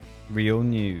Real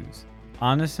news.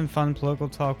 Honest and fun political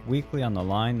talk weekly on the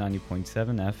line 90.7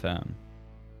 FM.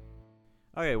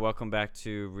 Okay, welcome back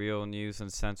to Real News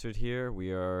Uncensored here.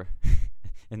 We are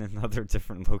in another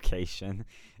different location.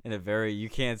 In a very, you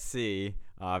can't see,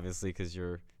 obviously, because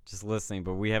you're just listening,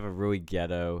 but we have a really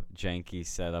ghetto, janky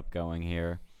setup going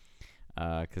here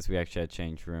because we actually had to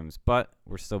change rooms. But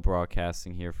we're still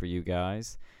broadcasting here for you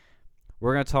guys.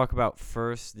 We're going to talk about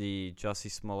first the Jussie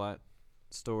Smollett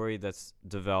story that's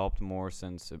developed more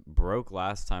since it broke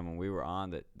last time when we were on,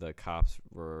 that the cops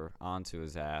were onto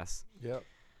his ass. Yep.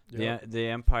 The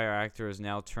Empire actor has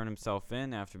now turned himself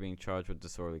in after being charged with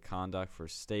disorderly conduct for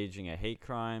staging a hate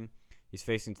crime. He's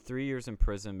facing 3 years in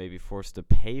prison, may be forced to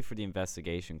pay for the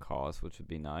investigation costs, which would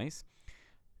be nice.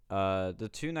 The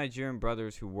two Nigerian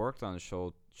brothers who worked on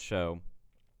the show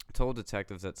told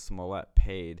detectives that Smollett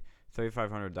paid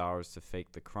 $3,500 to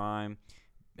fake the crime,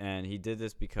 and he did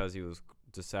this because he was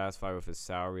dissatisfied with his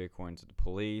salary, according to the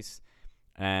police.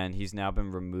 And he's now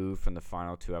been removed from the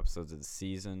final 2 episodes of the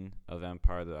season of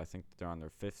Empire. I think they're on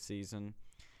their 5th season.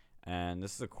 And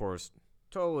this is, of course,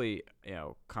 totally,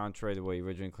 contrary to what he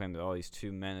originally claimed, that all these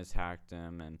 2 men attacked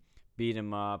him and beat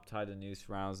him up, tied a noose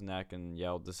around his neck, and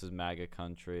yelled, "This is MAGA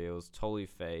country." It was totally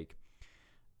fake.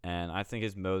 And I think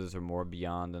his motives are more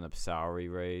beyond than a salary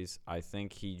raise. I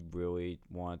think he really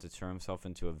wanted to turn himself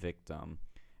into a victim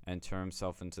and turn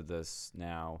himself into this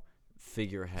now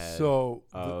figurehead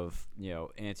of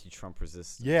anti-Trump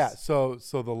resistance. Yeah. So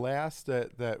the last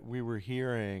that we were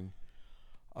hearing,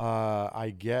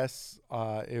 I guess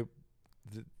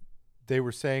they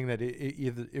were saying that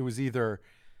it was either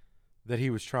that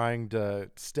he was trying to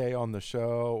stay on the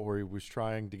show or he was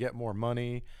trying to get more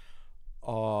money.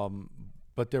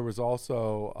 But there was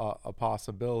also a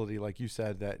possibility, like you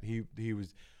said, that he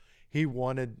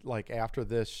wanted, like, after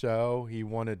this show, he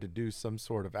wanted to do some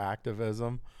sort of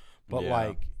activism. But,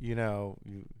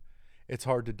 it's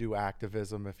hard to do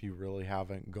activism if you really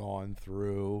haven't gone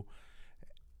through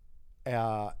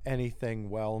anything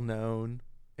well-known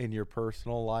in your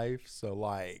personal life. So,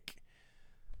 I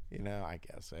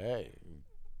guess, hey,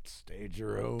 stage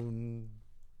your own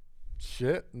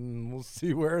shit and we'll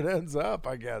see where it ends up,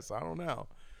 I guess. I don't know.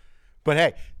 But,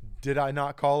 hey, did I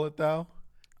not call it, though?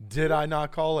 Did I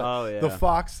not call it? Oh, yeah. The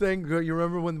Fox thing. You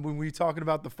remember when we were talking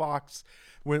about the Fox,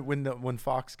 when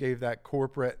Fox gave that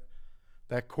corporate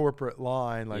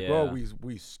line, like, yeah. "Oh,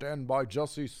 we stand by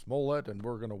Jussie Smollett and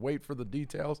we're gonna wait for the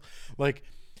details," and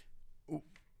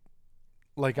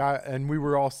we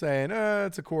were all saying,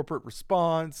 it's a corporate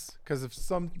response, because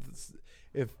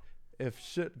if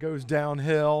shit goes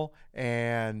downhill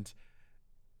and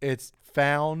it's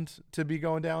found to be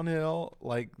going downhill,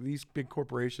 like these big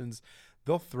corporations,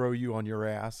 they'll throw you on your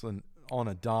ass and on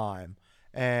a dime.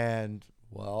 And,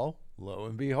 well, lo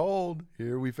and behold,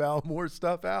 here we found more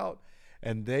stuff out.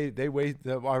 And they wait.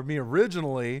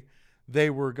 Originally,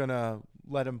 they were going to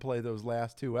let him play those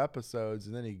last 2 episodes,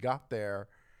 and then he got there,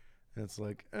 and it's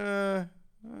like,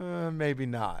 maybe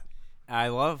not.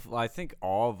 I think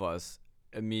all of us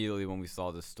immediately when we saw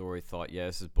this story thought, yeah,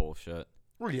 this is bullshit.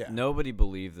 Well, yeah. Nobody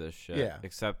believed this shit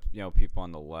except, people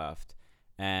on the left.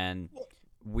 And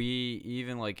we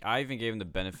even, I even gave him the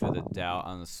benefit of the doubt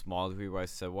on a small degree where I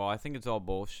said, well, I think it's all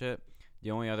bullshit.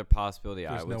 The only other possibility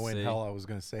There's I would no way see. in hell I was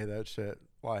going to say that shit.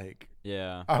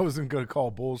 Yeah. I wasn't going to call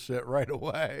bullshit right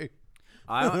away.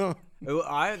 I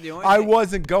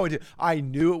wasn't going to. I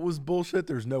knew it was bullshit.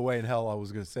 There's no way in hell I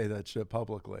was going to say that shit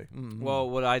publicly. Mm-hmm. Well,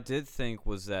 what I did think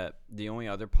was that the only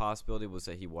other possibility was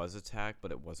that he was attacked,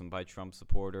 but it wasn't by Trump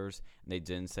supporters, and they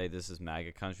didn't say this is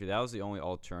MAGA country. That was the only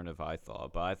alternative I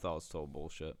thought, but I thought it was total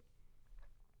bullshit.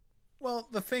 Well,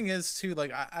 the thing is, too,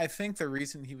 I think the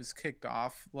reason he was kicked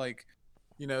off,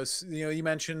 you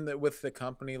mentioned that with the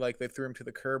company, they threw him to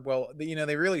the curb. Well,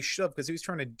 they really should have, because he was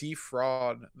trying to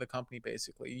defraud the company,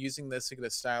 basically, using this to get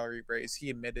a salary raise. He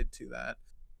admitted to that,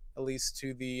 at least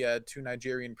to the 2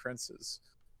 Nigerian princes.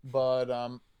 But,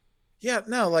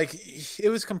 it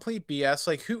was complete BS.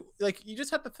 You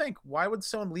just have to think, why would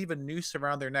someone leave a noose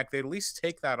around their neck? They'd at least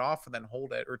take that off and then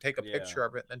hold it, or take a picture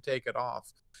of it and then take it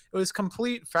off. It was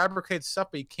complete fabricated stuff,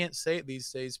 but you can't say it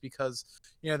these days because,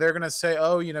 they're going to say,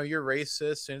 oh, you're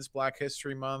racist and it's Black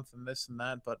History Month and this and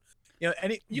that. But, you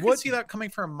can see that coming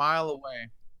from a mile away.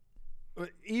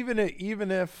 Even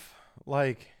if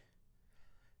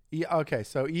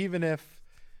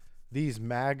these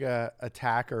MAGA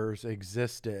attackers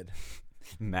existed.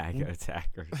 MAGA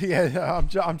attackers. Yeah, I'm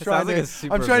trying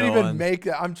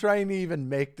to even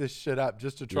make this shit up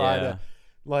just to try to,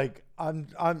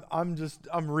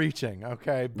 I'm reaching.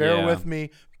 Okay, bear with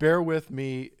me,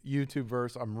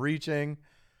 YouTubeverse. I'm reaching.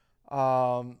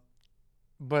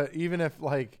 But even if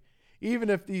even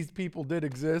if these people did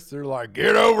exist, they're like,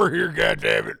 get over here,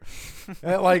 goddammit.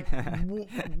 And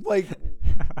like,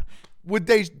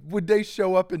 would they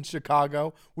show up in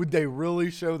Chicago? Would they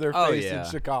really show their face in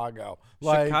Chicago?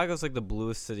 Like, Chicago's like the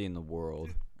bluest city in the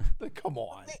world. Come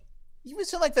on. He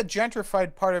was in like the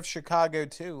gentrified part of Chicago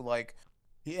too, like,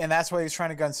 and that's why he's trying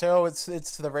to go and say, "Oh, it's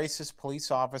the racist police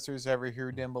officers over here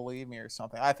who didn't believe me" or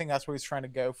something. I think that's what he's trying to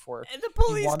go for. And the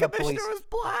police commissioner was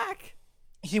black.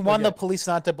 He wanted the police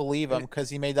not to believe him because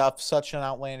he made up such an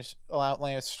outlandish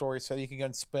story, so he could go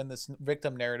and spin this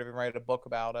victim narrative and write a book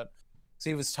about it. So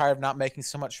he was tired of not making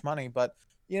so much money. But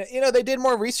you know, they did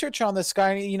more research on this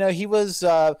guy. You know, he was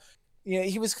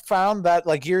found that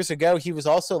like years ago he was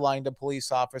also lying to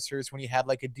police officers when he had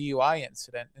like a DUI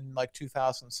incident in like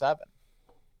 2007.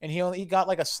 And he got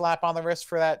like a slap on the wrist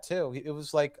for that too. It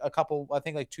was like I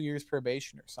think like 2 years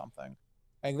probation or something.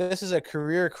 Like, this is a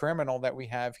career criminal that we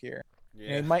have here. Yeah. You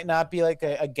know, he might not be like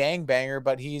a gangbanger,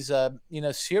 but he's a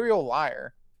serial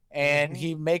liar, and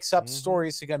he makes up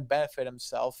stories to benefit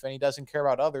himself, and he doesn't care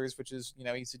about others, which is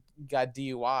he's got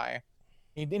DUI.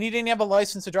 He didn't have a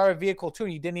license to drive a vehicle too.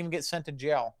 And he didn't even get sent to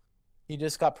jail. He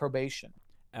just got probation.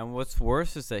 And what's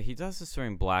worse is that he does this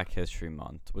during Black History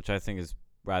Month, which I think is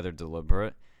rather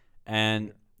deliberate.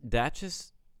 And that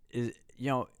just is, Did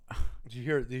you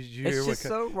hear it's just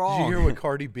so wrong. Did you hear what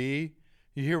Cardi B?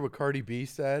 You hear what Cardi B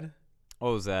said? What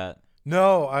was that?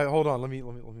 No, hold on. Let me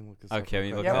look this up.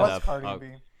 Okay, look that up. What's Cardi B?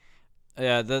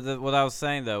 Yeah, what I was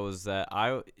saying though was that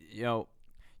you're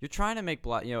trying to make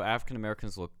African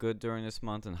Americans look good during this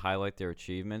month and highlight their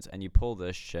achievements, and you pull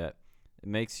this shit. It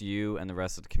makes you and the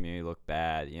rest of the community look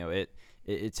bad.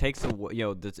 It takes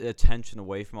the attention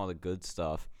away from all the good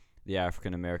stuff the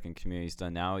African American community's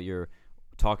done. Now you're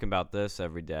talking about this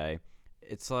every day.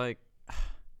 It's like,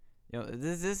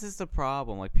 this is the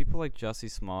problem. Like, people like Jussie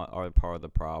Smollett are part of the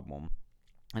problem,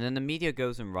 and then the media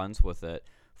goes and runs with it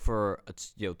for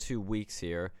 2 weeks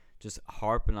here, just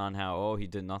harping on how he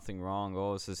did nothing wrong.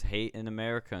 This is hate in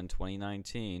America in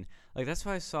 2019. Like, that's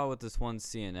what I saw with this one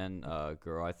CNN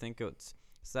girl. I think it's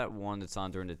that one that's on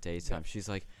during the daytime. Yeah. She's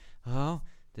like,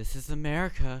 this is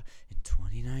America in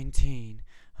 2019.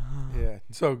 Yeah.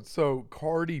 So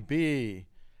Cardi B,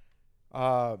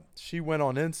 she went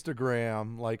on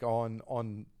Instagram like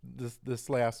on this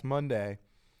last Monday,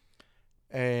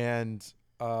 and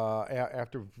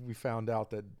after we found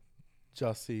out that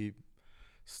Jussie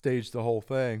staged the whole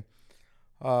thing,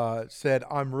 said,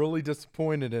 "I'm really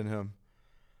disappointed in him.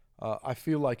 I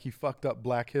feel like he fucked up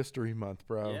Black History Month,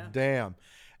 bro. Yeah. Damn."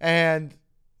 And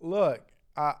look,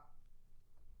 I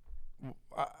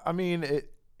mean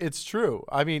it. It's true.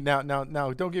 I mean, now,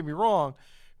 don't get me wrong.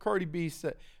 Cardi B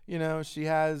said, she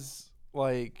has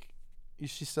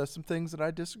she says some things that I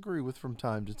disagree with from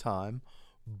time to time,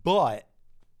 but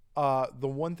the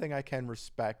one thing I can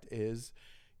respect is,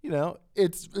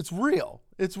 it's real.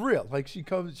 It's real. Like, she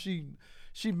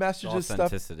messages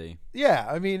authenticity. Stuff. Yeah,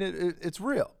 I mean, it's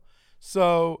real.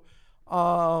 So,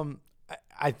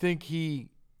 I think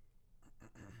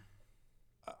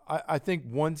I think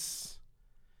once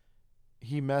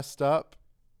he messed up,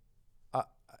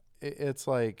 it's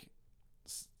like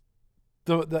it's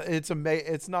not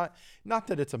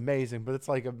that it's amazing, but it's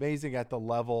like amazing at the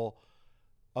level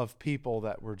of people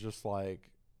that were just like,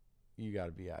 you got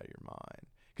to be out of your mind.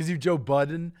 Because Joe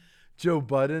Budden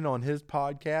on his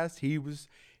podcast, he was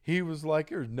like,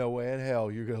 there's no way in hell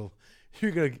you're gonna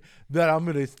that I'm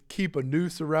gonna keep a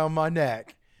noose around my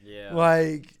neck. Yeah.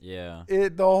 Like, yeah.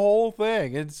 The whole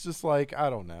thing. It's just like, I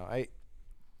don't know.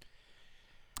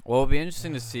 Well, it'll be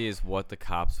interesting to see is what the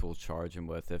cops will charge him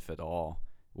with, if at all.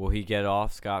 Will he get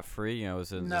off scot-free?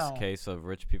 Is it this case of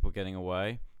rich people getting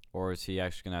away? Or is he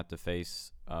actually going to have to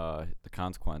face the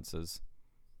consequences?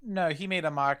 No, he made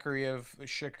a mockery of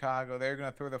Chicago. They're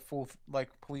going to throw the full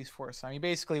police force on him. He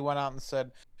basically went out and said,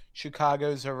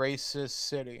 Chicago's a racist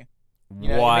city.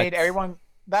 What? It made everyone...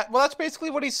 that's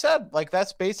basically what he said. Like,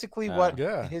 that's basically what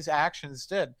his actions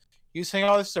did. He was saying,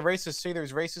 this is a racist city.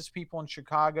 There's racist people in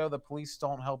Chicago. The police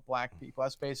don't help black people.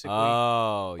 That's basically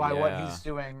what he's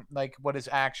doing, like what his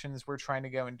actions were trying to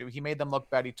go and do. He made them look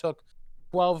bad. He took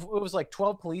 12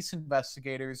 police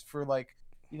investigators for probably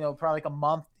like a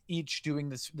month each doing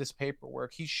this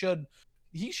paperwork. He should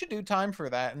do time for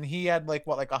that. And he had like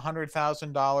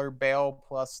 $100,000 bail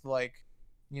plus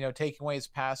taking away his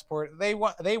passport. They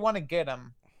want to get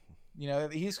him.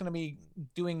 He's going to be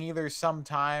doing either some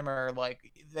time or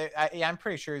I'm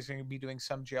pretty sure he's going to be doing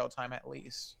some jail time at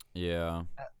least. Yeah.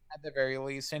 At the very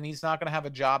least. And he's not going to have a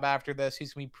job after this.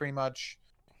 He's going to be pretty much,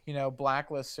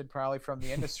 blacklisted probably from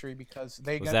the industry because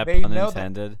they know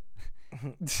that.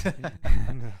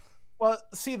 Well,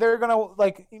 see, they're gonna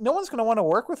like no one's gonna want to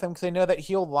work with him because they know that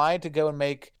he'll lie to go and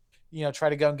make, try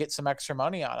to go and get some extra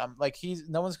money on him. Like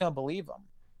no one's gonna believe him.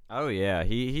 Oh yeah,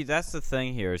 he that's the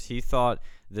thing here is he thought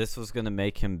this was gonna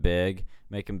make him big,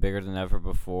 make him bigger than ever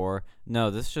before. No,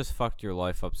 this just fucked your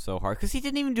life up so hard because he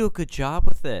didn't even do a good job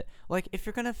with it. Like if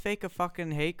you're gonna fake a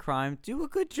fucking hate crime, do a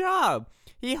good job.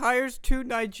 He hires 2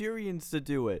 Nigerians to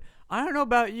do it. I don't know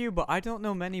about you, but I don't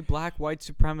know many black white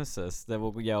supremacists that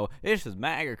will yell, "This is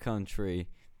MAGA country."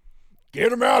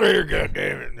 Get him out of here,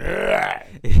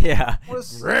 goddammit. Yeah.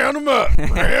 Round him up.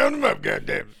 Round him up,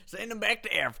 goddammit. Send him back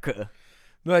to Africa.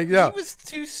 Like, yeah. He was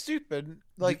too stupid.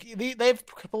 Like they have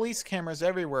police cameras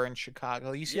everywhere in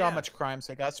Chicago. You see how much crimes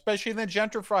they got, especially in the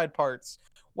gentrified parts.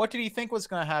 What did he think was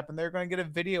going to happen? They're going to get a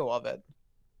video of it.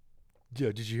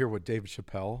 Yeah, did you hear what David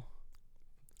Chappelle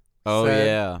Oh said?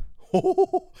 yeah.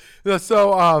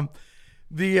 So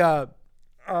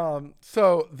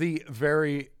the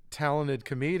very talented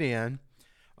comedian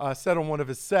said on one of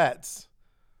his sets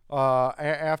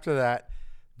after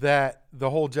that the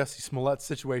whole Jussie Smollett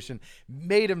situation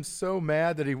made him so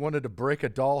mad that he wanted to break a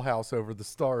dollhouse over the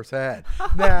star's head.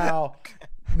 Now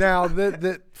for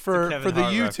the Hart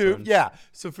YouTube reference.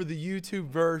 So for the YouTube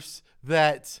verse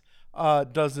that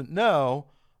doesn't know,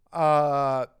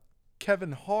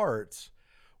 Kevin Hart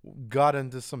got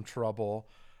into some trouble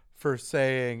for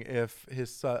saying if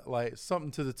his son, like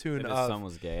something to the tune If his of son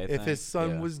was gay, I if think. his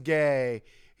son Yeah. was gay,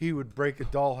 he would break a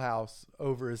dollhouse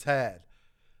over his head.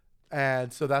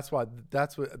 And so that's what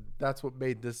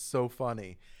made this so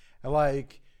funny. And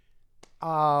like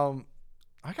I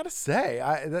got to say,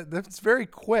 that's very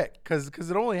quick cuz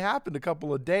it only happened a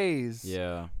couple of days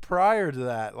Yeah. prior to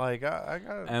that. Like I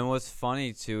got And what's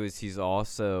funny too is he's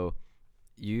also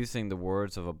using the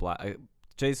words of a black.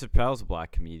 Jay Chappelle's a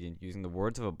black comedian, using the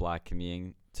words of a black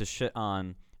comedian to shit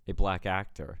on a black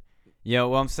actor. You know,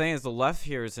 what I'm saying is the left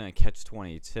here is in a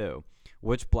catch-22.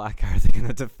 Which black guy are they going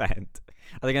to defend?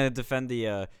 Are they going to defend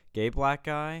the gay black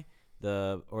guy,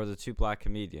 or the 2 black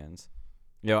comedians?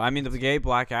 You know, I mean, the gay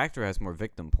black actor has more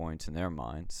victim points in their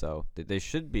mind, so they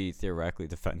should be theoretically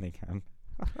defending him.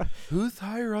 who's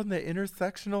higher on the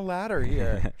intersectional ladder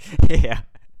here? Yeah.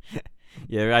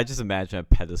 Yeah, I just imagine a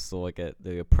pedestal like at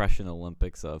the Oppression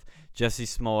Olympics of Jussie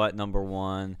Smollett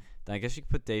 #1. Then I guess you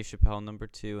could put Dave Chappelle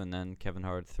 #2 and then Kevin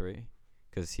Hart 3.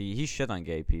 Because he shit on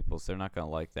gay people, so they're not going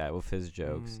to like that with his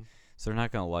jokes. So they're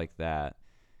not going to like that.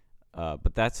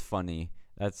 But that's funny.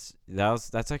 That's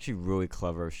actually really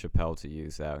clever of Chappelle to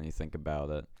use that when you think about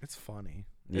it. It's funny.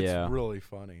 Yeah. It's really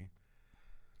funny.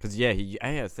 Because, he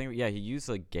used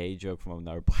a gay joke from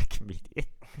another black comedian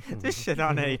to shit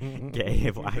on a gay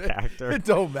black actor. It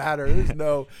don't matter. There's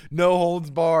no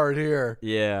holds barred here.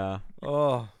 Yeah.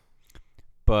 Oh.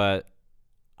 But,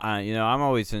 I'm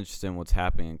always interested in what's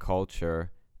happening in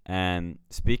culture. And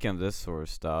speaking of this sort of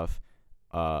stuff,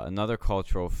 another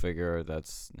cultural figure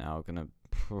that's now going to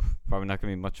probably not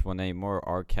going to be much fun anymore,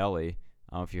 R. Kelly.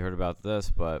 I don't know if you heard about this,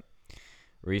 but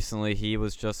recently he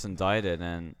was just indicted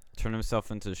and turned himself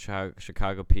into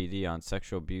Chicago PD on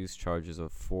sexual abuse charges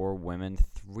of 4 women,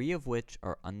 3 of which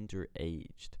are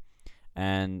underaged.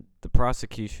 And the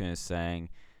prosecution is saying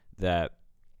that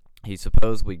he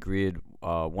supposedly greeted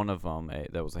one of them,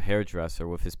 that was a hairdresser,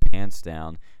 with his pants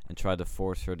down and tried to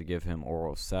force her to give him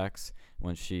oral sex.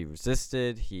 When she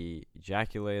resisted, he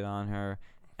ejaculated on her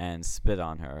and spit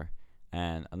on her.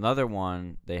 And another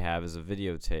one they have is a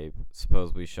videotape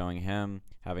supposedly showing him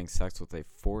having sex with a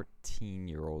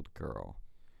 14-year-old girl.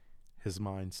 His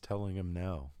mind's telling him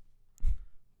no,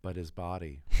 but his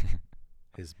body's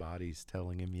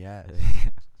telling him yes.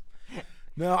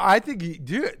 No, I think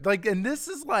and this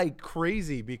is like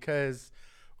crazy because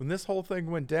when this whole thing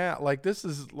went down, like this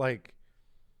is like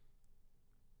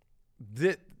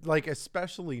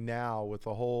especially now with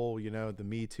the whole, the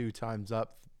Me Too Time's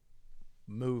Up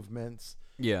movements.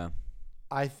 Yeah.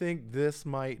 I think this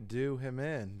might do him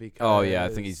in because Oh yeah, I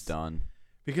think he's done.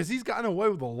 Because he's gotten away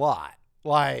with a lot.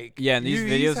 Like and these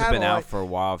videos have been out for a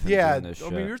while of him doing this shit.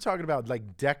 I mean, you're talking about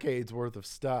like decades worth of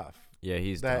stuff. Yeah,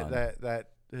 he's done. That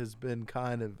has been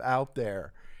kind of out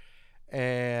there,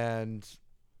 and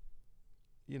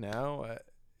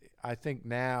I think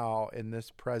now in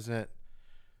this present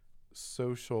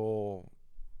social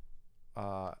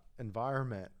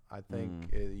environment, I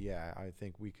think I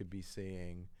think we could be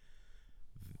seeing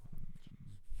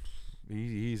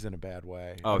he's in a bad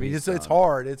way. Oh, I mean, it's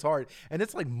hard, and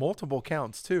it's like multiple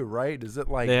counts too, right? Is it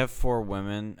like they have 4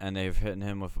 women and they've hit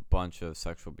him with a bunch of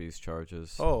sexual abuse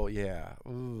charges? Oh yeah.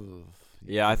 Ooh.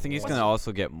 Yeah, I think he's going to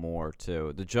also get more,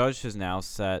 too. The judge has now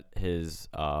set his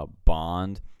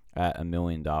bond at $1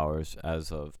 million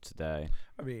as of today.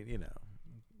 I mean,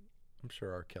 I'm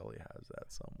sure R. Kelly has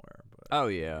that somewhere. But Oh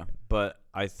yeah, but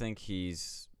I think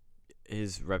his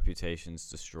reputation's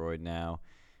destroyed now.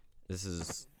 This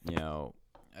is,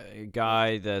 a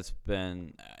guy that's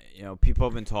been, people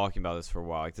have been talking about this for a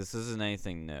while. Like, this isn't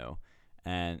anything new,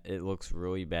 and it looks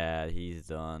really bad. He's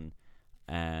done,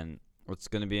 and what's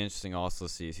going to be interesting also to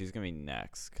see is who's going to be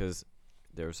next, because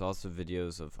there's also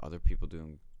videos of other people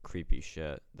doing creepy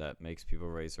shit that makes people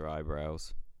raise their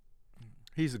eyebrows.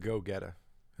 he's a go-getter.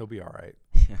 He'll be all right.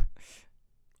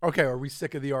 Okay, are we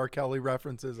sick of the R. Kelly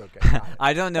references? Okay. got it.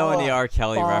 I don't know any Fine, R.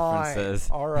 Kelly fine. references.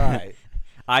 All right.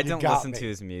 I You don't got listen me. to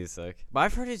his music, but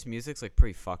I've heard his music's like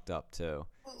pretty fucked up too.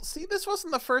 Well, see, this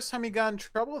wasn't the first time he got in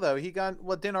trouble, though.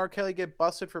 Didn't R. Kelly get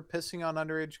busted for pissing on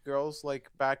underage girls, like,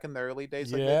 back in the early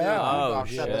days? Like, they did a Oh, Boondocks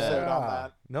shit. episode on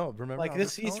that. No, remember? Like, I this,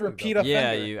 was he's telling you repeat about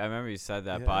Yeah, offender. I remember you said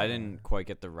that, but I Yeah. didn't quite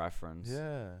get the reference. that.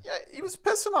 Yeah. Yeah, he was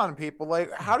pissing on people.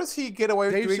 Like, how does he get away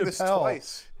with Dave doing this Chappelle.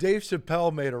 twice? Dave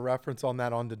Chappelle made a reference on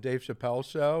that on the Dave Chappelle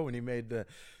show when he made the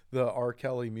R.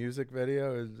 Kelly music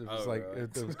video. It was Oh, like really?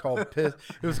 it was called Piss.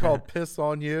 It was called Piss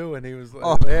on You, and he was like,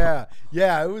 Oh. yeah.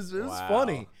 It was Wow.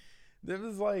 funny. It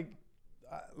was like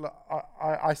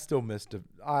I still missed it.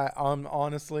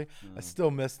 Honestly I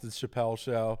still missed the Chappelle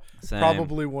show. Same.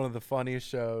 Probably one of the funniest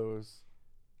shows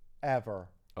ever.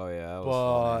 Oh yeah, that was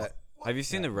But funny. Have you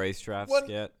seen the race draft What-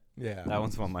 skit? yeah, That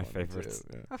one's one of my funny, too, favorites.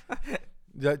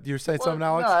 yeah. You're saying Well, something,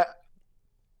 Alex? no,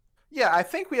 yeah, I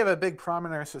think we have a big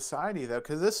problem in our society, though,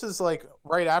 because this is like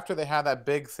right after they had that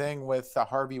big thing with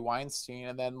Harvey Weinstein,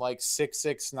 and then like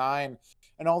 6ix9ine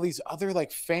and all these other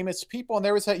like famous people, and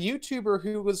there was that YouTuber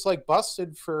who was like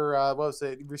busted for what was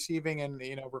it, receiving and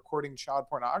recording child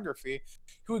pornography,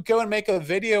 who would go and make a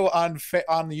video on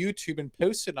YouTube and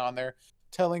post it on there,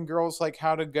 telling girls like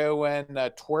how to go and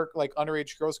twerk, like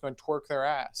underage girls go and twerk their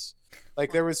ass.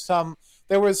 Like there was some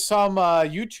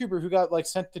YouTuber who got like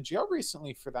sent to jail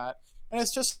recently for that, and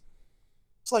it's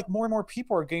like more and more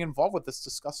people are getting involved with this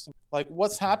disgusting. Like,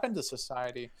 what's happened to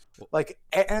society? Like,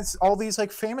 and it's all these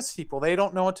like famous people. They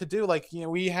don't know what to do. Like,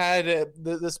 we had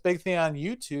this big thing on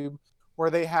YouTube where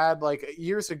they had like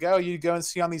years ago. You'd go and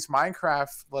see on these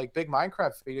Minecraft, like big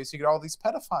Minecraft videos, you get all these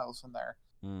pedophiles in there,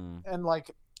 and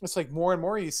like it's like more and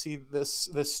more you see this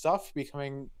stuff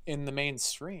becoming in the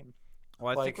mainstream.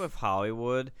 Well, I think Like- with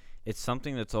Hollywood, it's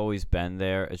something that's always been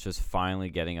there. It's just finally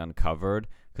getting uncovered.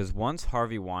 Because once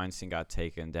Harvey Weinstein got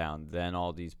taken down, then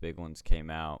all these big ones came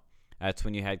out. That's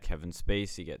when you had Kevin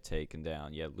Spacey get taken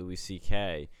down. You had Louis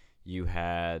C.K. You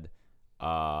had,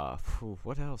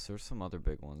 what else? There's some other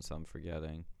big ones I'm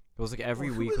forgetting. It was like every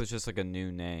Well, who week was- was just like a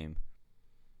new name.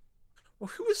 Well,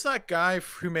 who was that guy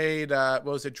who made what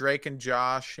was it, Drake and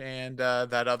Josh, and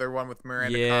that other one with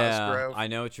Miranda Cosgrove? I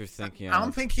know what you're thinking I don't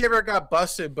of. think he ever got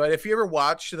busted, but if you ever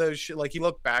watch those, like you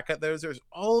look back at those, there's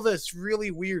all this really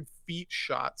weird feet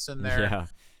shots in there. Yeah.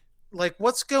 Like,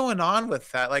 what's going on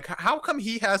with that? Like, how come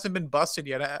he hasn't been busted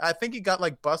yet? I think he got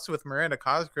like busted with Miranda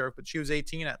Cosgrove, but she was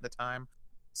 18 at the time,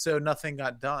 so nothing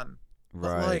got done. But,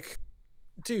 Right. like,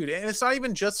 dude, and it's not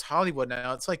even just Hollywood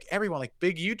now. It's like everyone, like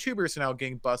big YouTubers are now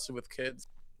getting busted with kids.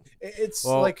 It's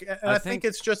Well, like, and I I think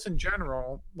it's just in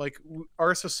general, like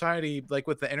our society, like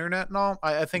with the internet and all,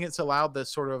 I think it's allowed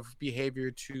this sort of behavior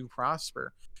to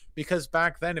prosper. Because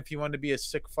back then, if you wanted to be a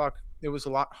sick fuck, it was a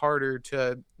lot harder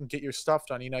to get your stuff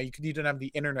done. You didn't have the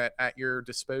internet at your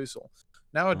disposal.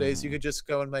 Nowadays, you could just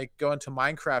go and like go into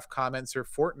Minecraft comments or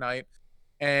Fortnite,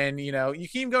 and you can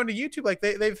even go into YouTube. Like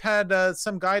they've had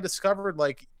some guy discovered,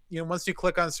 like once you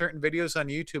click on certain videos on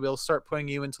YouTube, it'll start putting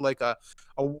you into like a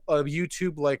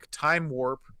YouTube like time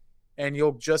warp, and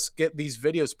you'll just get these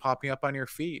videos popping up on your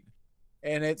feed.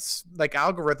 And it's like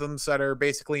algorithms that are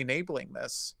basically enabling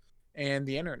this and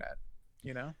the internet.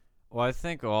 Well, I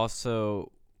think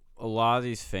also a lot of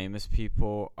these famous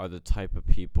people are the type of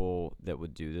people that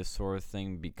would do this sort of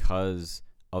thing because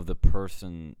of the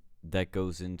person that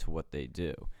goes into what they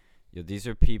do. These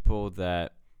are people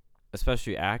that,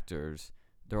 especially actors,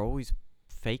 they're always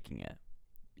faking it.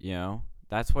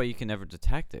 That's why you can never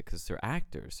detect it, because they're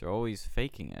actors. They're always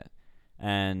faking it.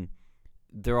 And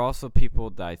they're also people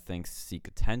that I think seek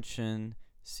attention,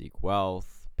 seek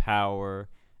wealth, power,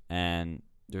 and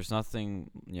there's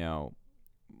nothing,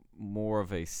 more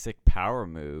of a sick power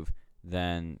move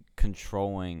than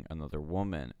controlling another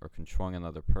woman or controlling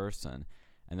another person.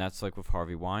 And that's like with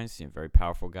Harvey Weinstein, a very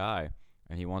powerful guy.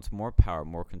 And he wants more power,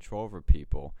 more control over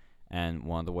people. And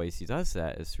one of the ways he does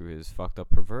that is through his fucked up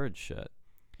perverted shit.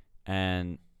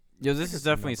 And, this I is think it's a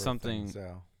definitely number of something. things,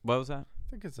 Al. What was that? I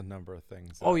think it's a number of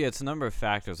things. Oh, yeah, it's a number of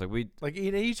factors. Like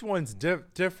each one's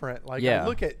different. Like Yeah. I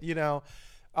look at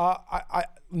I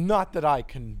not that I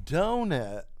condone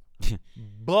it,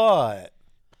 but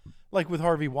like with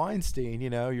Harvey Weinstein, you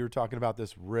were talking about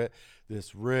this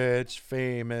rich,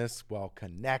 famous,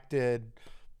 well-connected,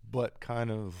 but kind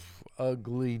of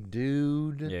ugly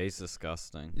dude. Yeah, he's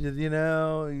disgusting.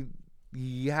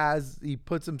 He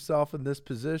puts himself in this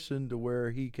position to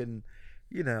where he can,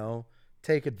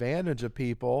 take advantage of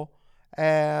people,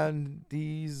 and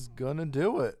he's gonna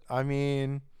do it. I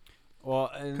mean, well,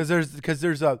 because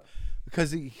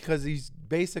he's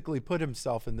basically put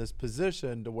himself in this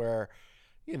position to where,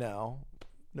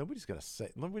 nobody's gonna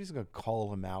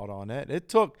call him out on it. It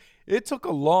took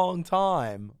a long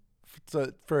time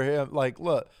for him. Like,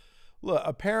 look,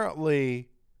 apparently,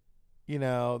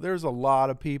 there's a lot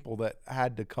of people that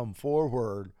had to come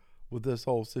forward with this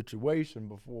whole situation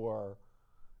before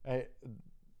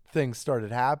things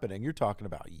started happening. You're talking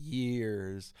about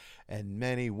years and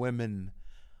many women,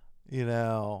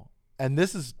 and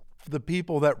this is the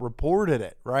people that reported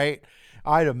it, right?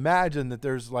 I'd imagine that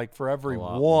there's like for every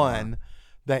one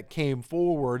that came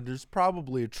forward, there's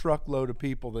probably a truckload of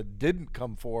people that didn't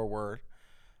come forward.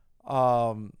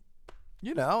 People,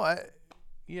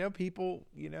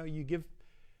 you give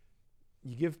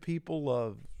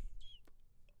people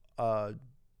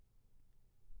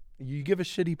you give a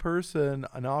shitty person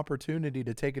an opportunity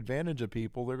to take advantage of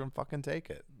people, they're gonna fucking take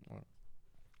it.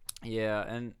 Yeah,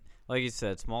 and like you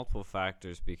said, it's multiple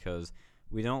factors because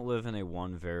we don't live in a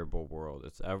one variable world.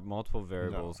 It's multiple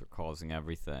variables are causing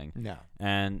everything. No.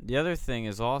 And the other thing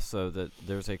is also that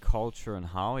there's a culture in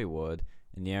Hollywood,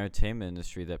 in the entertainment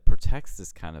industry, that protects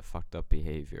this kind of fucked up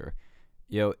behavior.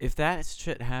 If that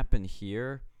shit happened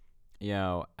here,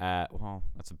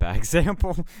 that's a bad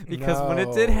example because when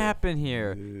it did happen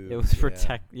here, it was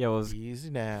it was easy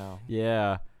now.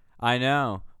 Yeah, I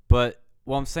know. But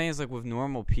what I'm saying is, like, with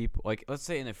normal people, like, let's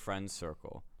say in a friend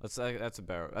circle, that's what I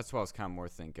was kind of more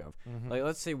thinking of. Mm-hmm. Like,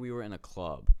 let's say we were in a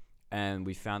club and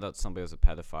we found out somebody was a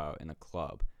pedophile in a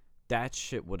club. That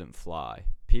shit wouldn't fly.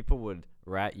 People would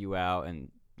rat you out and,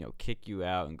 kick you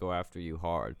out and go after you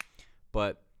hard.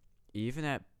 But even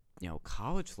at,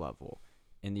 college level,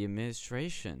 in the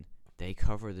administration, they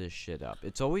cover this shit up.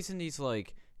 It's always in these,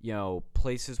 like,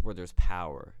 places where there's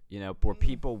power, where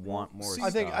people want more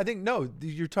stuff. I think no,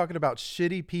 you're talking about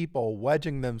shitty people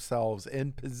wedging themselves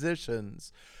in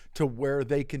positions to where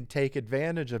they can take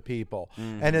advantage of people.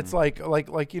 Mm-hmm. And it's like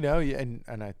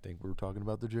and I think we were talking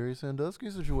about the Jerry Sandusky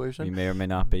situation. You may or may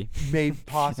not be. May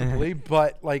possibly,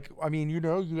 but you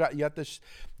got this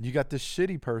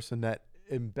shitty person that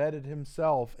embedded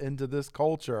himself into this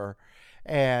culture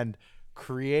and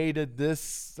created this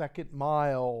second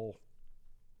mile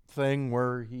thing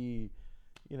where he,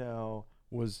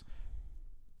 was,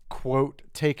 quote,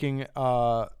 taking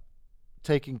care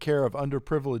of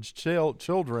underprivileged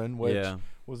children, which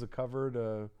was a cover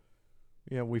to,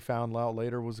 we found out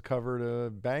later was a cover to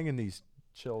banging these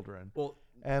children. Well,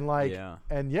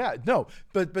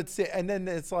 but see, and then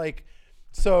it's like,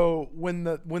 so when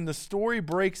the story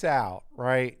breaks out,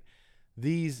 right?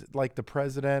 These, like the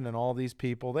president and all these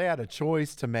people, they had a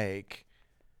choice to make.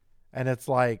 And it's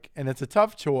a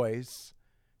tough choice,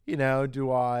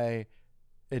 do I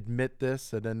admit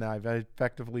this and then I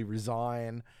effectively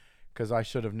resign because I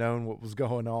should have known what was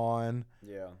going on?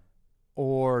 Yeah.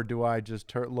 Or do I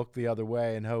just look the other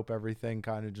way and hope everything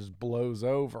kind of just blows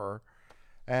over?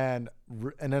 And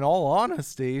in all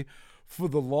honesty, for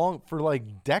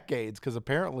like decades, because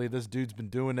apparently this dude's been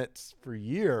doing it for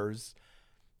years,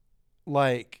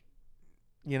 like,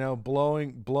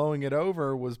 blowing it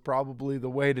over was probably the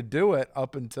way to do it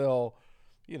up until,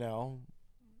 the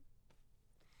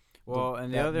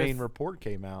main report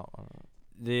came out.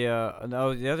 The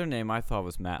other name I thought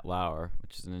was Matt Lauer,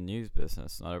 which is in the news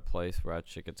business, another place where that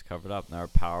shit gets covered up. Another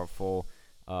powerful,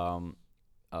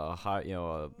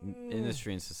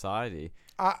 industry and society.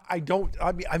 I'm not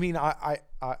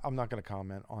going to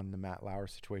comment on the Matt Lauer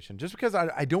situation just because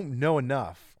I don't know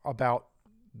enough about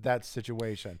that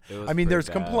situation. There's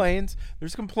bad. complaints.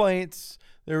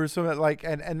 There was some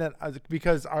and then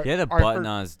because he had a button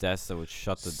on his desk that would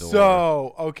shut the door.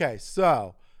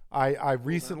 So I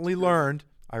recently learned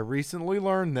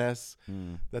this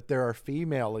that there are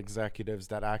female executives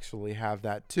that actually have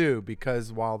that too,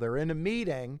 because while they're in a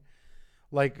meeting,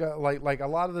 like a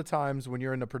lot of the times when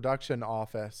you're in the production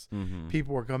office,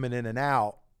 people are coming in and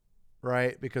out,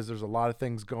 right? Because there's a lot of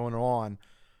things going on.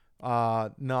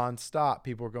 Nonstop.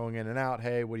 People are going in and out.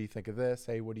 Hey, what do you think of this?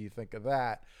 Hey, what do you think of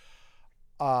that?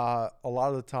 A lot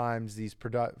of the times these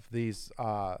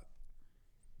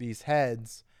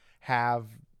heads have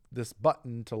this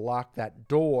button to lock that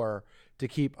door to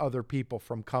keep other people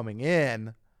from coming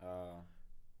in.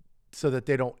 so that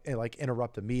they don't like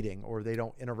interrupt a meeting, or they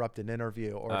don't interrupt an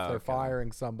interview, or if they're Okay.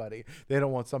 firing somebody, they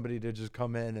don't want somebody to just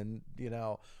come in and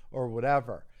or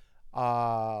whatever.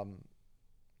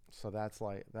 So that's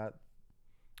like that.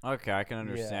 Okay, I can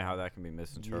understand Yeah. how that can be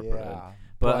misinterpreted. Yeah,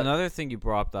 But another thing you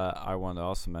brought up that I wanted to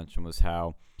also mention was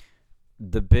how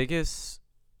the biggest,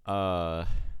 I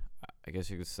guess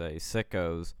you could say,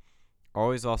 sickos are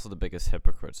always also the biggest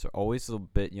hypocrites. They're always a little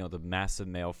bit, the massive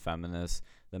male feminists,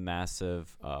 the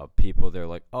massive people. They're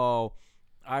like, oh,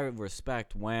 I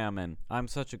respect Wham, and I'm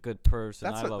such a good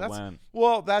person. I love Wham.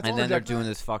 well, that's And only then they're doing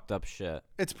this fucked up shit.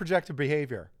 it's projected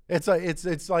behavior. It's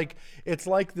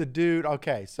like the dude.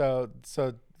 Okay, so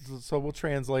we'll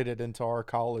translate it into our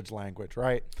college language,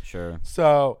 right? Sure.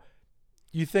 So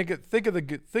you think of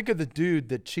the dude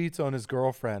that cheats on his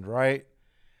girlfriend, right?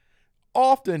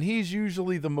 Often he's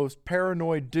usually the most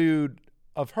paranoid dude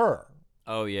of her,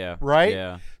 Oh, yeah. right?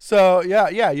 Yeah. So yeah,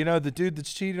 the dude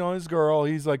that's cheating on his girl,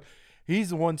 he's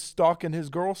the one stalking his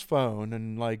girl's phone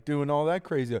and like doing all that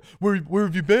crazy. Where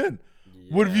have you been?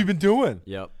 What have you been doing?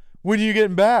 Yep. When are you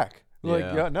getting back? Like,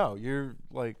 Yeah. no, you're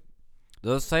like,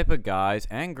 Those type of guys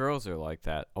and girls are like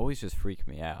that. Always just freak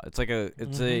me out. It's like a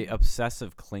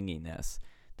obsessive clinginess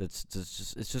that's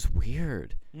just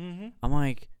weird. I'm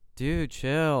like, dude,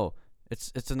 chill.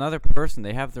 It's another person.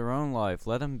 They have their own life.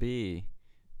 Let them be.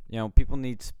 People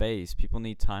need space. People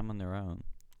need time on their own.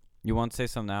 You want to say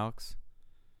something, Alex?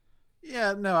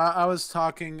 Yeah, no, I was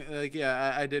talking.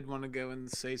 I did want to go and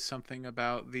say something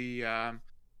about the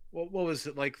what was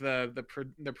it like the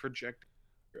project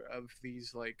of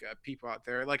these people out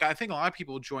there. Like, I think a lot of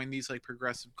people join these like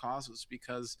progressive causes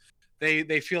because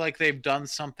they feel like they've done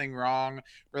something wrong,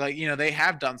 or they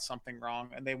have done something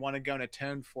wrong and they want to go and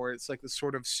atone for it. It's like this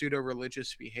sort of pseudo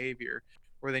religious behavior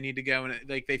where they need to go and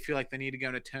they feel like they need to go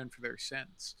and atone for their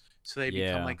sins, so they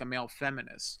become Yeah. like a male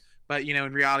feminist. But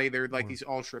in reality, they're like these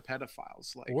ultra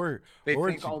pedophiles. Like, they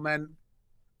think all men.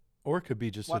 Or it could be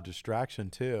just a What?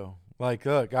 distraction too. Like,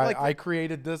 look, Like I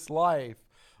created this life.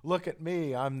 Look at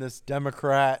me. I'm this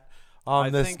Democrat. I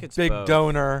I'm this think it's big both.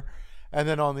 donor. And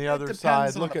then on the other depends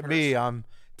side, on look the at me. person. I'm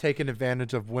taking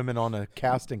advantage of women on a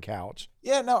casting couch.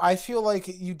 Yeah, no, I feel like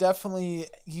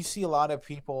you see a lot of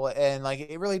people, and like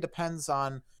it really depends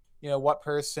on what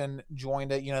person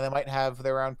joined it. They might have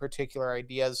their own particular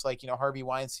ideas. Like Harvey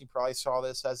Weinstein probably saw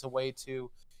this as a way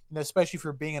to, especially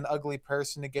for being an ugly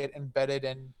person, to get embedded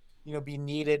and be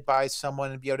needed by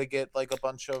someone and be able to get like a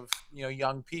bunch of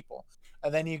young people.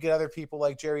 And then you get other people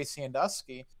like Jerry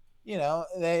Sandusky.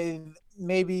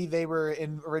 They were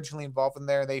originally involved in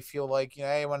there. They feel like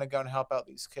hey, I want to go and help out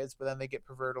these kids, but then they get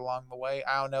perverted along the way.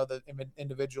 I don't know the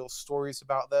individual stories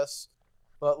about this,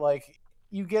 but like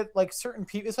you get like certain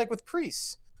people. It's like with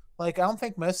priests. Like, I don't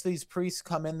think most of these priests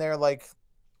come in there like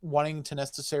wanting to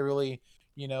necessarily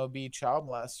be child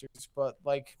molesters, but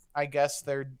like I guess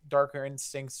their darker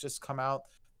instincts just come out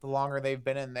the longer they've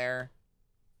been in there.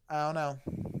 I don't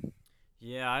know.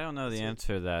 Yeah, I don't know the So-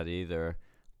 answer to that either.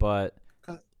 But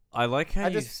I like how I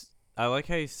you just I like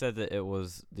how you said that it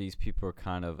was these people are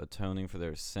kind of atoning for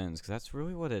their sins, because that's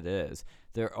really what it is.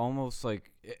 They're almost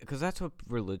like, because that's what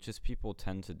religious people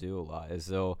tend to do a lot.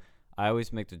 I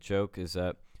always make the joke is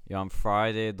that on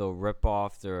Friday they'll rip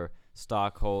off their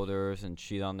stockholders and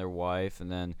cheat on their wife,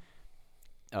 and then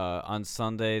on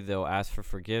Sunday they'll ask for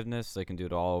forgiveness. So they can do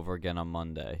it all over again on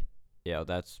Monday.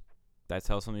 That's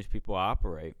how some of these people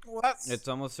operate. well, that's It's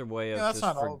almost their way of that's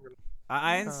just not all.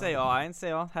 I didn't say all. I didn't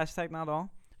say all. Hashtag not all.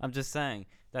 I'm just saying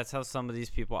that's how some of these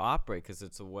people operate, because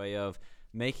it's a way of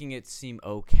making it seem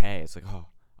okay. It's like, oh,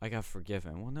 I got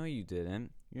forgiven. Well, no, you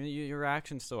didn't. Your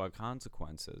actions still have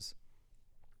consequences.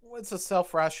 Well, it's a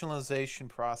self-rationalization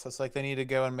process. Like, they need to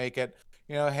go and make it.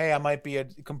 Hey, I might be a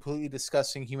completely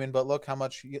disgusting human, but look how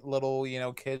much little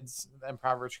kids,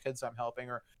 impoverished kids, I'm helping.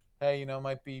 Or hey, I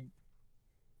might be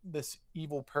this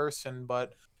evil person,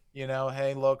 but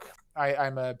hey, look,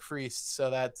 I'm a priest, so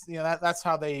that's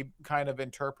how they kind of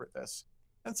interpret this.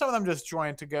 And some of them just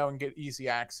join to go and get easy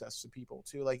access to people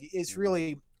too. Like, it's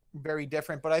really very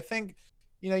different. But I think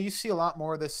you see a lot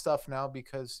more of this stuff now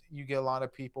because you get a lot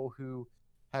of people who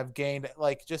have gained,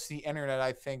 like, just the internet.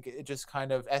 I think it just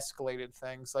kind of escalated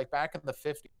things. Like back in the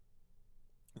 50s,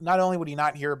 not only would you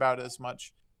not hear about it as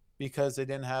much because they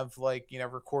didn't have like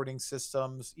recording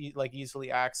systems like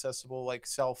easily accessible like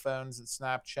cell phones and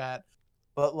Snapchat,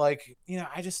 but like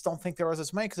I just don't think there was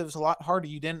as many because it was a lot harder.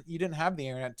 You didn't have the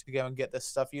internet to go and get this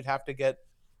stuff. You'd have to get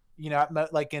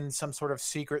like in some sort of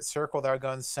secret circle that would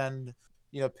go and send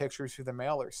pictures through the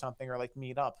mail or something, or like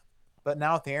meet up. But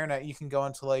now with the internet, you can go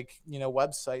into like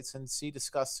websites and see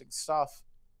disgusting stuff.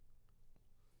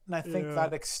 And I think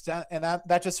that extent, and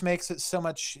that just makes it so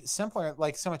much simpler,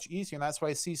 like so much easier. And that's why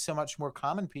I see so much more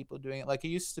common people doing it. Like it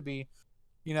used to be,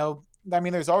 I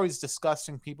mean, there's always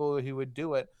disgusting people who would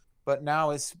do it, but now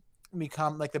it's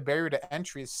become like the barrier to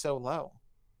entry is so low.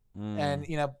 And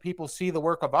people see the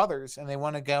work of others and they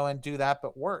want to go and do that,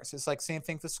 but worse. It's like same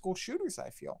thing with school shooters, I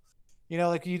feel.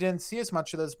 Like you didn't see as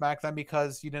much of those back then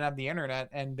because you didn't have the internet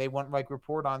and they wouldn't like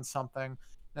report on something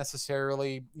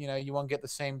necessarily. You won't get the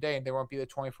same day and there won't be the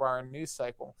 24-hour news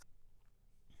cycle.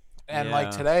 And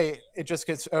like today it just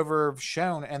gets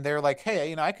overshown and they're like,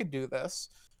 hey, I could do this,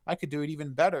 I could do it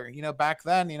even better. Back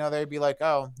then, they'd be like,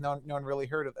 oh, no one really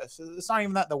heard of this. It's not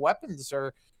even that the weapons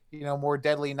are more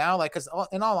deadly now, like, because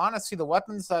in all honesty, the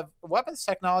weapons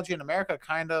technology in America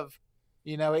kind of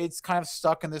it's kind of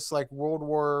stuck in this like World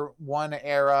War I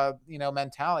era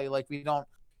mentality. Like we don't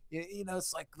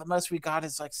it's like the most we got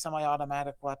is like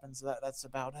semi-automatic weapons. That's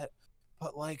about it.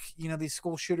 But like these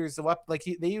school shooters, the weapon, like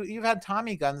you've had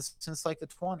Tommy guns since like the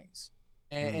 20s,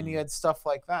 and you had stuff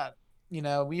like that.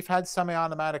 We've had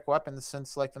semi-automatic weapons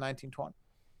since like the 1920s.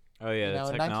 Oh yeah,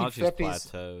 the technology's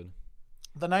plateaued.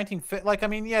 The 1950s, like, I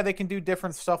mean, yeah, they can do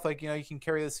different stuff. Like, you can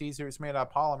carry the Caesar, it's made out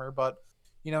of polymer, but,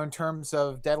 in terms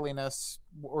of deadliness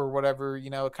or whatever,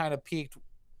 it kind of peaked.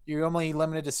 You're only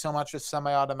limited to so much of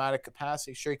semi-automatic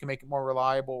capacity. Sure, you can make it more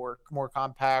reliable or more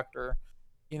compact or,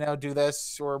 do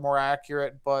this or more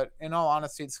accurate. But in all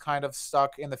honesty, it's kind of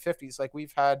stuck in the 50s. Like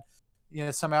we've had,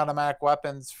 semi-automatic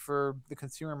weapons for the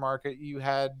consumer market. You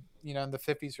had, in the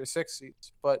 50s or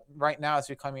 60s, but right now it's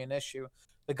becoming an issue.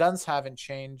 The guns haven't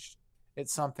changed.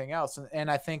 It's something else.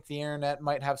 And I think the internet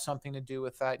might have something to do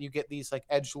with that. You get these like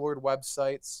edgelord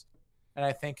websites, and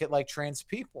I think it like trains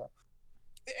people.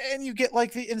 And you get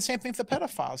like and same thing with the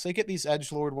pedophiles. They get these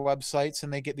edgelord websites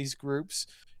and they get these groups,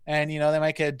 and they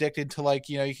might get addicted to like,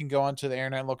 you can go onto the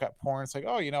internet and look at porn. It's like,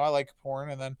 oh, I like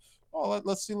porn, and then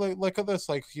let's see, like, look at this,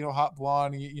 like, hot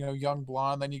blonde, young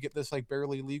blonde. Then you get this like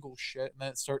barely legal shit, and then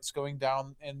it starts going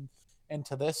down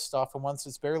into this stuff. And once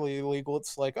it's barely illegal,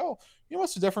 it's like, oh,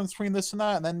 what's the difference between this and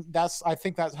that? And then I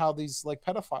think that's how these like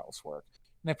pedophiles work,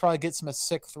 and it probably gets them a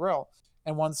sick thrill.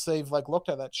 And once they've like looked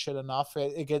at that shit enough,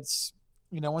 it gets,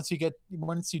 once you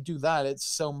do that,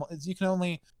 you can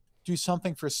only do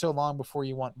something for so long before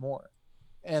you want more.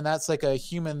 And that's like a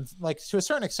human, like to a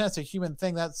certain extent, it's a human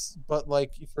thing. But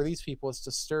like for these people, it's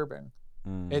disturbing.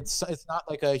 It's not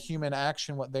like a human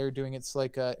action what they're doing. It's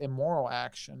like a immoral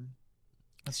action.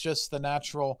 It's just the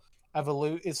natural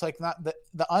evolution. It's like not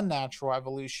the unnatural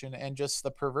evolution and just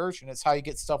the perversion. It's how you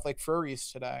get stuff like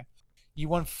furries today. You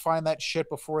wouldn't find that shit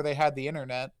before they had the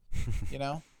internet.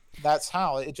 That's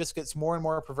how it just gets more and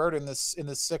more perverted in this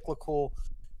cyclical,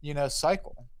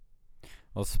 cycle.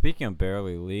 Well, speaking of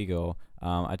barely legal,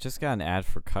 I just got an ad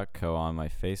for Cutco on my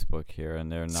Facebook here,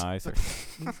 and they're nice.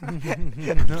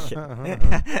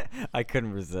 I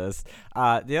couldn't resist.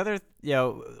 The other,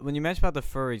 when you mentioned about the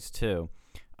furries too,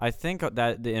 I think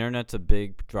that the internet's a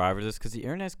big driver of this because the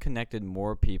internet's connected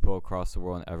more people across the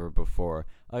world than ever before.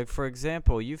 Like, for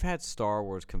example, you've had Star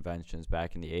Wars conventions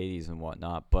back in the 80s and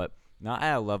whatnot, but not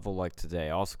at a level like today.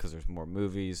 Also because there's more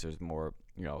movies, there's more,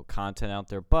 content out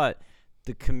there. But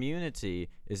the community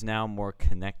is now more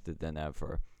connected than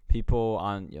ever. People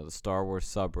on the Star Wars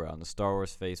subreddit, on the Star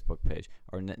Wars Facebook page,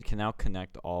 can now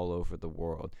connect all over the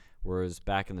world. Whereas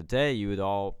back in the day, you would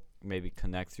all maybe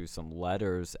connect through some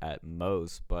letters at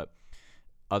most, but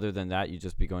other than that, you'd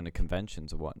just be going to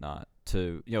conventions and whatnot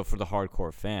to, for the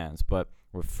hardcore fans. But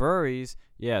with furries,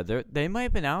 they might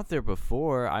have been out there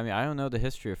before. I mean, I don't know the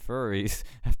history of furries.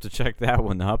 I have to check that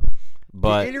one up.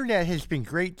 But the internet has been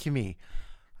great to me.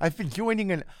 I've been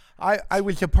joining I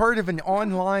was a part of an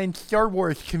online Star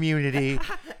Wars community,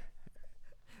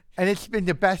 and it's been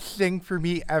the best thing for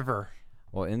me ever.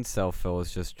 Well, Incel Phil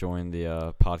has just joined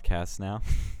the podcast now.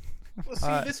 Well,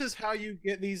 see, this is how you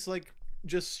get these like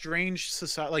just strange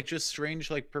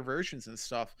perversions and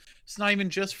stuff. It's not even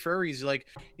just furries. Like,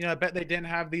 I bet they didn't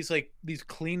have these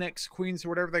Kleenex queens or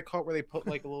whatever they call it, where they put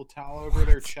like a little towel over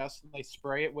their chest and they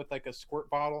spray it with like a squirt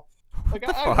bottle. Like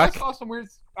I saw some weird.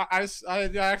 I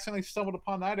accidentally stumbled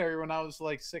upon that area when I was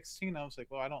like 16. I was like,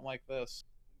 well, I don't like this.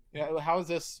 How is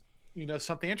this?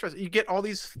 Something interesting. You get all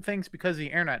these things because of the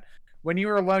internet. When you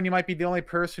were alone, you might be the only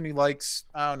person who likes,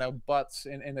 I don't know, butts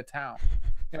in the town.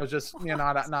 Just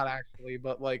not actually,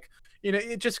 but like,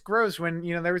 it just grows when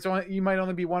you might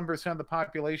only be 1% of the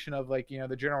population of like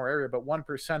the general area, but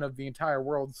 1% of the entire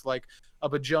world's like a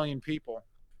bajillion people.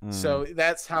 So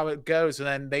that's how it goes, and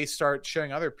then they start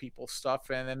showing other people stuff,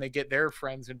 and then they get their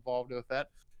friends involved with it,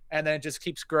 and then it just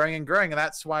keeps growing and growing. And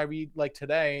that's why we like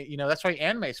today, that's why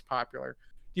anime's popular.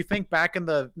 you think back in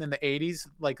the 80s,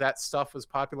 like that stuff was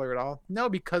popular at all? No,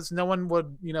 because no one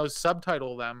would,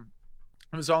 subtitle them.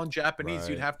 It was all in Japanese.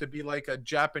 You'd Right. have to be like a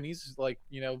Japanese, like,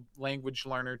 language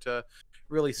learner to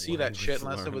really see that shit,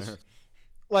 unless it was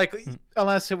like,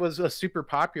 unless it was a super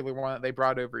popular one that they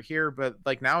brought over here. But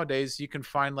like nowadays, you can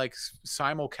find like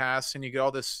simulcasts, and you get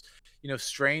all this,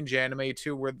 strange anime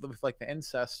too, with like the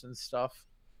incest and stuff,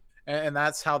 and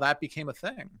that's how that became a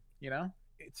thing.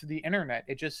 It's the internet.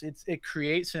 It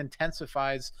creates and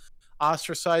intensifies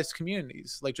ostracized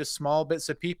communities, like just small bits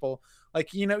of people.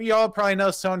 Like, you all probably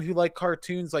know someone who liked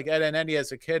cartoons like Ed and Eddie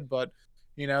as a kid, but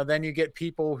then you get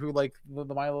people who like the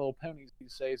My Little Ponies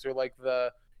these days, or like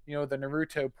the the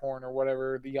Naruto porn or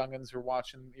whatever the youngins are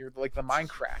watching, or like the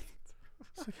Minecraft.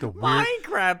 It's like the weird.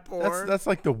 Minecraft porn. That's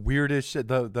like the weirdest shit.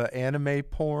 The anime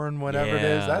porn, whatever it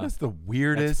is. That Yeah. is the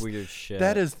weirdest. That's weird shit.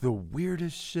 That is the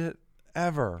weirdest shit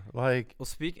ever. Like,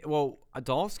 Well,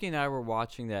 Adolfsky and I were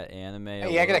watching that anime.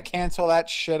 Hey, I gotta cancel that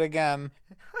shit again.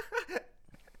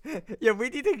 Yeah, we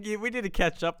need to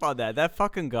catch up on that. That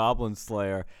fucking Goblin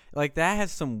Slayer, like that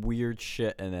has some weird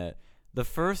shit in it. The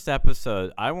first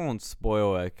episode, I won't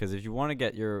spoil it, because if you want to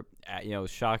get your,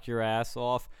 shock your ass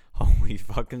off, holy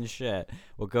fucking shit.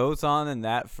 What goes on in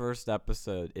that first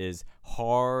episode is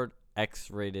hard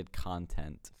X-rated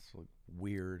content. it's like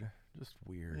weird. Just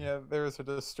weird. Yeah, there's a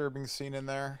disturbing scene in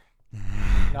there.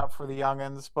 Not for the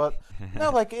youngins, but no,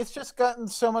 like it's just gotten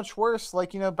so much worse.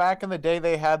 Like, back in the day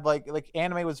they had like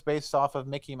anime was based off of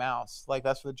Mickey Mouse. Like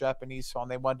that's what the Japanese saw,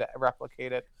 and they wanted to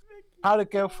replicate it. How'd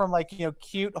it go from like,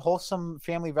 cute, wholesome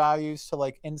family values to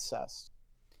like incest?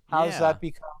 How does Yeah. that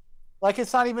become? Like,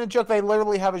 it's not even a joke. They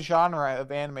literally have a genre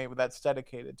of anime that's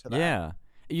dedicated to that. Yeah.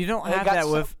 You don't They have got that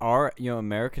so- with our,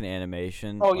 American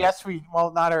animation. Oh, like- yes,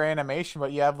 not our animation,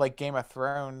 but you have like Game of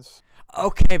Thrones.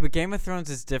 Okay, but Game of Thrones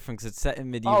is different because it's set in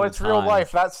medieval Oh, it's real times.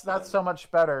 life. That's so much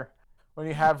better when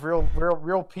you have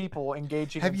real people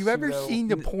engaging. Have in you ever pseudo- seen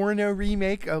the porno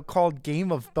remake called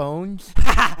Game of Bones?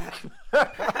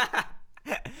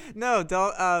 No,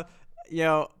 don't. I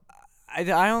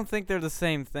don't think they're the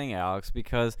same thing, Alex,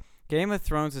 because Game of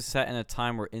Thrones is set in a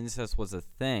time where incest was a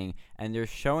thing, and they're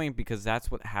showing because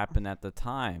that's what happened at the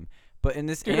time. But in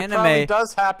this Dude, it probably anime,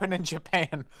 does happen in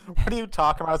Japan. What are you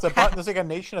talking about? There's like a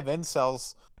nation of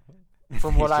incels,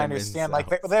 from what I Nation of understand. Like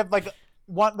incels. they have like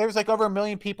there's like over 1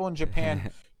 million people in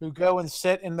Japan who go and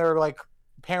sit in their like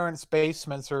parents'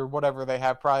 basements or whatever they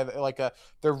have, probably like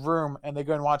their room, and they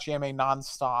go and watch anime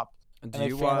nonstop, and do they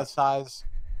you watch? fantasize.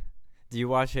 Do you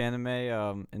watch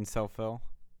anime in self-fill?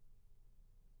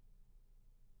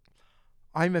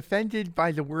 I'm offended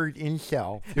by the word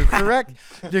incel.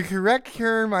 The correct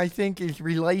term, I think, is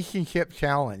relationship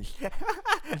challenge.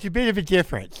 It's a bit of a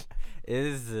difference.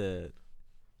 Is it?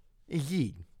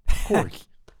 Indeed. Of course.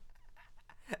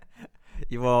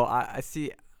 Well, I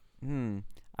see. What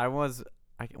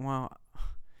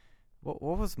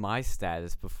was my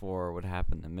status before what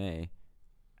happened to me?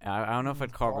 I don't know if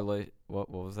I'd call relate. What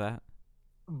was that?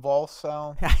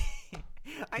 Volcel,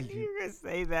 I knew you were gonna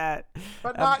say that.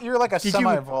 but not you're like a Did you-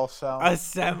 semi-Volcel. A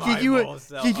semi.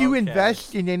 Did you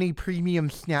invest in any premium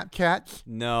Snapchats?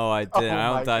 No, I Oh didn't.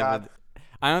 my God.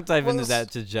 I don't dive Well, into this-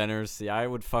 that degeneracy. I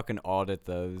would fucking audit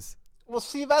those. Well,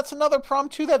 see, that's another problem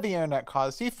too that the internet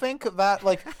caused. Do you think that,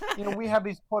 like, we have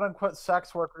these quote unquote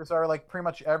sex workers are like pretty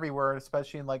much everywhere,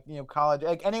 especially in like college.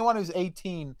 Like anyone who's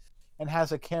 18 and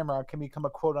has a camera can become a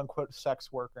quote unquote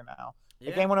sex worker now.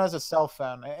 Like anyone who has a cell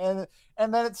phone, and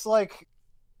then it's like,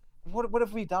 what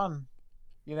have we done?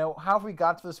 How have we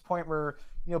got to this point where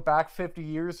back 50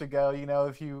 years ago,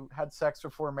 if you had sex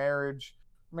before marriage,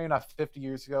 maybe not 50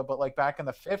 years ago, but like back in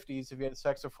the 50s, if you had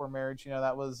sex before marriage,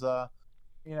 that was that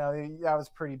was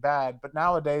pretty bad. But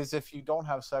nowadays, if you don't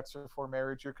have sex before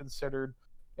marriage, you're considered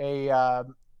a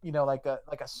like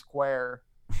a square.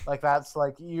 Like that's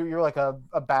like you're like a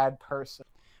bad person.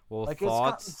 Well, Like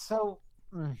thoughts it's so.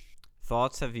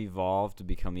 thoughts have evolved to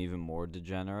become even more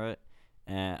degenerate.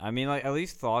 And I mean, like, at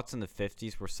least thoughts in the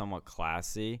 50s were somewhat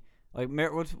classy. Like,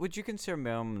 would you consider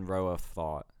Marilyn Monroe a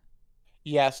thought?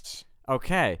 Yes.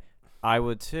 Okay, I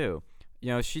would too.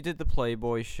 She did the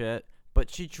Playboy shit, but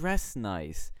she dressed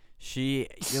nice. She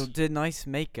did nice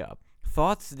makeup.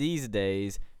 Thoughts these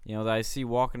days, that I see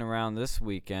walking around this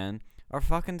weekend are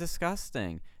fucking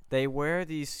disgusting. They wear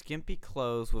these skimpy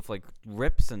clothes with like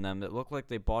rips in them that look like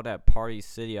they bought at Party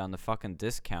City on the fucking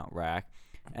discount rack.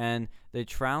 And they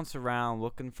trounce around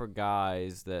looking for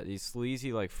guys, these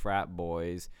sleazy like frat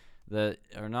boys that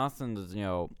are nothing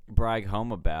to brag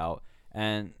home about,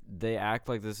 and they act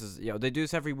like this is they do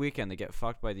this every weekend. They get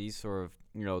fucked by these sort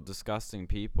of disgusting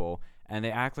people, and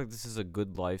they act like this is a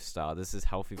good lifestyle. This is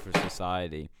healthy for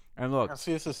society. And look,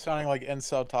 See, this is sounding like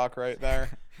incel talk right there.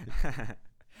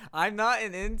 I'm not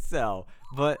an incel,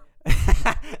 but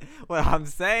what I'm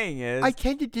saying is, I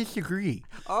tend to disagree.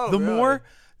 oh, the really?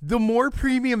 more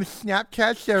premium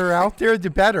Snapchats that are out there, the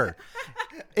better.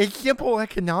 It's simple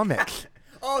economics.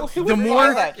 Oh, who The would buy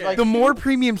more that? Like, the more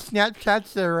premium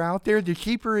Snapchats that are out there, the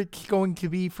cheaper it's going to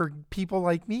be for people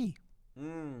like me.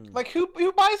 Like who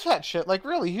buys that shit? Like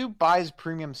really, who buys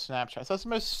premium Snapchats? That's the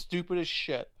most stupidest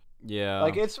shit. Yeah.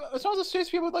 Like it's not the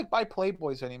stupidest people would like buy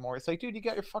Playboys anymore. It's like, dude, you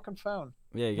got your fucking phone.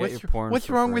 Yeah, you get your porn. What's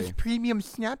for wrong free. with premium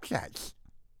Snapchats?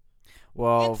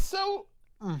 Well, It's so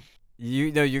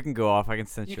you can go off. I can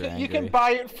sense you you're can, angry. you can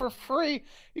buy it for free.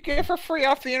 You get it for free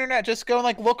off the internet. Just go and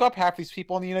like look up half these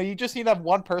people, and you just need to have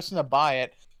one person to buy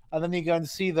it, and then you go and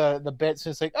see the bits,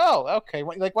 and it's like, oh, okay.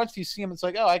 Like once you see them, it's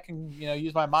like, oh, I can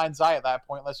use my mind's eye at that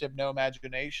point, unless you have no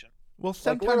imagination. Well,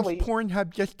 sometimes literally- Pornhub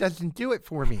just doesn't do it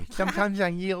for me. Sometimes I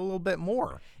need a little bit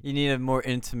more. You need a more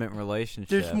intimate relationship.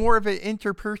 There's more of an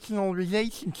interpersonal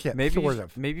relationship, Maybe sort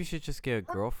of. maybe you should just get a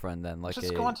girlfriend then, like Just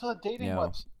a. go onto the dating you know,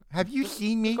 website. Have you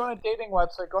seen me? Go on a dating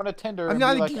website. Go on a Tinder. I'm and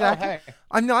not be like, exactly. oh, hey.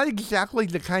 I'm not exactly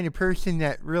the kind of person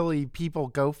that really people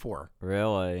go for.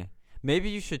 Really? Maybe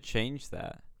you should change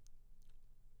that.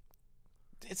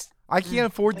 It's I can't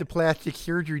afford the plastic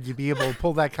surgery to be able to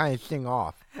pull that kind of thing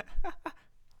off.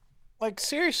 like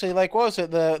seriously. Like what was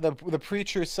it? The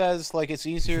preacher says like it's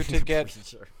easier to get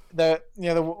the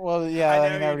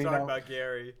already know.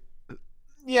 Gary.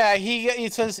 Yeah, he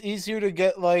says easier to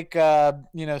get like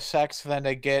sex than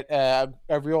to get a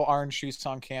real orange juice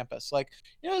on campus. Like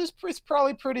it's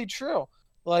probably pretty true.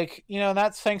 Like and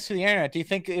that's thanks to the internet. Do you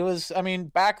think it was? I mean,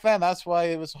 back then that's why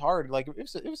it was hard. Like it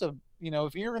was a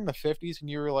if you're in the 50s and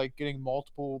you were like getting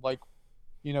multiple like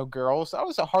girls, that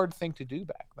was a hard thing to do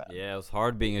back then. Yeah, it was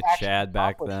hard being a Actually Chad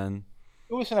back accomplished. then.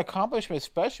 It was an accomplishment,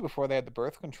 especially before they had the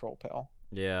birth control pill.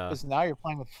 Yeah. Because now you're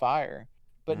playing with fire.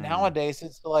 But Mm. nowadays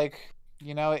it's like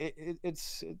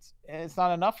it's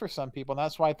not enough for some people, and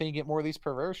that's why I think you get more of these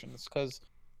perversions because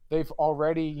they've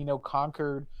already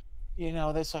conquered.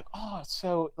 That's like it's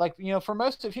so like for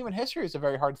most of human history, it's a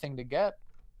very hard thing to get.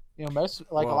 Most a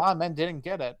Well- lot of men didn't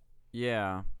get it.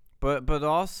 Yeah, but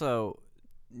also,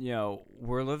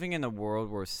 we're living in a world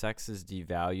where sex is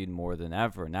devalued more than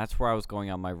ever, and that's where I was going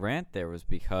on my rant. There was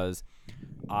because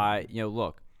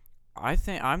look, I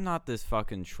think I'm not this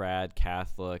fucking trad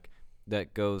Catholic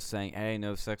that goes saying, hey,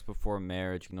 no sex before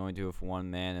marriage, you can only do it for one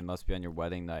man, it must be on your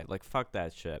wedding night. Like, fuck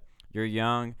that shit. You're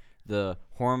young, the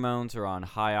hormones are on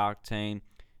high octane,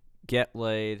 get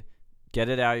laid, get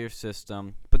it out of your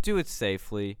system, but do it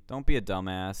safely. Don't be a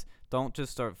dumbass. Don't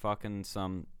just start fucking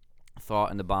some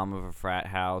thought in the bottom of a frat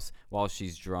house while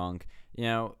she's drunk.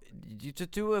 You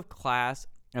just do a class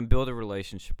and build a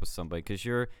relationship with somebody because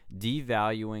you're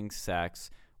devaluing sex,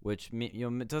 which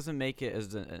it doesn't make it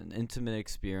as an intimate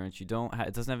experience. It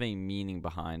doesn't have any meaning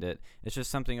behind it. It's just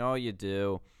something you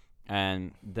do,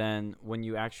 and then when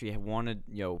you actually want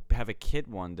to have a kid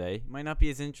one day, you might not be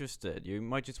as interested. You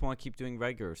might just want to keep doing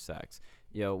regular sex,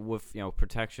 with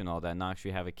protection, all that, and not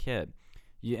actually have a kid.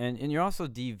 And you're also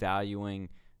devaluing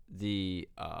the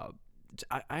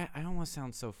I don't want to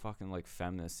sound so fucking like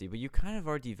feministy, but you kind of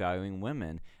are devaluing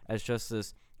women as just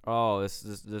this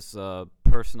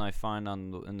person I find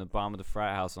in the bottom of the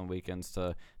frat house on weekends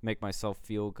to make myself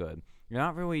feel good. You're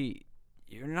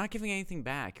not giving anything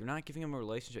back. You're not giving them a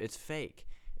relationship. It's fake.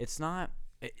 It's not.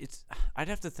 I'd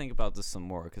have to think about this some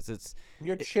more because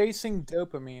You're chasing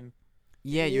dopamine.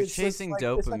 yeah, you're It's just chasing like-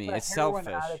 dopamine. the It's heroin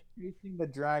selfish. addict chasing the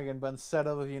dragon, but instead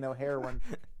of heroin,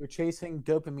 you're chasing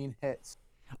dopamine hits.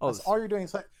 Oh, That's all you're doing.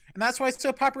 And that's why it's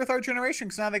so popular with our generation.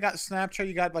 Because now they got Snapchat,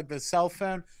 you got like the cell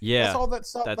phone. yeah. That's all that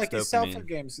stuff. that's Like these cell dopamine. phone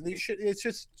games. It's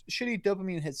just shitty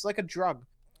dopamine hits. It's like a drug.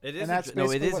 It is. And that's it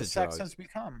basically is what a sex drug. has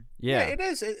become. Yeah. it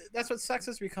is. That's what sex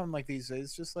has become like these days.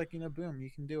 It's just like boom, you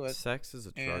can do it. Sex is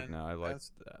a drug And now. I like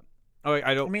that's- that. Oh,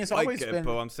 I don't. I mean, it's like always it, been-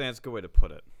 but I'm saying it's a good way to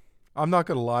put it. I'm not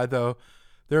gonna lie though,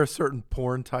 there are certain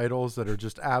porn titles that are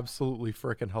just absolutely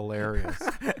freaking hilarious.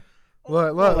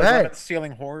 Look, Like hey, rabbit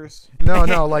stealing whores.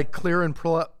 no, like clear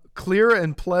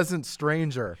and pleasant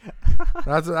stranger.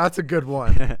 That's a good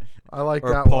one. I like Or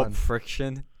that Pulp one.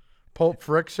 Friction. Pulp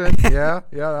Friction. Yeah,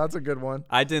 that's a good one.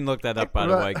 I didn't look that up, by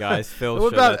the way, guys. Phil What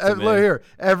showed about that to me. look here?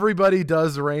 Everybody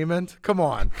does Raymond. Come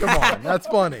on. That's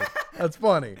funny. That's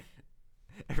funny.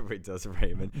 Everybody does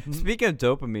Raymond. Speaking of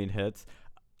dopamine hits,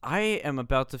 I am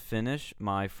about to finish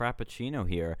my Frappuccino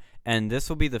here, and this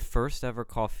will be the first ever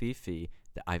coffee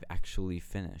that I've actually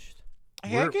finished.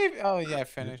 Hey, I We're- gave. Oh yeah, I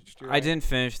finished. You're I right. didn't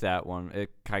finish that one.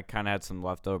 I kind of had some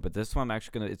left over, but this one it's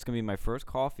gonna be my first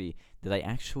coffee that I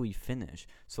actually finish.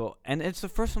 So, and it's the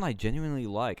first one I genuinely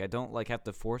like. I don't like have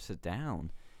to force it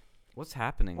down. What's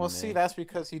happening? Well, to see, me? that's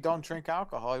because you don't drink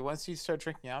alcohol. Once you start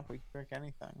drinking alcohol, you can drink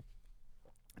anything.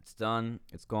 It's done.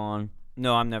 It's gone.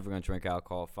 No, I'm never gonna drink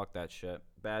alcohol. Fuck that shit.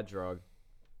 Bad drug.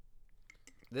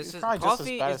 This It's is probably just as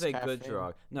coffee bad is as a good caffeine.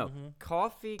 drug. No, Mhm.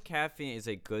 coffee, caffeine is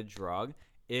a good drug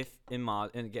if in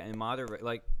moderate.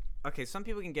 Like, okay, some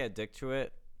people can get addicted to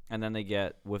it and then they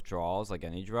get withdrawals like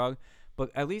any drug.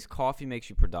 But at least coffee makes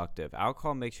you productive.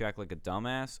 Alcohol makes you act like a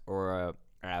dumbass or a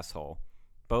asshole.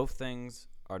 Both things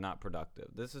are not productive.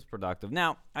 This is productive.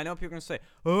 Now, I know people are gonna say,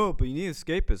 "Oh, but you need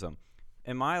escapism."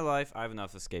 In my life, I have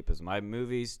enough escapism. I have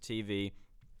movies, TV.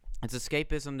 It's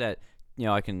escapism that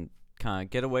I can kind of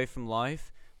get away from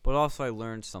life, but also I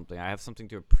learned something. I have something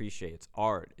to appreciate. It's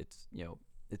art. It's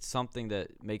it's something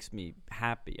that makes me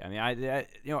happy. I mean,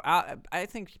 I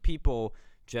think people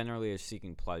generally are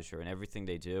seeking pleasure in everything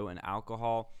they do, and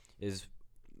alcohol is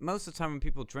most of the time when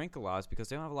people drink a lot is because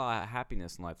they don't have a lot of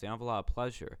happiness in life. They don't have a lot of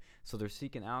pleasure, so they're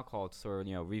seeking alcohol to sort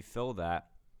of refill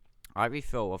that. I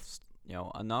refill with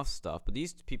enough stuff, but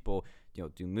these people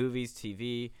do movies,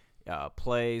 TV,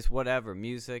 plays, whatever,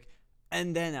 music,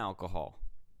 and then alcohol.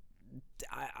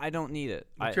 I don't need it.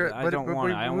 I don't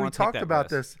want it. I don't we want to take talked that about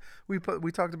risk. this.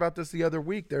 We talked about this the other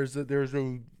week. There's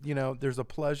a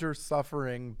pleasure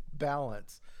suffering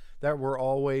balance that we're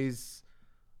always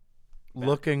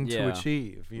looking to yeah.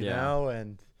 achieve. You Yeah. know,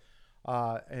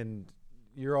 and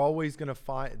you're always gonna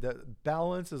find that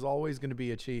balance is always going to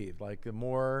be achieved. The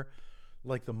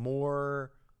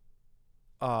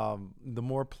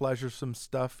more pleasuresome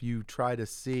stuff you try to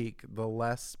seek, the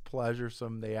less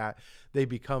pleasuresome they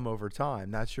become over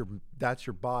time. That's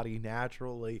your body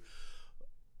naturally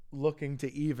looking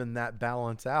to even that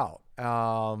balance out.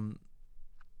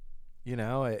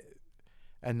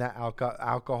 And that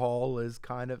alcohol is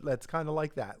kind of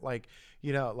like that. Like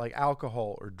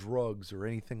alcohol or drugs or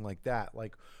anything like that.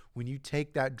 Like when you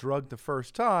take that drug the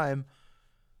first time,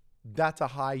 that's a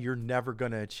high you're never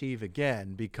going to achieve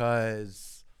again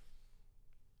because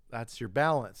that's your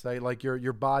balance. Like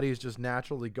your body is just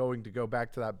naturally going to go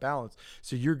back to that balance.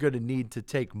 So you're going to need to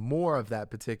take more of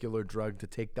that particular drug to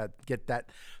get that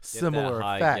similar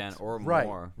high effect again or right,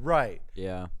 more. Right.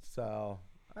 Yeah. So,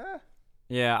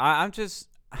 Yeah, I'm just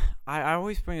I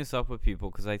always bring this up with people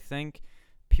because I think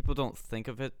people don't think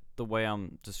of it the way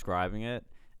I'm describing it.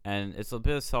 And it's a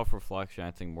bit of self-reflection I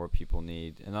think more people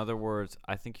need. In other words,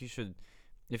 I think you should,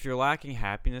 if you're lacking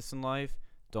happiness in life,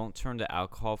 don't turn to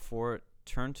alcohol for it.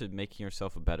 Turn to making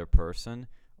yourself a better person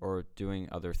or doing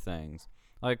other things.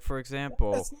 Like, for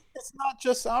example... It's not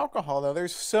just alcohol, though.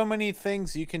 There's so many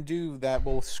things you can do that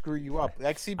will screw you up.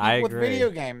 Like, see, I people with agree. video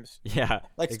games. Yeah,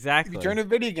 Like, exactly. if you turn to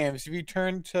video games, if you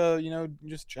turn to,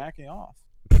 just jacking off.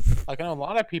 Like, I know a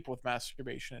lot of people with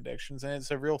masturbation addictions, and it's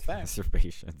a real thing.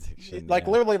 Masturbation addiction. Like, yeah.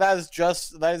 literally, that is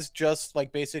just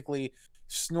like basically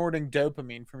snorting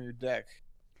dopamine from your dick.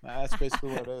 That's basically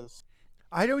what it is.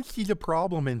 I don't see the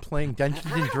problem in playing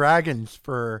Dungeons and Dragons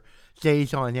for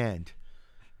days on end.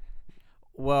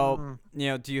 Well,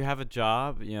 do you have a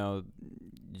job? Do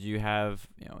you have,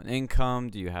 an income?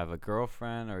 Do you have a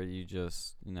girlfriend? Or are you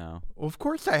just, Well, of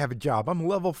course I have a job. I'm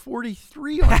level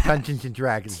 43 on Dungeons and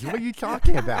Dragons. What are you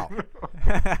talking about?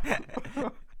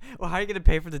 Well, how are you going to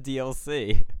pay for the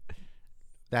DLC?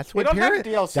 That's We what don't have parents.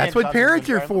 DLC That's in what Dungeons parents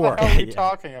and are Dragons. for. What the hell are you Yeah.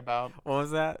 talking about? What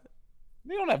was that?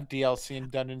 We don't have DLC in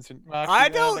Dungeons and I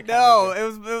don't know. It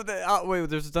was wait.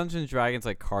 There's a Dungeons and Dragons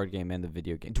card game and the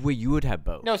video game. Wait, you would have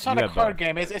both. No, it's not You a have card both.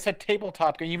 game. It's a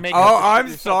tabletop game. You make. Oh, up the I'm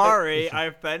shit yourself. sorry. I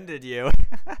offended you.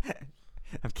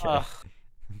 I'm kidding. Ugh.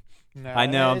 No, I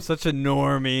know. I'm such a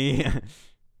normie.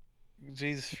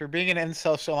 Jesus, for being an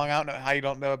incel so long, I don't know how you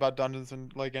don't know about Dungeons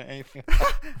and like anything.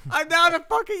 I'm not a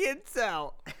fucking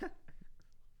incel.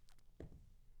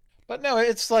 But no,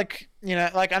 it's like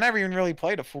like I never even really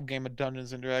played a full game of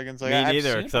Dungeons and Dragons. Like Me I've neither,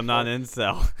 seen it because I'm not before. an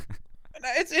incel.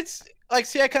 It's like,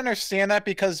 see, I can understand that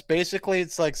because basically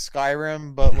it's like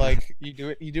Skyrim, but like you do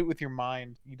it with your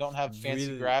mind. You don't have fancy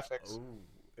Really? graphics.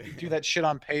 You do that shit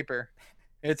on paper.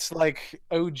 It's like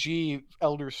OG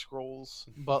Elder Scrolls,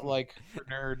 but like for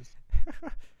nerds.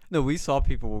 No, we saw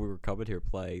people when we were coming here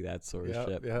playing that sort of Yep,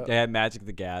 shit. yep. They had Magic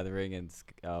the Gathering and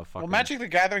fucking. Well, Magic the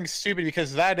Gathering's stupid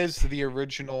because that is the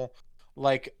original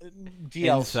like DLC.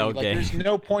 Incel Like there's game.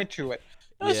 no point to it.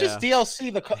 No, it's just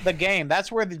DLC, the game.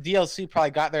 That's where the DLC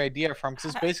probably got their idea from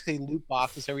because it's basically loot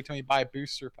boxes every time you buy a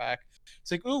booster pack.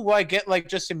 It's like, ooh, well, I get like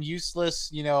just some useless,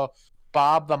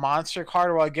 Bob the Monster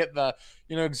card, where I get the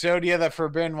Exodia the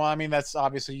Forbidden one. I mean, that's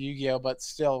obviously Yu-Gi-Oh, but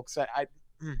still,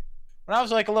 when I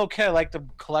was like a little kid, I liked to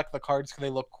collect the cards because they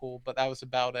look cool, but that was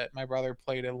about it. My brother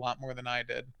played it a lot more than I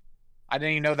did. I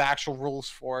didn't even know the actual rules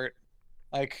for it.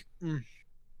 Like,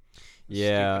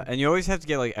 Yeah, stupid. and you always have to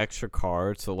get like extra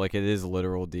cards, so like it is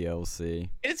literal DLC.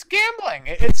 It's gambling.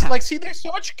 It's like, see, there's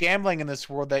so much gambling in this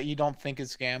world that you don't think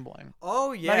is gambling.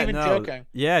 Oh Not even joking.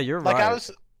 Yeah, you're Like right.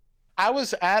 I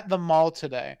was at the mall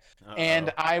today,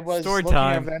 and I was Story looking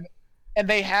time. over them, and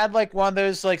they had like one of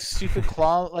those like stupid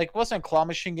claw, like it wasn't a claw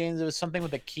machine games. It was something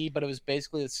with a key, but it was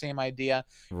basically the same idea.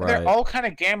 And Right. they're all kind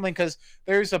of gambling because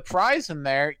there's a prize in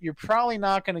there. You're probably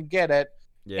not going to get it,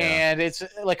 Yeah. and it's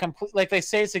like complete. Like they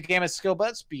say it's a game of skill, but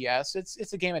it's BS.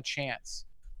 It's a game of chance.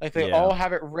 Like they Yeah. all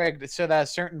have it rigged so that a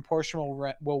certain portion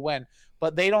will win,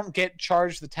 but they don't get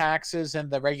charged the taxes and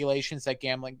the regulations that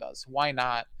gambling does. Why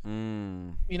not?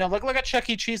 Look at Chuck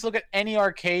E. Cheese. Look at any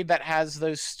arcade that has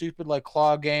those stupid like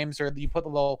claw games, or you put the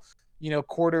little,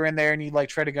 quarter in there and you like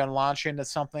try to go and launch into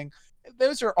something.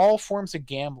 Those are all forms of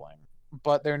gambling,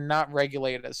 but they're not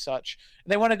regulated as such.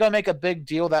 They want to go make a big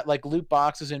deal that like loot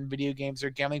boxes in video games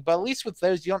are gambling, but at least with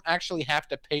those, you don't actually have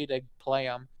to pay to play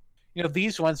them.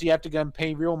 These ones you have to go and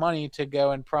pay real money to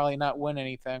go and probably not win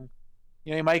anything.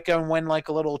 You might go and win like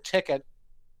a little ticket,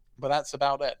 but that's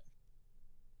about it.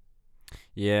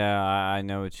 Yeah, I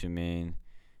know what you mean.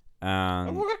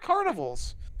 Look at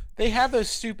carnivals. They have those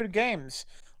stupid games.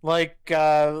 Like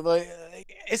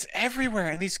it's everywhere,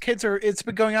 and these kids it's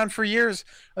been going on for years.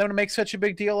 They want to make such a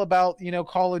big deal about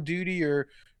Call of Duty or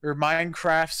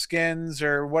Minecraft skins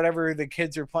or whatever the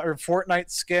kids are playing, or Fortnite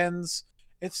skins.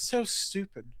 It's so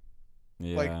stupid.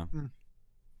 Yeah. Like, I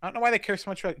don't know why they care so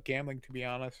much about gambling, to be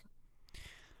honest.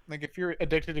 Like, if you're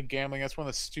addicted to gambling, that's one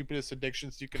of the stupidest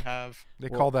addictions you can have. They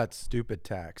call that stupid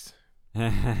tax.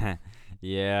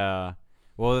 Yeah.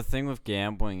 Well, the thing with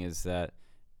gambling is that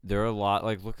there are a lot,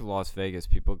 like, look at Las Vegas.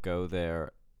 People go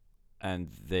there and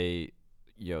they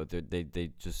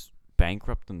just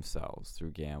bankrupt themselves through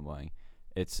gambling.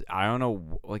 I don't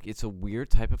know, like, it's a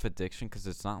weird type of addiction because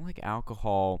it's not like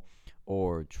alcohol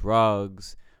or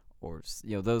drugs or,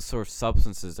 those sort of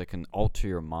substances that can alter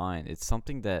your mind. It's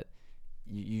something that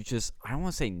you just, I don't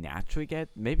want to say naturally get.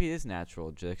 Maybe it is natural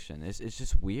addiction. It's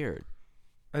just weird.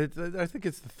 I think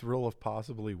it's the thrill of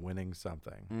possibly winning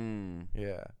something.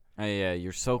 Yeah. Yeah,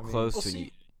 you're so close to.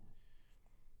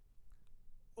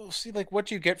 See, like what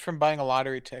you get from buying a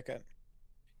lottery ticket.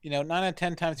 9 out of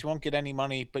 10 times you won't get any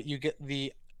money, but you get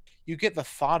the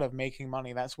thought of making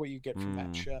money. That's what you get from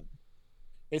that shit.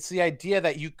 It's the idea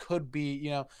that you could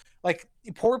be, like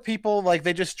poor people, like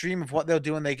they just dream of what they'll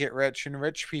do when they get rich, and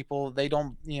rich people, they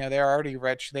don't, they're already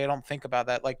rich. They don't think about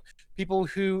that. Like people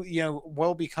who,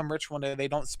 will become rich one day, they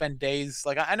don't spend days.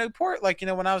 Like I know poor, like,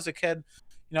 when I was a kid,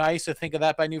 I used to think of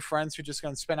that, but I knew friends who just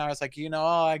going to spend hours like,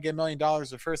 oh, I get $1 million.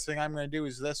 The first thing I'm going to do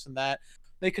is this and that.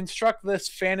 They construct this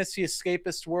fantasy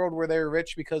escapist world where they're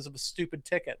rich because of a stupid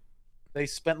ticket they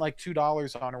spent like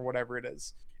 $2 on or whatever it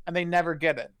is. And they never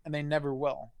get it, and they never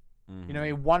will.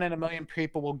 Mm-hmm. 1 in a million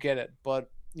people will get it, but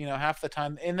half the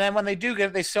time, and then when they do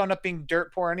get it, they still end up being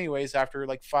dirt poor anyways. After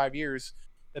like 5 years,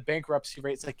 the bankruptcy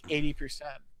rate's like 80%.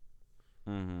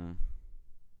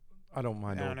 I don't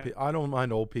mind I don't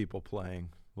mind old people playing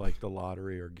like the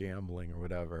lottery or gambling or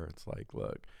whatever. It's like,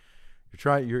 look,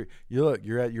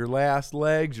 you're at your last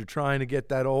legs. You're trying to get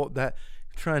that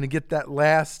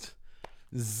last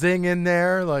zing in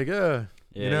there, like you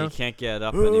can't get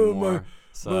up anymore.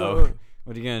 So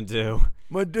what are you gonna do?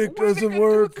 My dick doesn't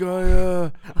work.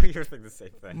 You're thinking the same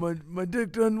thing. My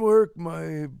dick doesn't work.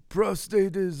 My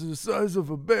prostate is the size of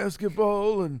a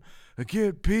basketball, and I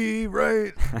can't pee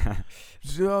right.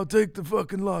 So I'll take the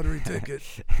fucking lottery ticket.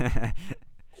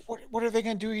 What are they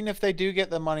going to do even if they do get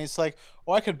the money? It's like,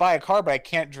 well, I could buy a car, but I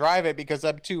can't drive it because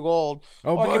I'm too old.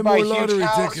 I'll buy more lottery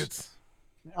tickets.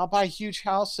 I'll buy a huge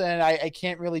house, and I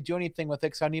can't really do anything with it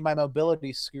because I need my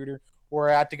mobility scooter, or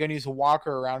I have to go and use a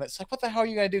walker around it. It's like, what the hell are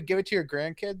you going to do? Give it to your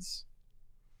grandkids?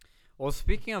 Well,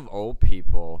 speaking of old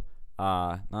people,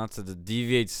 not to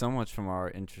deviate so much from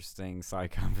our interesting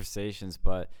side conversations,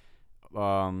 but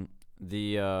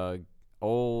the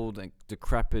old and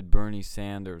decrepit Bernie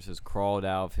Sanders has crawled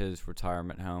out of his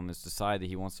retirement home, has decided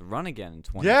he wants to run again in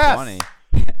 2020. Yes!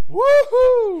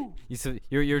 Woohoo!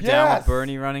 You're down with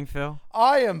Bernie running, Phil?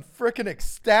 I am freaking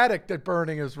ecstatic that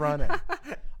Bernie is running.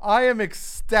 I am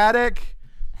ecstatic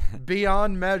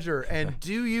beyond measure. And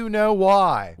do you know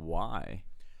why? Why?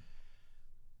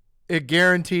 It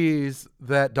guarantees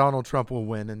that Donald Trump will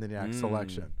win in the next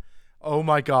election. Oh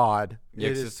my God. Yeah,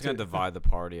 it's going to divide the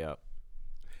party up.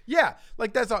 Yeah,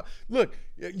 like that's all. Look,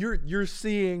 you're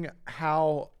seeing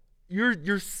how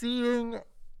you're seeing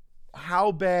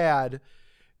how bad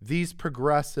these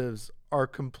progressives are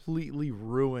completely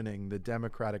ruining the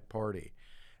Democratic Party.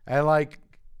 And like,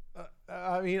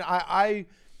 I mean, I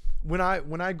when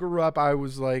I grew up, I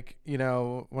was like,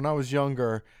 when I was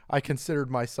younger, I considered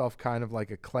myself kind of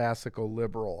like a classical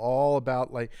liberal, all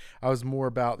about like, I was more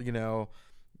about, I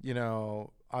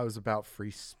was about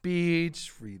free speech,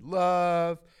 free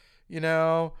love,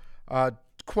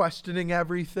 questioning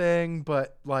everything,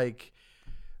 but like,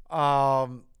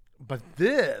 but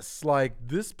this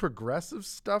progressive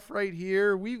stuff right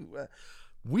here,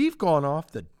 we've gone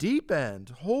off the deep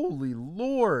end. Holy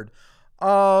Lord.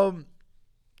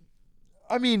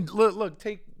 I mean, look,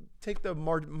 take the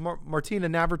Martina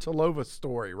Navratilova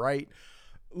story, right?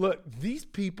 Look, these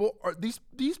people are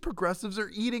these progressives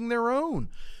are eating their own.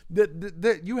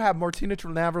 That you have Martina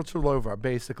Navratilova,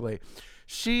 basically.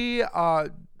 She's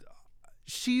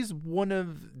one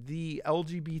of the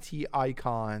LGBT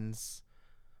icons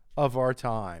of our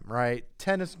time, right?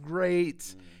 Tennis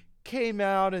great, came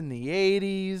out in the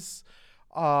 80s,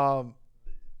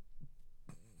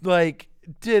 like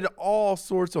did all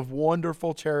sorts of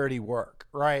wonderful charity work,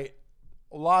 right?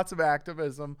 Lots of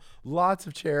activism, lots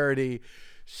of charity.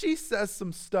 She says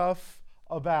some stuff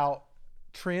about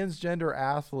transgender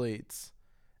athletes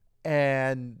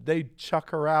and they chuck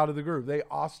her out of the group. They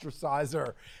ostracize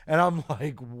her. And I'm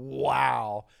like,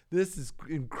 wow, this is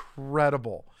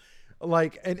incredible.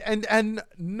 Like, and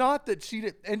not that she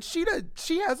did, and she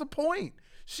has a point.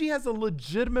 She has a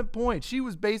legitimate point. She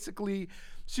was basically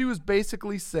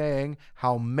saying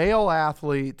how male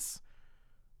athletes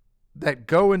that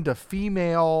go into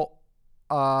female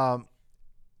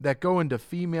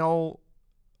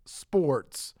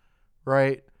sports,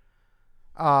 right?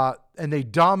 And they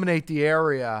dominate the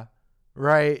area,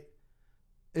 right?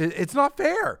 It's not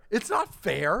fair. It's not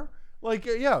fair. Like,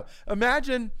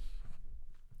 imagine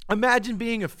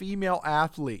being a female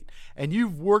athlete and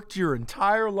you've worked your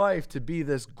entire life to be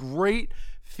this great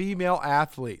female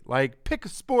athlete. Like, pick a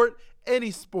sport,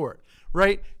 any sport,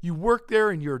 right? You work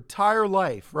there in your entire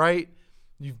life, right?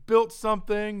 You've built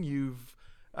something, you've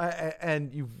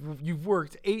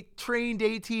worked trained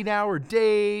 18-hour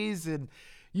days, and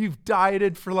you've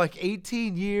dieted for like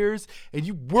 18 years, and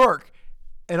you work,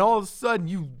 and all of a sudden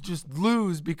you just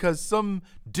lose because some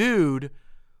dude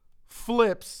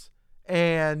flips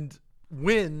and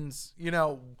wins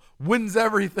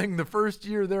everything the first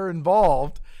year they're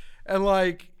involved. And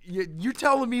like, you're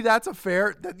telling me that's a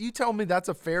fair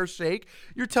shake?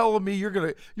 You're telling me you're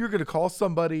gonna call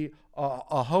somebody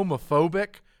a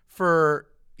homophobic for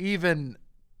even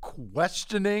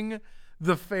questioning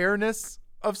the fairness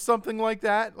of something like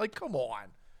that? Like, come on.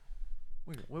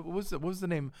 Wait, what was the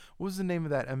name? What was the name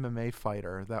of that MMA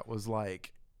fighter that was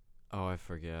like? Oh, I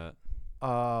forget.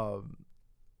 I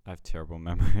have terrible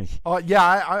memory. Yeah,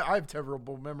 I have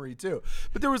terrible memory too.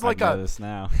 But there was like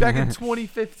now. Back in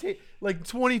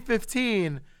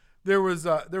 2015, there was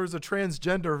a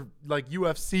transgender like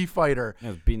UFC fighter.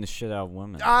 Yeah, beating the shit out of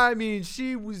women. I mean,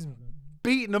 she was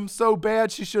beating them so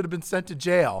bad she should have been sent to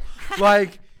jail.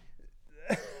 Like,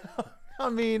 I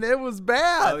mean, it was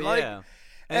bad. Oh, like, yeah.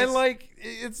 And like,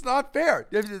 it's not fair.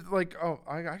 It's like,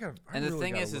 I gotta. And the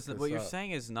thing is what you're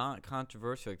saying is not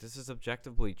controversial. Like, this is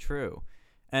objectively true.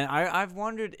 And I've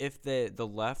wondered if the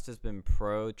left has been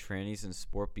pro trannies in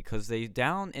sport because they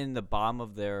down in the bottom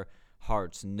of their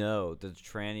hearts know that the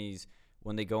trannies,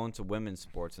 when they go into women's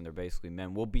sports and they're basically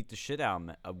men, will beat the shit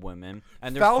out of women.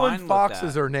 And they're Fallon fine Fox with that.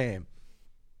 is her name.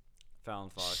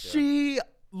 Fallon Fox. She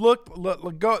look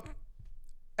go.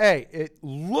 Hey,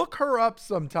 look her up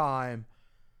sometime.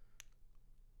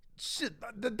 Shit,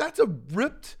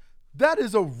 that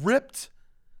is a ripped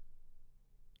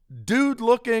dude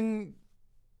looking.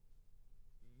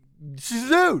 She's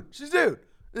a dude.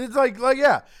 It's like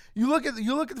yeah. You look at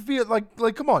the field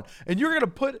like come on, and you're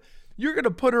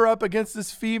gonna put her up against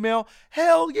this female.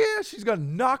 Hell yeah, she's gonna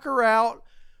knock her out,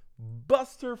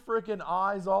 bust her freaking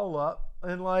eyes all up,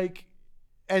 and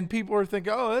people are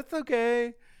thinking, oh, that's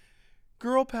okay,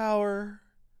 girl power,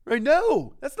 right?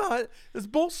 No, that's not. That's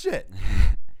bullshit.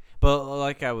 But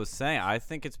like I was saying, I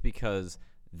think it's because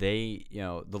the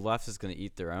left is gonna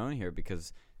eat their own here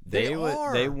because. They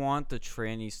want the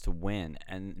trannies to win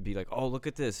and be like, oh, look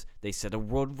at this. They set a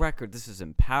world record. This is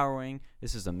empowering.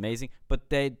 This is amazing. But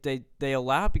they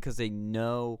allow it because they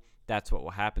know that's what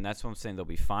will happen. That's what I'm saying. They'll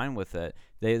be fine with it.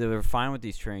 They were fine with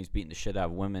these trannies beating the shit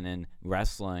out of women in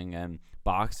wrestling and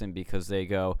boxing because they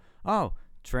go, oh,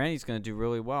 tranny's going to do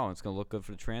really well, and it's going to look good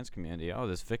for the trans community. Oh,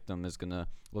 this victim is going to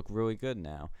look really good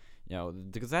now.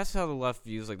 Because that's how the left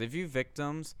views. Like, they view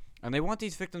victims, and they want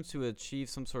these victims to achieve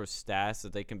some sort of status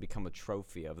that they can become a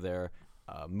trophy of their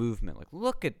movement. Like,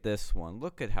 look at this one.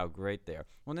 Look at how great they are.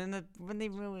 When they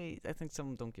really, I think some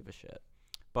of them don't give a shit.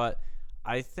 But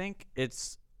I think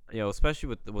it's, especially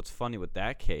with what's funny with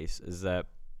that case is that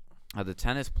the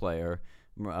tennis player,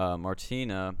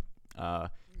 Martina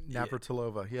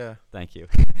Navratilova, yeah. Thank you.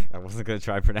 I wasn't going to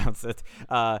try to pronounce it.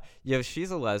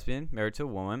 She's a lesbian, married to a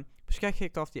woman, but she got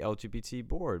kicked off the LGBT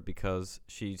board because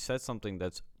she said something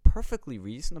that's perfectly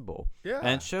reasonable. Yeah.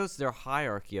 And it shows their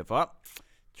hierarchy of,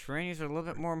 trannies are a little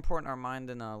bit more important in our mind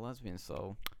than lesbians,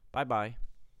 so bye-bye. Do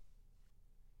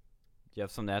you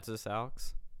have something to add to this,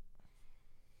 Alex?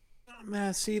 Oh,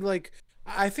 man, see, like,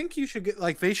 I think you should get,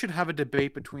 like, they should have a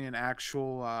debate between an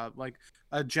actual, like,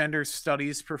 a gender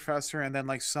studies professor and then,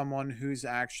 like, someone who's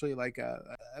actually, like,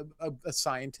 a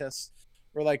scientist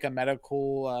or, like, a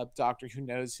medical doctor who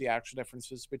knows the actual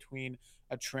differences between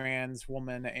a trans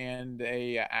woman and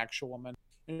a actual woman.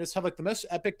 And just have, like, the most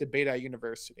epic debate at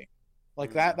university.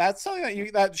 Like, that's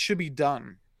something that should be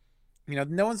done.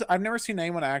 I've never seen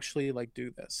anyone actually, like,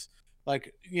 do this.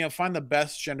 Like, find the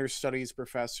best gender studies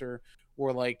professor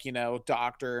or, like,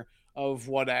 doctor of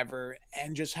whatever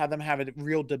and just have them have a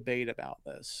real debate about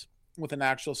this with an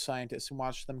actual scientist and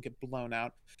watch them get blown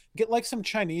out. Get, like, some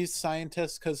Chinese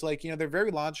scientists because, like, they're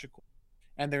very logical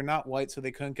and they're not white, so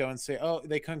they couldn't go and say,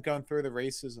 they couldn't go and throw the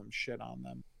racism shit on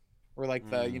them or, like,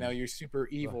 you're super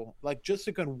evil. Like, just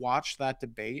to go and watch that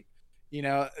debate,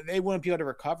 they wouldn't be able to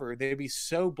recover. They'd be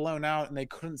so blown out and they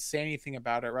couldn't say anything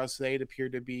about it or else they'd appear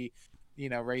to be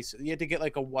racist. You had to get,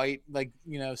 like, a white, like,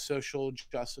 social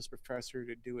justice professor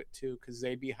to do it too, because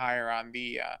they'd be higher on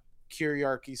the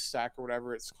hierarchy stack or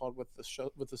whatever it's called with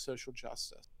the social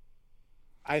justice.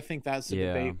 I think that's a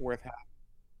debate worth having.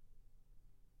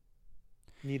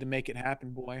 Need to make it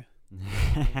happen, boy.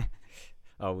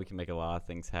 Oh, we can make a lot of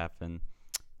things happen.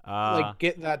 Like,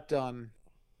 get that done.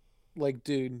 Like,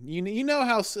 dude, you know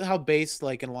how based,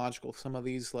 like, and logical some of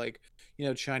these, like,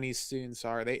 Chinese students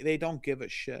are. They don't give a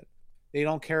shit. They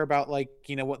don't care about, like,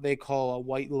 what they call a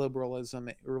white liberalism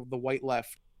or the white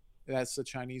left. That's the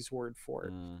Chinese word for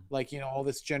it. Like, all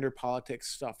this gender politics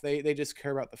stuff. They just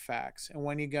care about the facts. And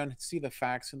when you go and see the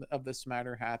facts of this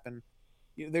matter happen,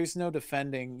 there's no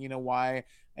defending, why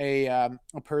a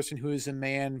person who is a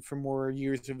man for more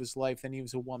years of his life than he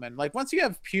was a woman. Like, once you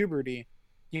have puberty,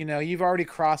 you've already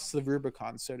crossed the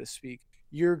Rubicon, so to speak.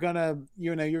 You're gonna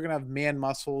have man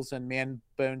muscles and man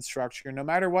bone structure no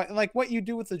matter what. Like, what you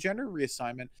do with the gender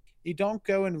reassignment, you don't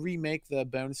go and remake the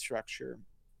bone structure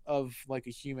of, like,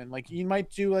 a human. Like, you might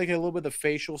do, like, a little bit of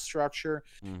facial structure,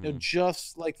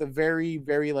 just, like, the very,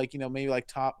 very, like, maybe, like,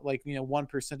 top, like,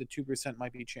 1% to 2%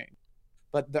 might be changed,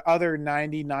 but the other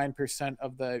 99%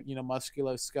 of the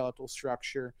musculoskeletal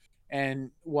structure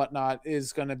and whatnot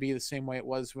is going to be the same way it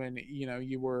was when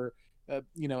you were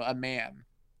a man.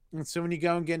 And so when you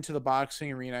go and get into the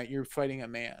boxing arena, you're fighting a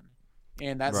man,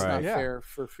 and that's not fair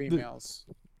for females.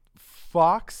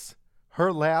 Fox,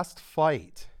 her last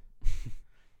fight.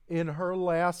 In her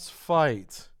last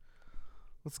fight,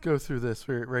 let's go through this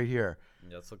right here.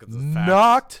 Yeah, let's look at the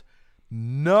facts.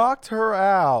 Knocked her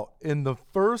out in the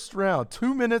first round.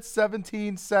 2 minutes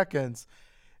 17 seconds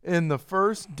in the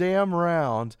first damn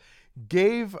round.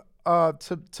 Gave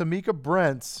to Tamika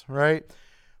Brents, right?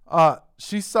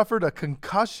 She suffered a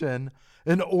concussion,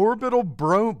 an orbital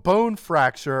bone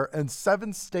fracture, and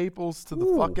 7 staples to the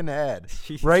fucking head.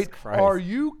 Jesus right? Christ. Are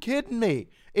you kidding me?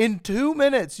 In 2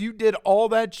 minutes, you did all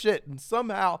that shit, and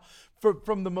somehow,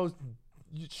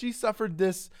 she suffered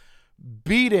this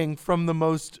beating from the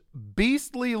most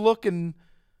beastly looking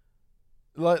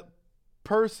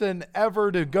person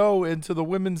ever to go into the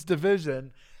women's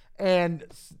division, and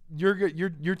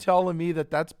you're telling me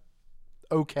that's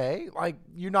okay? Like,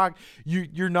 you're not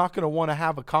going to want to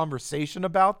have a conversation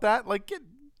about that? Like,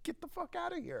 get the fuck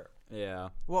out of here. Yeah.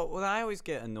 Well, what I always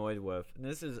get annoyed with, and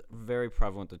this is very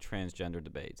prevalent to transgender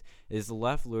debates, is the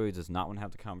left literally does not want to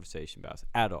have the conversation about it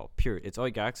at all. Period. It's all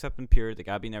you got to accept them, period. They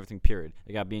got to be in everything, period.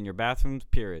 They got to be in your bathrooms,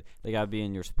 period. They got to be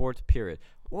in your sports, period.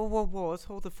 Whoa. Let's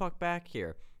hold the fuck back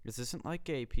here. This isn't like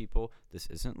gay people. This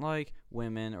isn't like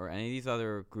women or any of these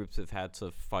other groups that have had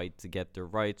to fight to get their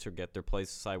rights or get their place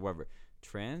in society, whatever.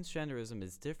 Transgenderism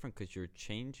is different because you're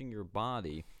changing your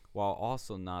body while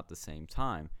also not at the same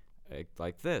time.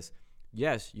 Like this.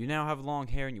 Yes, you now have long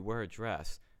hair and you wear a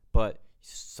dress, but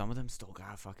some of them still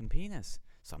got a fucking penis.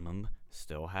 Some of them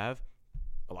still have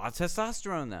a lot of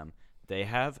testosterone in them. They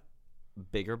have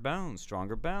bigger bones,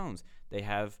 stronger bones. They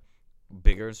have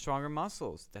bigger and stronger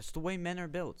muscles. That's the way men are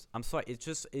built. I'm sorry. It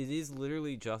is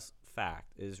literally just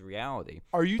fact. It is reality.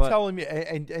 Are you telling me?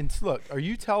 And look, are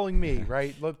you telling me?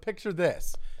 Right? Look, picture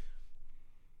this.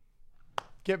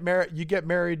 Get married. You get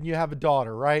married and you have a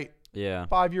daughter, right? Yeah.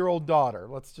 5-year-old daughter.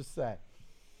 Let's just say.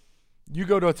 You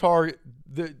go to a Target.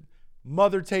 The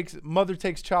mother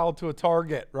takes child to a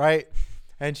Target, right?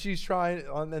 And she's trying,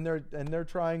 and they're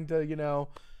trying to,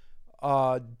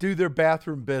 do their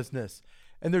bathroom business.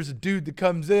 And there's a dude that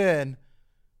comes in,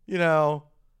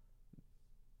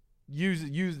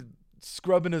 use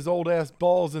scrubbing his old ass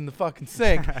balls in the fucking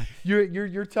sink.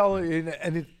 You're telling,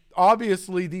 and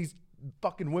obviously these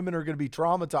fucking women are going to be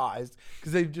traumatized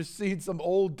because they've just seen some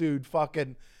old dude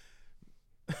fucking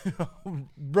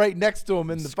right next to him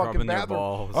in the Scrubbing fucking their bathroom.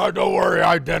 balls. Oh, don't worry,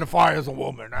 I identify as a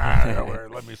woman. Don't worry,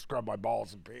 let me scrub my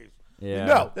balls in peace. Yeah.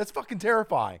 No, that's fucking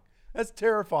terrifying. That's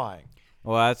terrifying.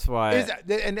 Well, that's why.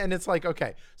 And it's like,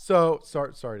 okay, so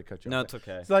sorry to cut you off. No, it's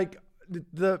okay. It's like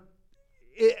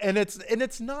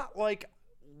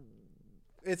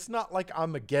it's not like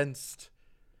I'm against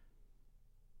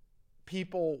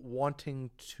people wanting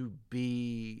to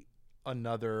be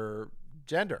another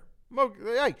gender.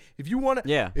 Hey, if you want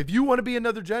to be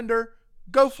another gender,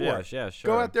 go for it. Yeah,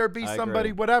 sure. Go out there, be somebody,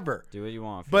 agree. whatever. Do what you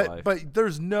want for your life. But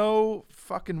there's no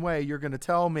fucking way you're going to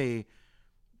tell me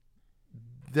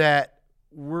that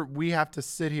we have to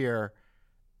sit here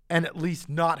and at least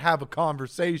not have a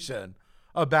conversation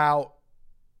about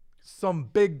some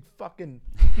big fucking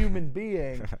human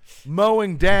being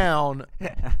mowing down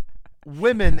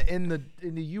women in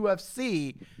the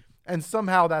UFC, and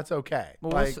somehow that's okay.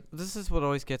 Well, this is what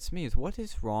always gets me: is what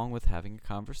is wrong with having a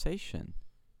conversation?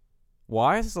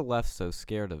 Why is the left so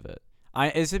scared of it?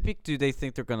 Do they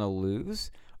think they're going to lose,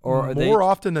 or are more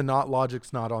often than not,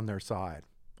 logic's not on their side?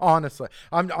 Honestly,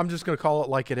 I'm just going to call it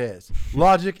like it is.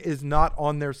 Logic is not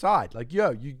on their side. Like,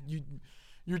 you're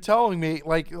telling me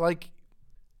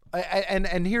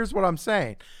and here's what I'm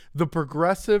saying. The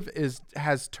progressive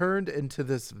has turned into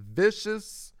this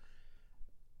vicious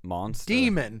monster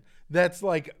demon that's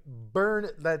like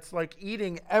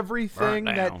eating everything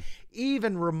that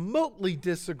even remotely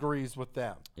disagrees with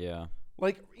them. Yeah.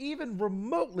 Like even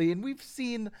remotely. And we've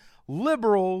seen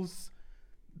liberals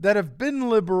that have been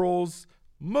liberals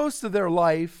most of their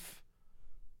life,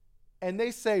 and they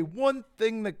say one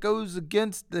thing that goes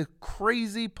against the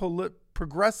crazy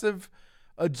progressive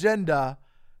agenda,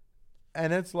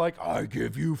 and it's like, I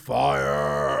give you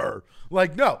fire.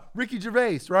 Like, no, Ricky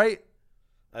Gervais, right?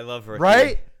 I love Ricky.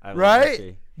 Right? I love right?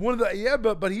 Ricky. One of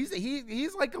the but he's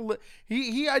like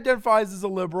he identifies as a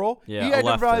liberal. Yeah, he a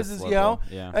identifies leftist as liberal.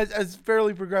 as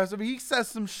fairly progressive. He says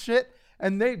some shit,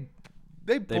 and they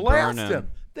blast burn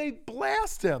him. They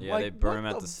blast him. Yeah, like, they burn him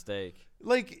at the stake.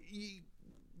 But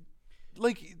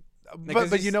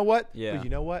Because you know what? Yeah. But you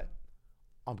know what?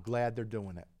 I'm glad they're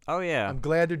doing it. Oh yeah. I'm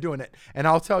glad they're doing it. And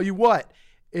I'll tell you what,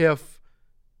 if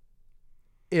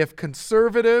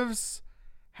conservatives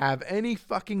have any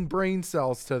fucking brain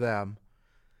cells to them,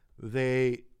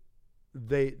 they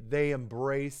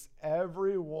embrace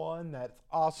everyone that's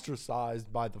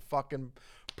ostracized by the fucking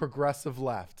progressive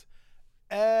left.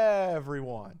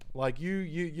 Everyone. Like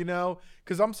you know,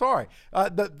 because I'm sorry.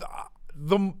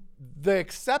 The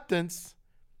acceptance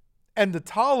and the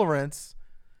tolerance,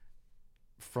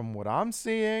 from what I'm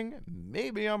seeing,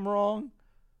 maybe I'm wrong,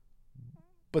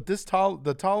 but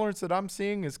the tolerance that I'm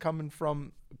seeing is coming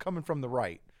from the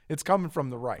right. It's coming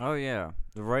from the right. Oh yeah,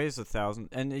 the right is 1,000.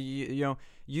 And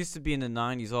used to be in the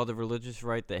 90s, all the religious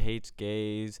right that hates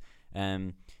gays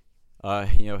and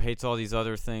hates all these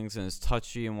other things and is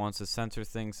touchy and wants to censor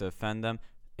things to offend them.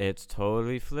 It's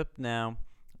totally flipped now.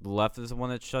 The left is the one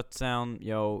that shuts down,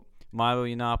 Milo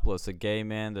Yiannopoulos, a gay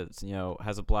man that's,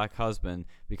 has a black husband,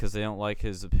 because they don't like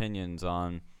his opinions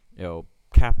on,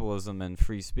 capitalism and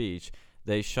free speech.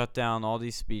 They shut down all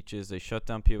these speeches. They shut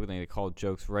down people. They call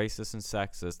jokes racist and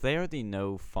sexist. They are the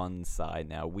no fun side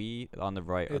now. We on the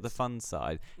right are the fun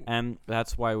side. And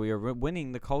that's why we are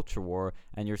winning the culture war.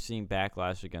 And you're seeing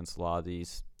backlash against a lot of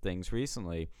these things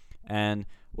recently. And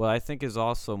what I think is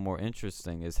also more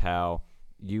interesting is how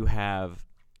you have,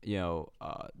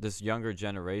 this younger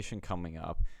generation coming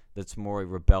up that's more a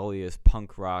rebellious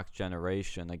punk rock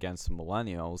generation against the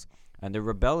millennials. And they're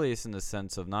rebellious in the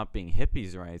sense of not being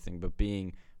hippies or anything, but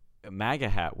being MAGA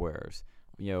hat wearers.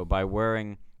 By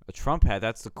wearing a Trump hat,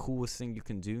 that's the coolest thing you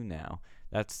can do now.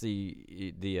 That's the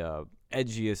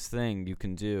edgiest thing you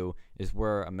can do, is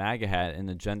wear a MAGA hat in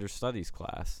a gender studies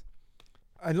class.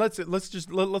 And let's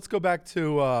go back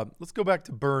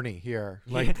to Bernie here.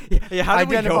 Like, yeah, how did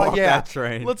we go off that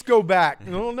train? Let's go back.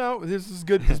 No, this is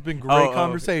good. This has been great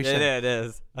conversation. Yeah, it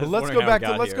is. But let's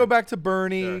go back to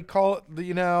Bernie. Sure. Call it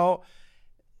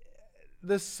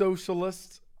the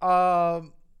socialist.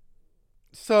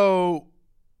 So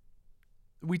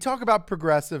we talk about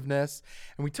progressiveness,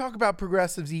 and we talk about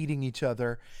progressives eating each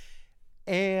other.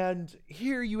 And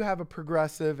here you have a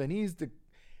progressive, and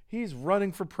he's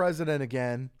running for president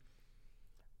again.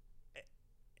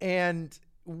 And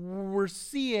we're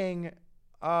seeing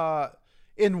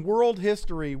in world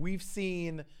history, we've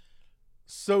seen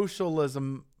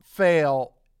socialism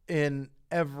fail in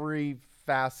every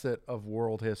facet of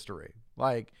world history.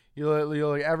 Like you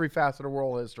look at every facet of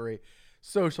world history,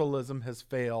 socialism has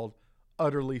failed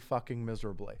utterly fucking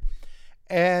miserably.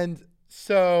 And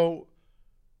so,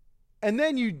 and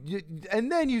then you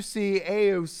see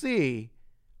AOC,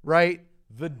 right?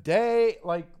 The day,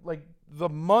 like the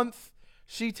month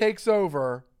she takes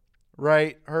over,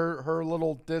 right? Her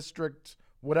little district,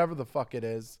 whatever the fuck it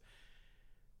is,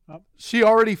 she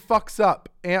already fucks up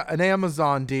an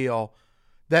Amazon deal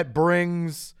that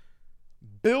brings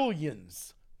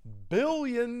billions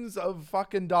of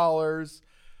fucking dollars,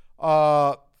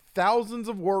 thousands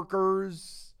of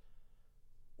workers.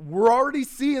 We're already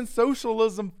seeing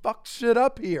socialism fuck shit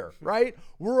up here, right?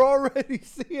 We're already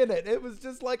seeing it. It was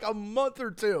just like a month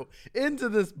or two into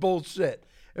this bullshit,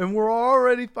 and we're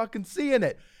already fucking seeing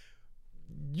it.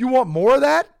 You want more of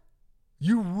that?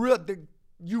 You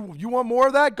want more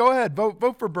of that? Go ahead,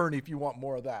 vote for Bernie if you want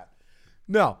more of that.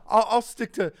 No, I'll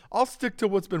stick to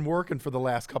what's been working for the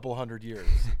last couple hundred years.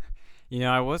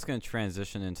 I was going to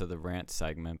transition into the rant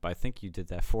segment, but I think you did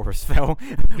that for us, Phil,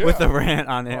 with the rant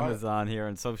on Amazon here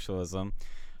and socialism.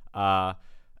 We're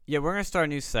going to start a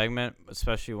new segment,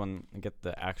 especially when we get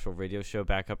the actual radio show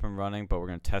back up and running, but we're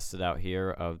going to test it out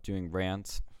here of doing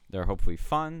rants. They're hopefully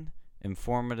fun,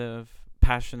 informative,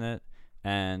 passionate,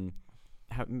 and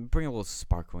bring a little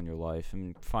sparkle in your life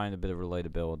and find a bit of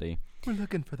relatability. We're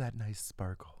looking for that nice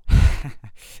sparkle.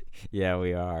 Yeah,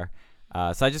 we are.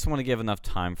 So I just want to give enough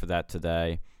time for that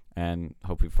today, and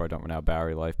hopefully before I don't run out of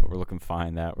battery life. But we're looking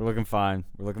fine. We're looking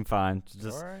fine.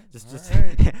 Just.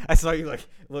 Right. I saw you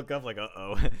look up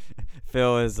uh-oh.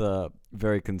 Phil is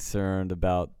very concerned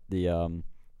about the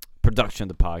production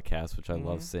of the podcast, which I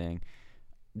love seeing.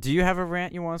 Do you have a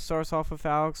rant you want to start us off with,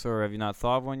 Alex, or have you not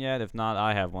thought of one yet? If not,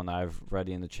 I have one I've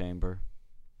ready in the chamber.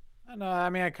 No, I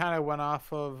mean, I kind of went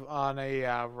off on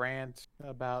a rant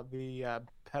about the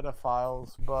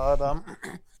pedophiles, but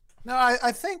no,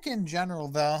 I think in general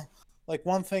though, like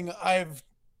one thing I've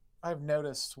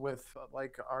noticed with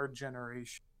like our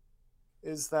generation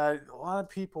is that a lot of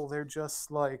people, they're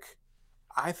just like,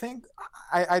 I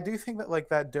do think that like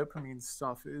that dopamine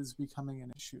stuff is becoming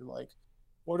an issue. Like,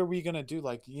 what are we gonna do?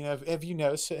 Like, have you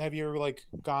noticed it? Have you ever like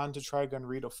gone to try and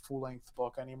read a full-length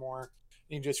book anymore?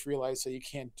 You just realize that you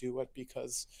can't do it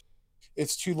because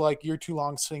it's you're too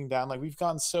long sitting down. Like, we've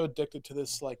gotten so addicted to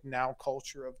this like now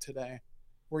culture of today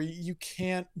where you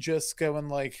can't just go and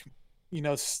like,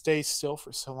 stay still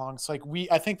for so long. It's like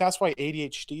I think that's why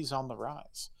ADHD is on the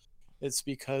rise. It's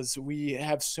because we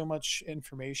have so much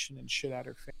information and shit at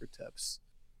our fingertips.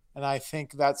 And I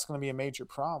think that's going to be a major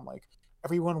problem. Like,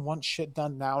 everyone wants shit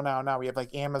done now. We have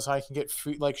like Amazon, you can get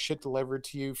food, like shit delivered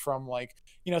to you from like,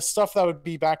 stuff that would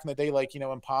be back in the day, like,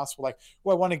 impossible. Like,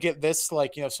 I want to get this,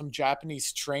 like, some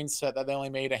Japanese train set that they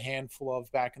only made a handful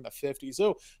of back in the 50s.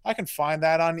 Oh, I can find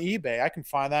that on eBay. I can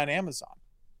find that on Amazon.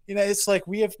 It's like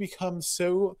we have become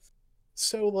so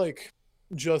like,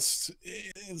 just,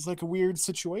 it's like a weird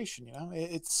situation,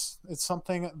 It's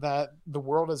something that the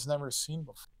world has never seen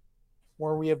before,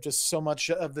 where we have just so much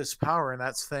of this power, and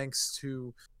that's thanks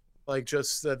to like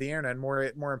just the internet, more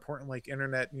important, like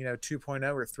internet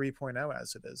 2.0 or 3.0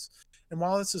 as it is. And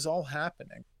while this is all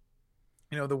happening,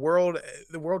 the world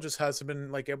just hasn't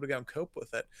been like able to go and cope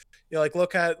with it. Like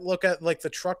look at like the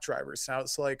truck drivers now.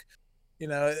 It's like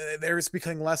there's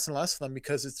becoming less and less of them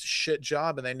because it's a shit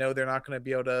job, and they know they're not going to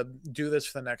be able to do this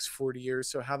for the next 40 years.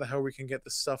 So how the hell we can get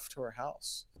the stuff to our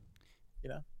house?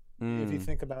 If you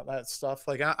think about that stuff,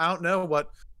 like I don't know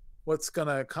what's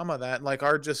gonna come of that. Like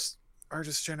our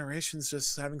generation's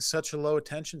just having such a low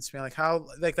attention span. Like how,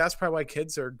 like that's probably why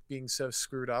kids are being so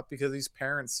screwed up, because these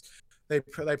parents, they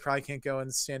probably can't go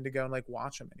and stand to go and like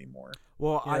watch them anymore.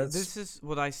 Well, this is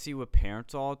what I see with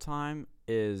parents all the time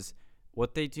is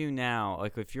what they do now.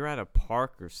 Like if you're at a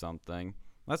park or something,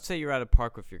 let's say you're at a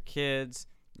park with your kids,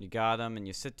 you got them, and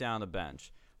you sit down on a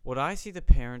bench. What I see the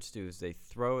parents do is they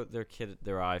throw their kid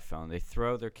their iPhone. They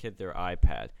throw their kid their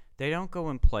iPad. They don't go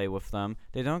and play with them.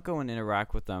 They don't go and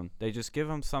interact with them. They just give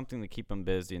them something to keep them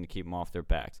busy and to keep them off their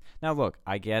backs. Now, look,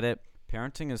 I get it.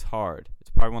 Parenting is hard. It's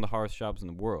probably one of the hardest jobs in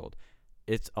the world.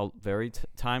 It's very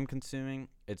time-consuming.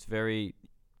 It's very,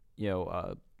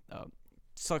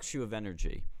 sucks you of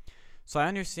energy. So I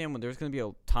understand when there's going to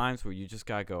be times where you just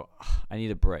got to go, I need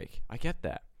a break. I get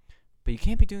that. But you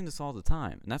can't be doing this all the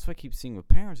time. And that's what I keep seeing with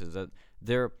parents is that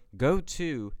their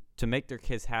go-to to make their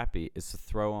kids happy is to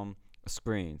throw them a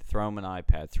screen, throw them an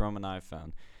iPad, throw them an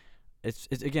iPhone. It's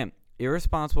again,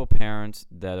 irresponsible parents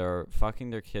that are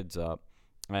fucking their kids up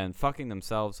and fucking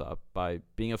themselves up by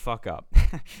being a fuck up,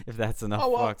 if that's enough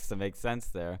fucks to make sense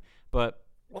there. But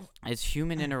it's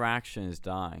human interaction is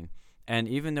dying. And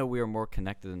even though we are more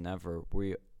connected than ever,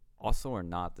 we also are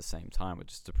not at the same time,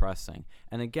 which is depressing.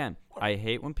 And again, I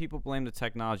hate when people blame the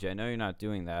technology. I know you're not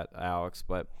doing that, Alex,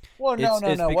 but no. What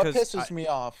pisses me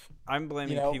off? I'm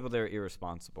blaming people that are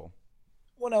irresponsible.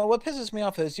 Well, no, what pisses me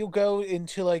off is you'll go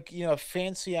into a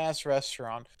fancy ass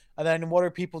restaurant, and then what are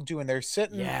people doing? They're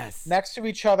sitting next to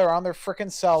each other on their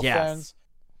freaking cell phones,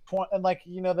 and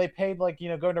they paid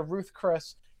going to Ruth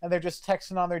Chris, and they're just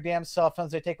texting on their damn cell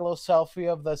phones. They take a little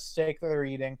selfie of the steak that they're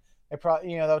eating. They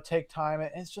probably they'll take time,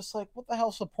 and it's just like, what the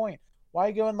hell's the point?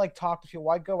 Why go and talk to people?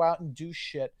 Why go out and do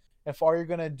shit if all you're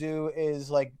gonna do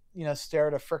is stare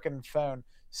at a freaking phone,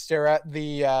 stare at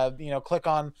the click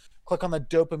on the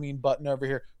dopamine button over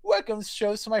here. Ooh, I can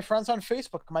show some of my friends on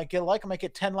Facebook. I might get a like. I might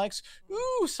get 10 likes.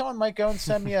 Ooh, someone might go and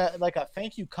send me a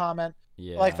thank you comment.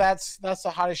 Yeah. That's the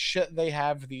hottest shit they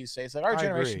have these days. Our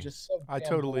generation just so I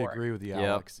totally boring. agree with you,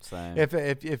 Alex. Same.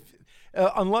 If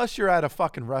unless you're at a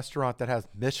fucking restaurant that has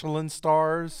Michelin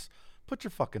stars, put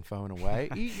your fucking phone away.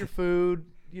 Eat your food,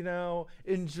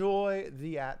 enjoy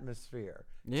the atmosphere.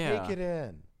 Yeah. Take it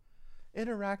in.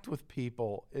 Interact with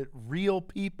people, real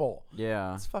people.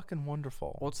 Yeah. It's fucking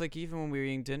wonderful. Well, it's like even when we were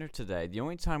eating dinner today, the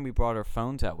only time we brought our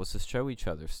phones out was to show each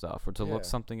other stuff or to look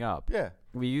something up. Yeah.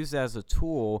 We use it as a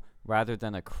tool rather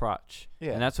than a crutch.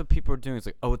 Yeah. And that's what people are doing. It's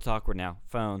like, oh, it's awkward now,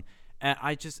 phone. And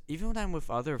I just, even when I'm with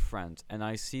other friends and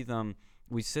I see them,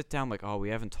 we sit down like, oh, we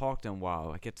haven't talked in a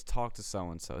while. I get to talk to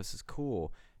so-and-so. This is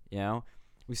cool.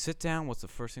 We sit down. What's the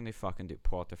first thing they fucking do?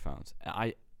 Pull out their phones.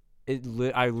 I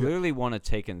literally want to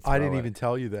take and throw I didn't it. even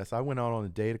tell you this. I went out on a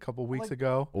date a couple weeks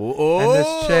ago.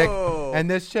 Oh. And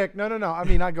this chick, no. I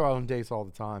mean, I go out on dates all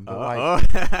the time,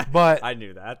 but but I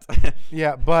knew that.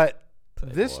 yeah, but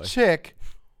this Playboy.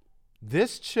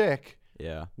 chick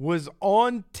Yeah. was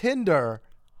on Tinder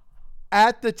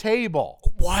at the table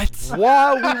What?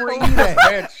 while we were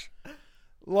eating.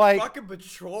 Like, Fucking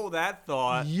patrol that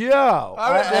thought. yo.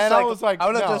 I would have no.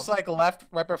 just left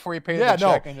right before you paid Yeah, the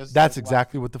no, check and just that's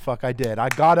exactly what the fuck I did. I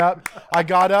got up.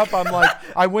 I'm like,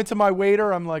 I went to my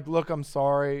waiter. I'm like, look, I'm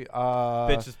sorry.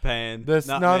 Bitch is paying. This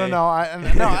not no, me. and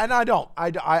I don't.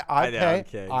 I know, pay. I'm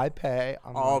kidding. I pay.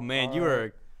 I'm Oh like, man, you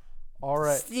were all a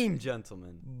right. esteemed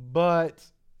gentleman. But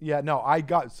yeah, no,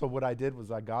 so what I did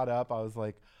was I got up. I was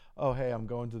like, oh hey, I'm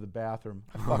going to the bathroom.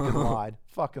 I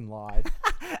fucking lied.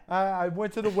 I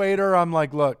went to the waiter. I'm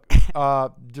like, look,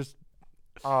 just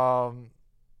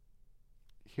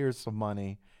here's some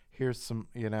money. Here's some,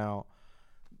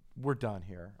 we're done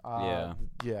here.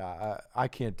 I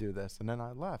can't do this. And then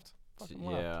I left. Fucking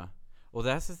left. Yeah. Well,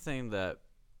 that's the thing that,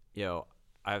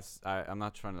 I'm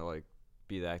not trying to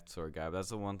be that sort of guy, but that's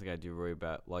the one thing I do really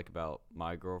like about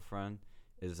my girlfriend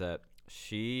is that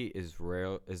she is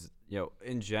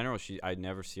in general, I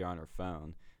never see her on her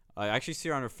phone. I actually see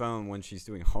her on her phone when she's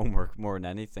doing homework more than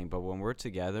anything. But when we're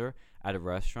together at a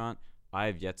restaurant, I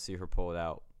have yet to see her pull it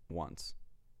out once.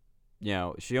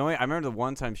 I remember the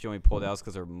one time she only pulled it out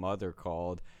because her mother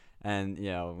called. And,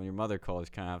 when your mother calls,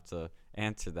 you kind of have to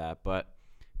answer that. But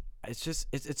it's just,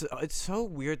 it's so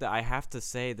weird that I have to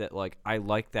say that, I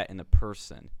like that in a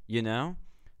person,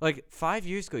 5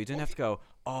 years ago, you didn't have to go,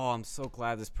 oh, I'm so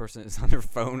glad this person is on their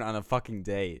phone on a fucking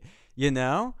date,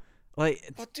 Well,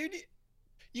 dude,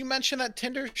 you mentioned that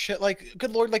Tinder shit.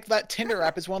 Good lord, that Tinder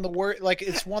app is one of the worst.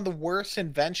 It's one of the worst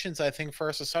inventions I think for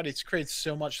our society. It's created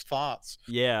so much thoughts.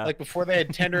 Yeah. Before they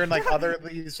had Tinder and other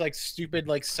these stupid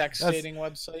sex dating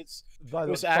websites. It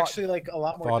was actually a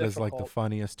lot more. Thought difficult. is the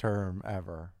funniest term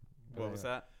ever. What was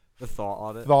that? The thought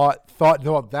audit? Thought.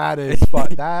 No, that is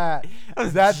fun. That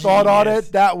thought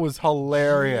audit. That was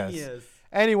hilarious. Genius.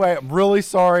 Anyway, I'm really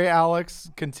sorry, Alex.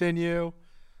 Continue.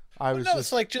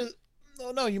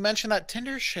 No, you mentioned that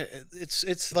Tinder shit.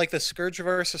 It's like the scourge of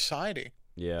our society.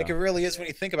 Yeah. It really is when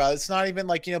you think about it. It's not even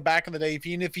back in the day,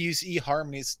 even if you use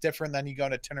eHarmony, it's different than you go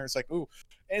to Tinder. It's ooh.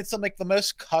 And it's the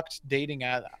most cucked dating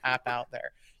app out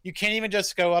there. you can't even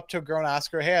just go up to a girl and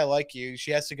ask her, "Hey, I like you."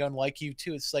 She has to go and like you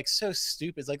too. It's like so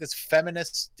stupid. It's like this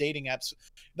feminist dating apps.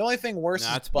 The only thing worse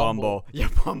Nah, is it's Bumble. Yeah,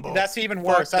 Bumble. That's even Fuck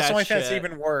worse. That's that the only thing shit. that's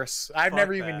even worse. I've Fuck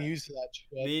never even that. used that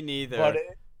shit. Me neither. But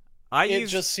I it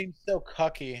use just seems so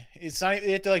cucky. It's not,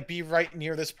 you have to like be right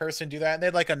near this person, do that. And they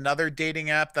had like another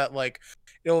dating app that like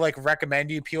it'll like recommend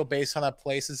you people based on the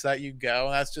places that you go,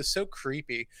 and that's just so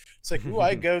creepy. It's like, ooh,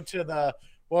 I go to the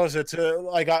what was it to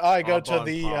like I go to Aubon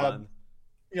the Pond.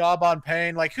 Aubon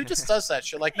Pain. Like who just does that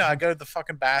shit? Like no, I go to the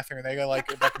fucking bathroom. And they go like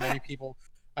recommend you people.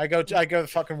 I go to the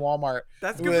fucking Walmart.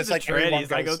 That's Ooh, good for it's the like everyone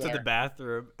trannies. I go goes to the there.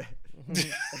 bathroom.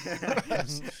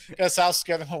 Because I'll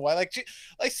scare them away. Like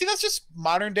see, that's just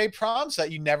modern day proms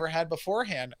that you never had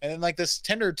beforehand. And then like this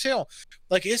Tinder too,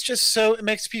 like it's just so it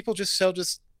makes people just so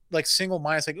just like single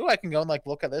minded. It's like, oh, I can go and like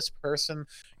look at this person,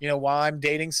 while I'm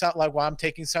dating while I'm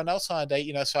taking someone else on a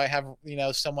date, so I have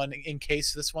someone in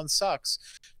case this one sucks.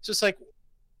 It's just like,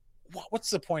 what's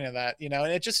the point of that, and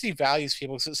it just devalues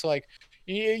people. So it's like,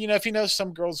 if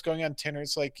some girls going on Tinder,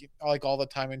 it's like all the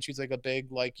time, and she's like a big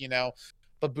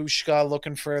babushka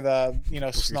looking for the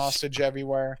sausage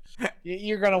everywhere.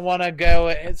 You're gonna want to go.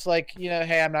 It's like,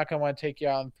 hey, I'm not gonna want to take you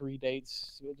out on 3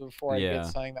 dates before I get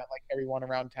something that like everyone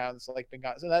around town is like been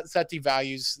got. So that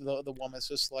devalues the woman. It's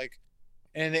just like,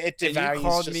 and it devalues. And you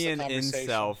called just me the an conversation.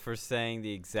 incel for saying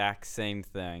the exact same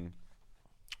thing.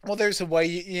 Well, there's a way.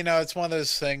 It's one of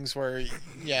those things where,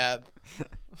 yeah,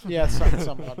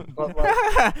 someone. But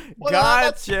like,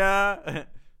 Gotcha.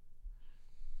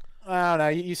 I don't know.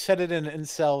 You said it in an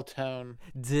incel tone.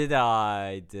 Did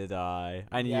I?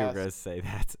 I knew you were Yes. gonna say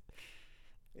that.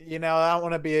 I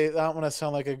don't want to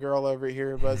sound like a girl over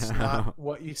here, but it's not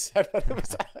what you said. But it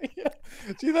was,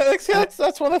 See,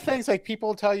 that's one of the things. Like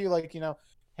people tell you, like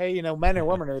hey, men and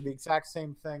women are the exact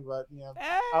same thing, but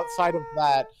outside of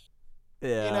that,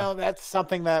 Yeah. that's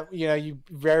something that you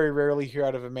very rarely hear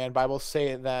out of a man. But I will say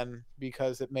it then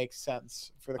because it makes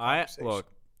sense for the conversation.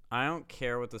 I don't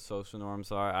care what the social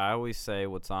norms are. I always say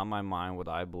what's on my mind, what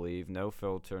I believe. No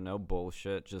filter, no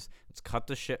bullshit. Just let's cut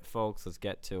the shit, folks. Let's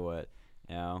get to it.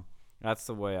 That's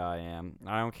the way I am.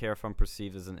 I don't care if I'm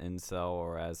perceived as an incel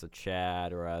or as a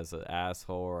Chad or as an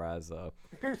asshole or as a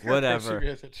whatever.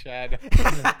 As a Chad.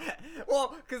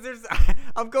 Well, because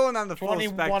I'm going on the full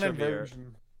 21 spectrum and here.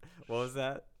 virgin. What was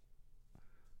that?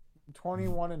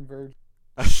 21 and virgin.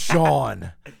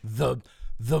 Sean, the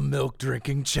milk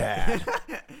drinking Chad.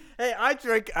 Hey, I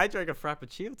drank a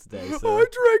frappuccino today. I So.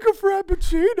 drank a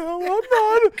frappuccino. I'm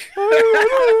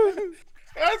not.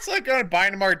 That's like going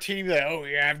buying a martini. Like, oh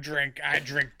yeah, I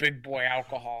drink big boy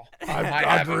alcohol.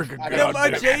 I drink a I good have my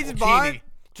an James appletini. Bond.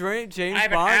 I James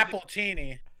have an Bond.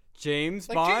 appletini. James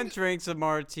Like, Bond James- drinks a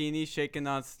martini, shaken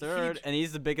not stirred, and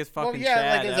he's the biggest Well, fucking yeah,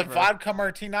 Chad like it's ever. a vodka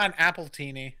martini, not an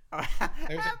appletini. There's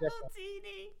a difference.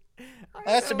 Appletini.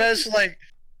 That's the best.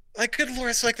 Like good lord,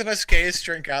 it's like the most gayest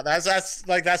drink out. That's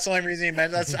the only reason he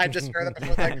meant. I just heard that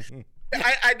before.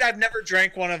 Like, I've never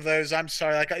drank one of those. I'm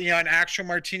sorry. Like an actual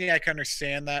martini, I can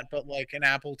understand that, but like an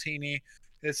appletini,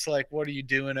 it's like, what are you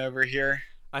doing over here?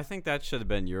 I think that should have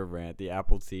been your rant, the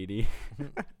appletini.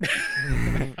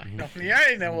 Yeah, I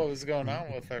didn't know what was going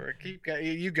on with it.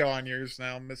 You go on yours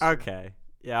now, Mr. Okay.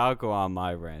 Yeah, I'll go on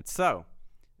my rant. So,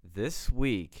 this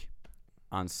week,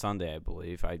 on Sunday, I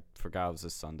believe, I forgot it was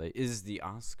this Sunday, is the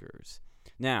Oscars.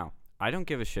 Now, I don't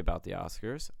give a shit about the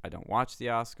Oscars. I don't watch the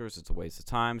Oscars. It's a waste of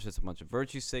time. It's just a bunch of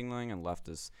virtue signaling and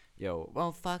leftist,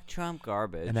 well, fuck Trump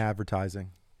garbage. And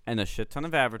advertising. And a shit ton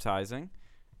of advertising.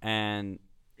 And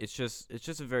it's just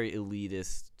a very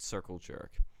elitist circle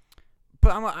jerk.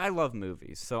 But I love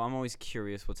movies, so I'm always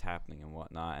curious what's happening and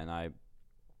whatnot, and I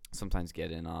sometimes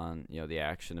get in on the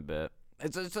action a bit.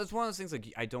 It's one of those things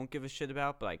like I don't give a shit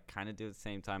about, but I kind of do at the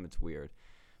same time. It's weird.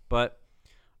 But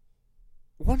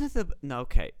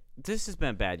this has been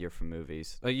a bad year for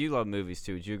movies. You love movies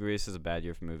too. Would you agree this is a bad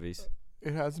year for movies?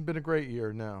 It hasn't been a great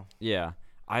year, no. Yeah,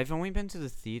 I've only been to the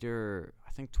theater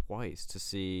I think twice to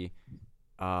see.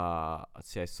 Let's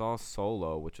see. I saw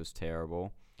Solo, which was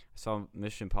terrible. I saw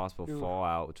Mission Impossible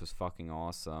Fallout, which was fucking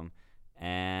awesome,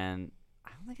 and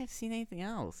I don't think I've seen anything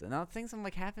else. And now things I'm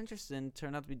like half interested in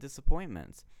turn out to be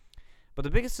disappointments. But the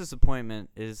biggest disappointment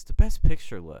is the Best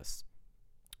Picture list.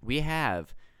 We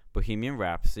have Bohemian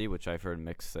Rhapsody, which I've heard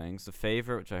mixed things. The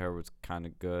Favorite, which I heard was kind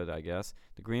of good, I guess.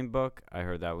 The Green Book, I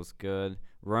heard that was good.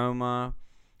 Roma,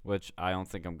 which I don't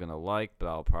think I'm gonna like, but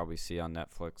I'll probably see on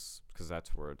Netflix because that's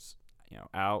where it's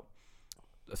out.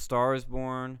 A Star Is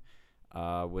Born,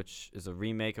 which is a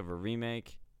remake of a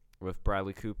remake with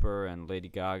Bradley Cooper and Lady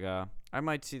Gaga. I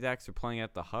might see that because they're playing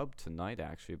at the Hub tonight,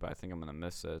 actually, but I think I'm going to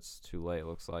miss it. It's too late, it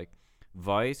looks like.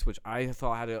 Vice, which I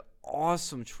thought had an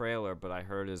awesome trailer, but I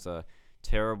heard is a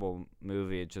terrible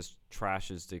movie. It just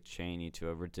trashes Dick Cheney to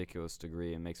a ridiculous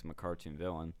degree and makes him a cartoon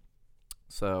villain.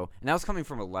 So, and that was coming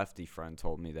from a lefty friend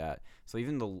told me that. So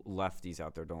even the lefties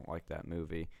out there don't like that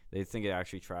movie. They think it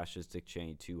actually trashes Dick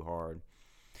Cheney too hard.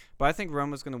 But I think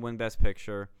Roma's going to win Best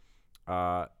Picture.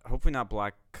 Hopefully not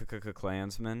Black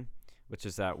Klansman, which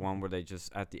is that one where they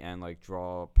just at the end like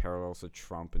draw parallels with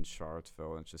Trump and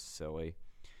Charlottesville, and it's just silly.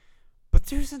 But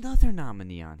there's another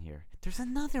nominee on here. There's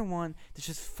another one that's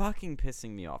just fucking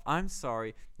pissing me off. I'm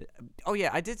sorry. Oh yeah,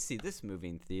 I did see this movie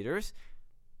in theaters.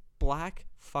 Black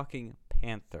fucking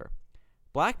Panther.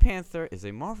 Black Panther is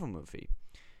a Marvel movie.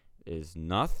 Is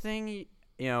nothing,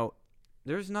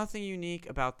 there's nothing unique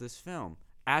about this film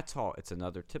at all. It's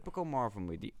another typical Marvel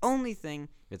movie. The only thing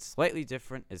that's slightly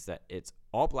different is that it's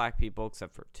all black people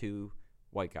except for 2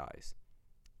 white guys.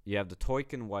 You have the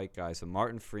Toykin white guys, so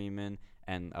Martin Freeman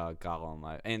and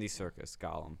Gollum, Andy Serkis,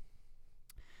 Gollum.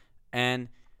 And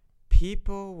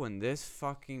people, when this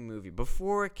fucking movie,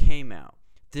 before it came out,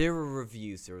 there were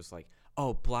reviews. There was like,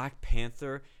 oh, Black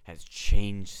Panther has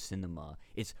changed cinema.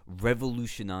 It's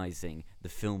revolutionizing the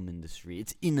film industry.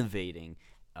 It's innovating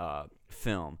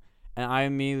film. And I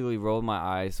immediately rolled my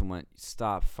eyes and went,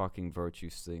 stop fucking virtue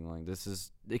signaling.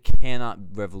 It cannot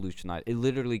revolutionize. It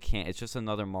literally can't. It's just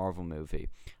another Marvel movie.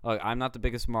 Like, I'm not the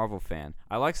biggest Marvel fan.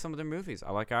 I like some of their movies.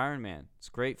 I like Iron Man. It's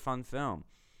a great, fun film.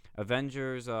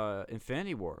 Avengers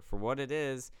Infinity War, for what it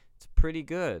is, it's pretty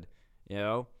good,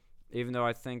 Even though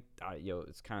I think,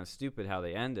 it's kind of stupid how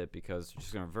they end it because they're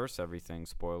just going to reverse everything,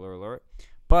 spoiler alert.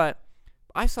 But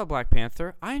I saw Black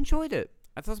Panther. I enjoyed it.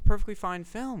 I thought it was a perfectly fine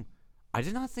film. I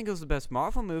did not think it was the best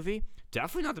Marvel movie.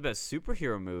 Definitely not the best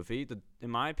superhero movie. In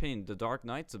my opinion, The Dark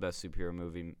Knight's the best superhero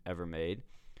movie ever made.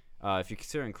 If you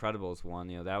consider Incredibles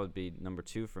 1, that would be number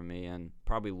 2 for me, and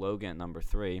probably Logan at number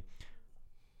 3.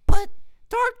 But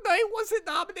Dark Knight wasn't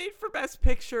nominated for Best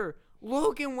Picture.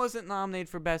 Logan wasn't nominated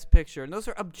for Best Picture. And those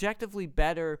are objectively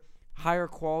better, higher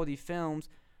quality films.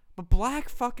 But Black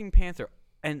fucking Panther,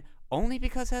 and only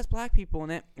because it has black people in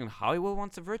it, and Hollywood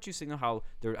wants a virtue signal, how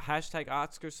their hashtag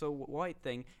Oscars so white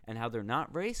thing, and how they're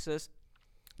not racist,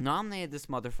 nominated this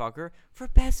motherfucker for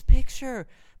Best Picture.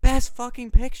 Best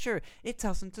fucking Picture. It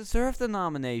doesn't deserve the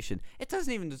nomination. It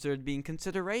doesn't even deserve to be in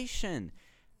consideration.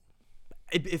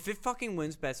 If it fucking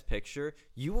wins Best Picture,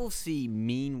 you will see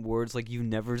mean words like you've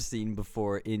never seen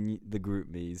before in the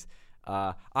GroupMe's.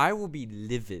 I will be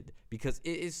livid because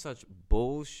it is such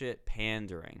bullshit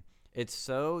pandering. It's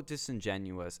so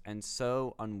disingenuous and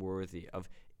so unworthy of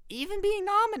even being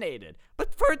nominated.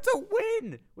 But for it to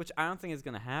win, which I don't think is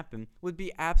going to happen, would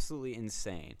be absolutely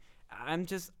insane.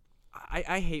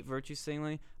 I hate virtue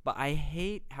signaling, but I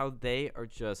hate how they are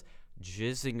just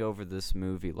jizzing over this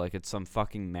movie like it's some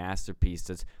fucking masterpiece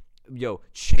that's,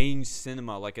 changed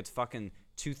cinema, like it's fucking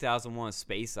 2001: A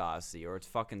Space Odyssey or it's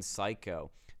fucking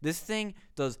Psycho. This thing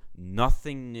does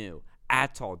nothing new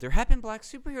at all. There have been black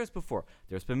superheroes before.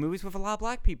 There's been movies with a lot of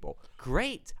black people.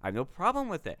 Great. I have no problem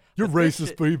with it. You're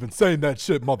racist for even saying that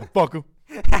shit, motherfucker.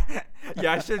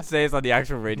 Yeah, I should say it's on the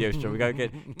actual radio show. We gotta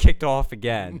get kicked off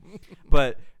again.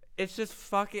 But it's just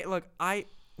fucking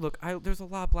there's a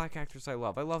lot of black actors I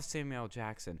love. I love Samuel L.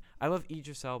 Jackson. I love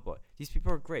Idris Elba. These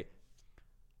people are great.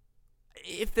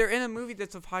 If they're in a movie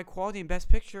that's of high quality and Best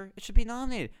Picture, it should be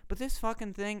nominated. But this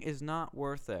fucking thing is not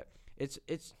worth it. It's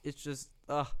just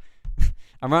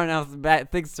I'm running out of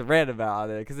bad things to rant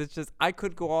about it because it's just I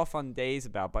could go off on days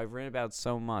about, but I've ranted about it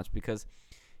so much because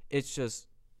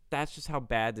that's just how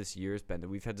bad this year's been, that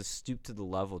we've had to stoop to the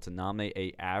level to nominate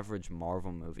a average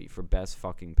Marvel movie for Best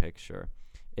fucking Picture.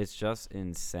 It's just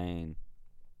insane.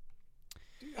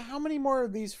 Dude, how many more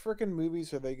of these freaking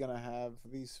movies are they gonna have?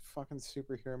 These fucking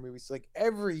superhero movies, like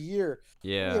every year.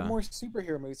 Yeah. We have more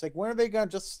superhero movies. Like, when are they gonna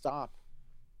just stop?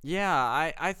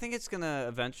 Yeah, I think it's going to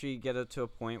eventually get it to a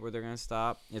point where they're going to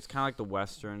stop. It's kind of like the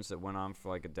Westerns that went on for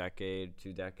like a decade,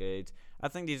 2 decades. I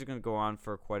think these are going to go on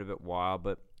for quite a bit while,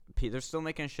 but they're still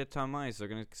making a shit ton of money, so they're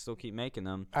going to still keep making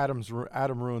them.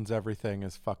 Adam Ruins Everything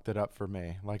has fucked it up for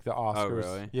me. Like the Oscars. Oh,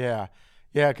 really? Yeah,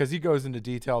 because he goes into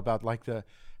detail about like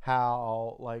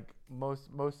how like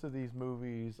most of these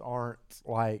movies aren't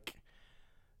like,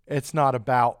 it's not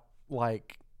about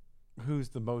like who's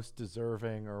the most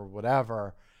deserving or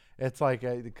whatever. It's like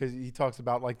because he talks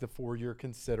about like the 4-year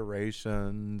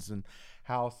considerations and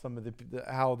how some of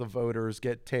how the voters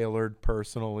get tailored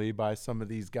personally by some of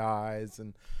these guys,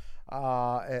 and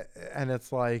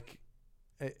it's like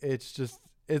it's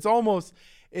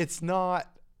not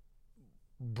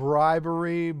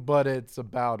bribery, but it's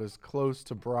about as close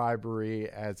to bribery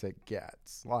as it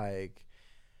gets. Like,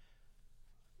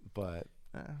 but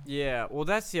Yeah, well,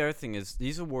 that's the other thing is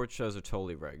these award shows are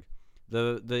totally rigged.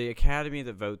 The Academy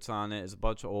that votes on it is a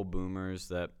bunch of old boomers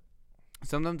that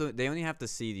some of them they only have to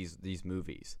see these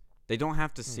movies. They don't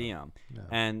have to see them. No.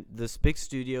 And the big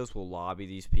studios will lobby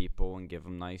these people and give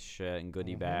them nice shit and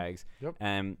goodie bags. Yep.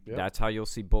 And Yep. that's how you'll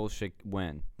see bullshit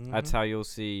win. That's how you'll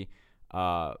see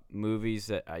movies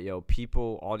that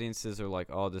audiences are like,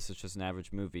 oh, this is just an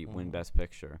average movie, win Best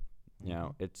Picture. You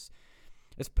know, it's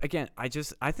again, I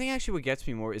think actually what gets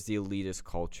me more is the elitist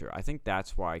culture. I think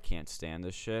that's why I can't stand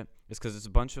this shit. It's because it's a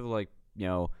bunch of like,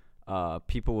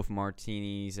 people with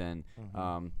martinis and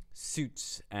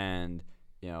suits and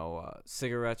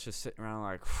cigarettes just sitting around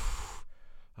like,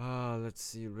 let's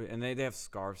see, and they have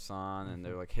scarves on and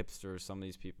they're like hipsters. Some of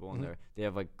these people and they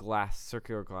have like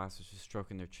circular glasses, just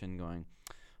stroking their chin, going,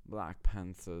 "Black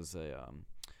Panther's a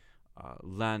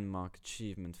landmark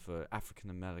achievement for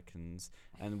African Americans,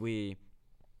 and we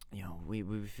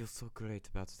feel so great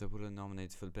about it that we're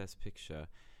nominated for the Best Picture."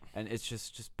 And it's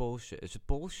just bullshit. It's just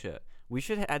bullshit. We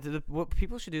should what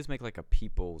people should do is make like a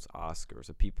People's Oscars,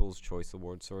 a People's Choice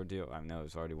Award sort of deal. I know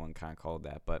there's already one kind of called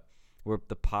that, but where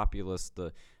the populace,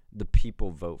 the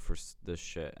people vote for this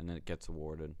shit, and then it gets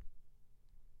awarded.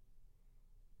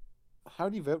 How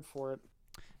do you vote for it?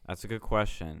 That's a good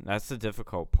question. That's the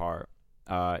difficult part.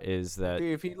 Is that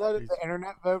Dude, if you let the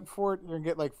internet vote for it, you're gonna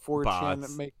get like 4chan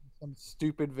Bots. making some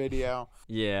stupid video,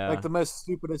 yeah, like the most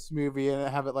stupidest movie, and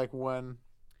have it like win.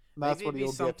 And that's Maybe what it'd be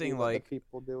you'll get. something You let like- the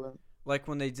people do it. like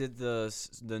when they did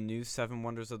the new Seven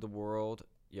Wonders of the World.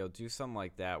 Do something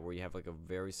like that where you have like a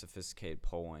very sophisticated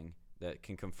polling that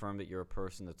can confirm that you're a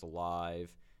person that's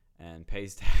alive and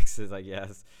pays taxes. I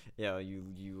guess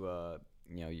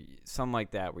something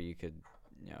like that where you could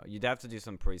you'd have to do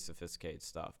some pretty sophisticated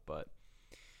stuff, but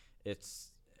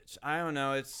it's I don't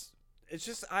know. It's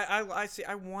just I see.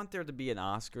 I want there to be an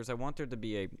Oscars. I want there to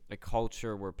be a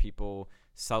culture where people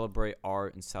celebrate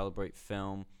art and celebrate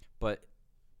film. But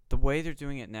the way they're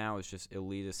doing it now is just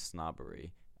elitist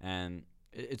snobbery, and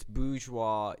it's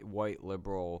bourgeois, white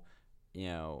liberal,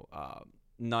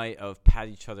 night of pat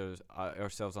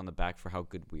ourselves on the back for how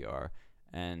good we are,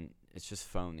 and it's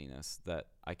just phoniness that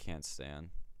I can't stand.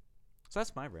 So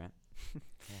that's my rant.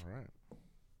 All right.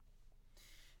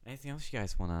 Anything else you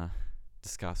guys want to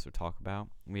discuss or talk about?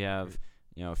 We have,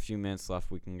 a few minutes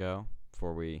left we can go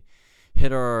before we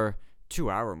hit our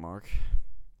 2-hour mark.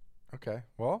 Okay.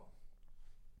 Well,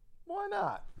 why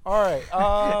not? All right.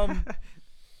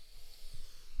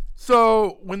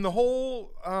 So when the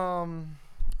whole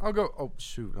I'll go. Oh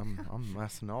shoot! I'm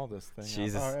messing all this thing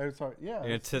Jesus. up. All right, sorry. Yeah. You're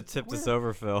going to tip this weird.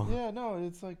 over, Phil. Yeah. No.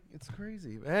 It's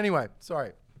crazy. Anyway,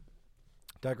 sorry.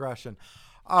 Digression.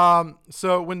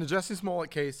 So when the Jussie Smollett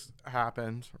case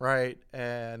happened, right,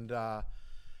 and all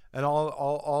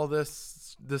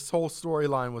this whole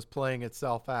storyline was playing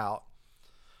itself out.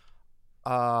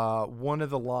 One of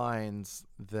the lines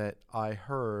that I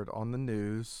heard on the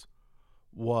news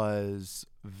was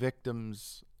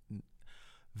victims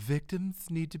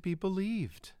need to be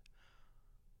believed.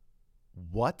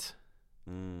 What?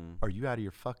 Are you out of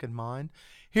your fucking mind?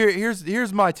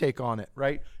 Here's my take on it,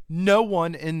 right? No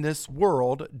one in this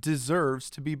world deserves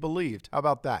to be believed. How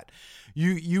about that?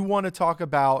 You want to talk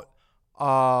about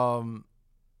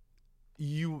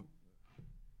you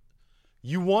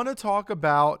want to talk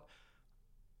about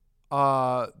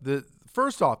the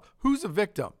first off, who's a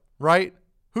victim, right?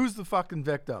 Who's the fucking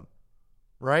victim,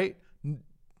 right?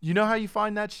 You know how you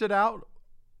find that shit out?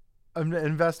 An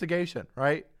investigation,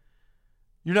 right?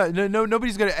 You're not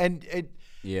nobody's gonna and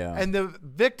the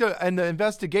victim and the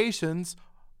investigations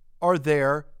are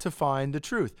there to find the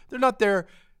truth. They're not there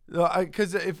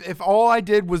because if all I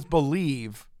did was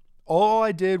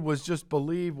just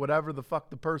believe whatever the fuck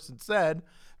the person said,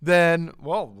 then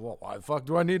well why the fuck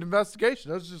do I need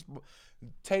investigation? Let's just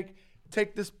take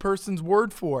this person's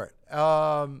word for it.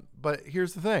 But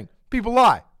here's the thing: people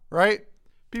lie, right?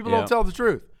 People don't tell the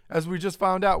truth, as we just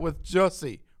found out with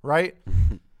Jussie, right?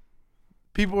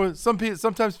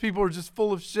 Sometimes people are just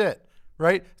full of shit,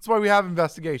 right? That's why we have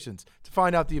investigations, to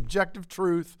find out the objective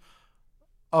truth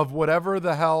of whatever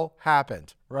the hell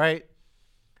happened, right?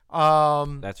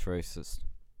 That's racist.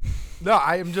 No,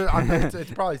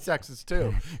 it's probably sexist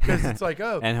too, because it's like,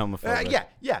 oh, and homophobic.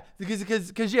 yeah, because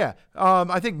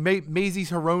I think Mazie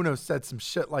Hirono said some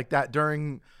shit like that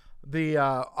during the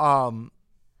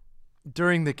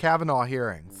Kavanaugh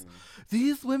hearings.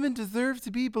 These women deserve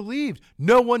to be believed.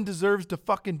 No one deserves to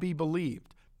fucking be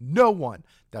believed. No one.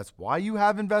 That's why you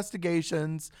have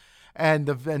investigations, and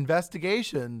the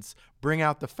investigations bring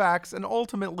out the facts, and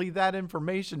ultimately that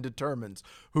information determines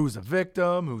who's a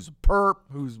victim, who's a perp,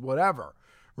 who's whatever,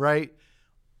 right?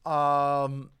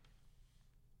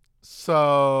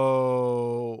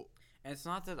 So And it's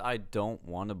not that I don't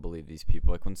want to believe these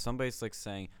people. Like when somebody's like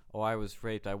saying, "Oh, I was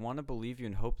raped," I want to believe you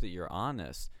and hope that you're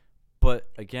honest. But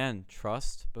again,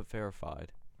 trust but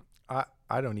verified.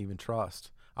 I don't even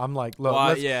trust. I'm like, look,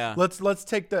 Well, yeah.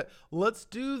 let's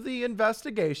do the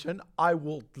investigation. I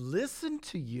will listen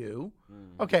to you.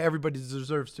 Okay, everybody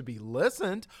deserves to be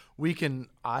listened.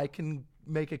 I can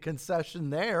make a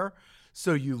concession there.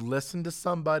 So you listen to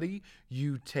somebody,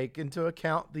 you take into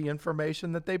account the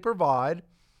information that they provide,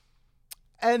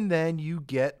 and then you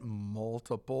get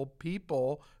multiple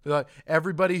people,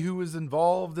 everybody who was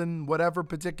involved in whatever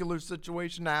particular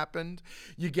situation happened.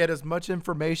 You get as much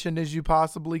information as you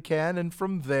possibly can, and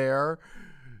from there,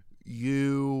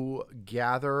 you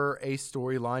gather a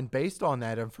storyline based on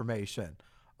that information.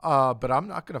 But I'm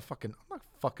not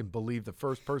fucking believe the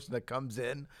first person that comes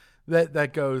in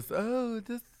that goes, "Oh,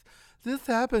 this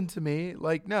happened to me."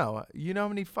 Like, no, you know how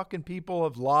many fucking people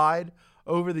have lied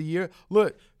over the year?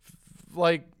 Look,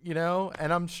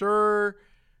 and I'm sure,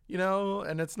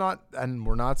 and it's not, and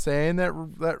we're not saying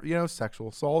that sexual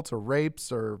assaults or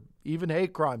rapes or even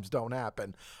hate crimes don't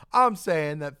happen. I'm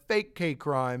saying that fake hate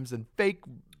crimes and fake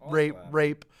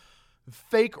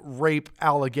fake rape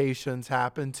allegations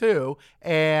happen too.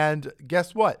 And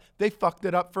guess what? They fucked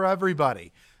it up for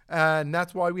everybody. And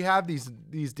that's why we have these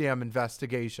damn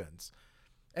investigations.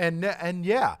 And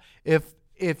yeah,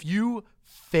 if you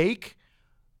fake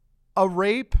a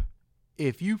rape,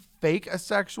 if you fake a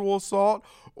sexual assault,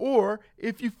 or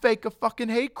if you fake a fucking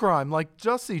hate crime like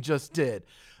Jussie just did,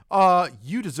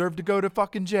 you deserve to go to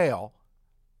fucking jail.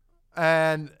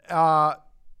 And I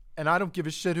don't give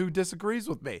a shit who disagrees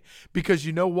with me, because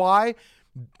you know why?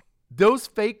 Those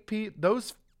fake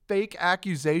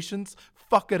accusations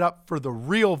fuck it up for the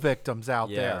real victims out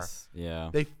there. Yeah.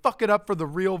 They fuck it up for the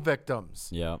real victims.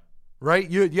 Yeah. Right?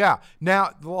 Yeah.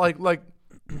 Now,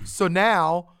 so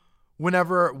now,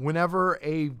 whenever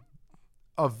a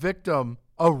victim,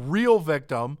 a real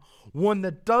victim, one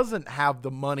that doesn't have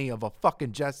the money of a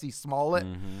fucking Jussie Smollett,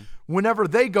 whenever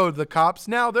they go to the cops,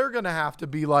 now they're going to have to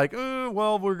be like,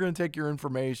 well, we're going to take your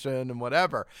information and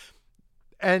whatever.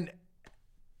 And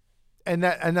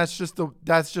that's just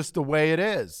the way it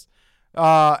is.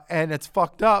 And it's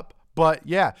fucked up, but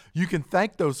yeah, you can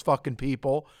thank those fucking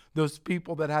people, those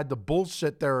people that had to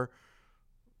bullshit their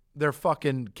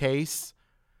fucking case.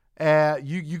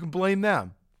 You can blame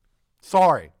them.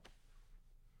 Sorry.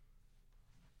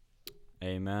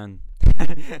 Amen.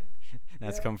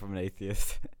 That's come from an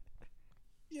atheist.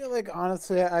 Yeah, like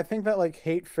honestly, I think that like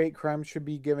fake crime should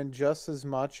be given just as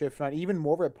much, if not even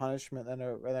more of a punishment than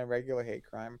a regular hate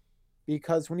crime.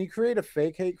 Because when you create a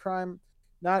fake hate crime,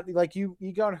 not like you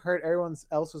go and hurt everyone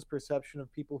else's perception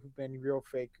of people who've been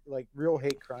real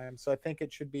hate crimes. So I think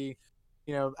it should be,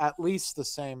 at least the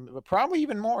same, but probably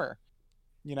even more,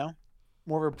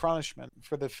 more of a punishment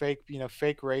for the fake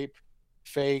rape,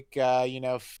 fake,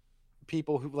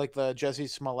 people who like the Jussie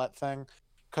Smollett thing.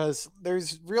 Because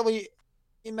there's really,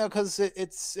 because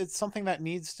it's something that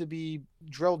needs to be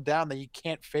drilled down that you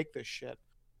can't fake this shit.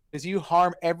 Because you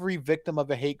harm every victim of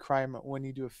a hate crime when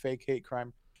you do a fake hate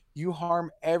crime. You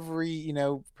harm every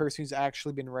person who's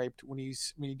actually been raped when you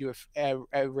do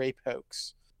a rape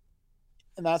hoax.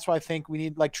 And that's why I think we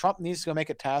need, like, Trump needs to go make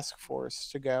a task force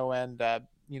to go and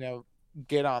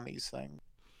get on these things.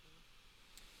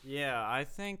 Yeah, I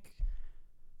think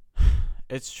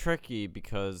it's tricky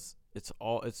because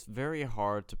it's very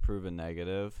hard to prove a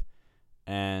negative,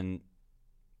 and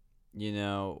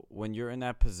when you're in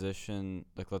that position,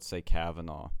 like let's say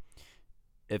Kavanaugh,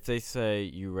 if they say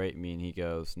you raped me and he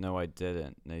goes, "No, I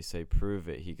didn't," and they say prove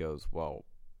it, he goes, "Well,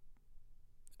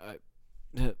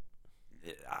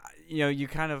 you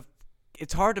kind of."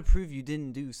 It's hard to prove you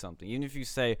didn't do something, even if you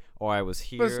say, "Oh, I was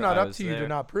here." But it's not I up was to you there. to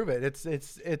not prove it.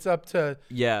 It's up to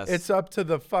Yes. It's up to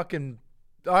the fucking.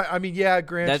 I mean, yeah,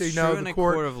 granted, That's true in the a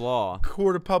court of law.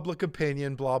 court of public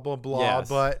opinion, blah blah blah. Yes.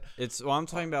 But What I'm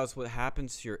talking about is what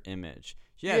happens to your image.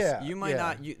 Yes, Yeah, you might yeah.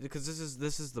 not, because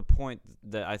this is the point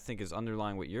that I think is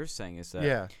underlying what you're saying, is that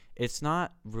yeah, it's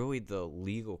not really the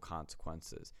legal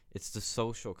consequences, it's the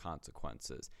social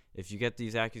consequences. If you get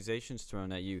these accusations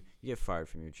thrown at you, you get fired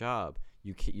from your job.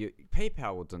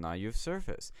 PayPal will deny you of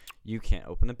service. You can't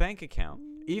open a bank account,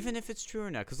 even if it's true or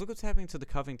not. Because look what's happening to the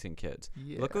Covington kids.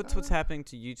 Look what's happening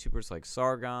to YouTubers like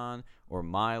Sargon or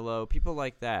Milo, people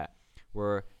like that,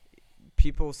 where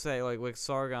people say like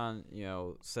Sargon,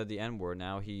 said the N-word.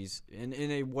 Now he's in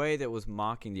a way that was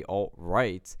mocking the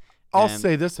alt-right. I'll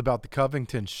say this about the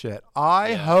Covington shit. I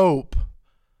Yeah. hope,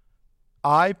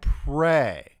 I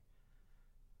pray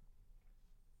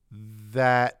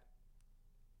that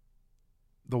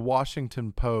the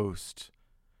Washington Post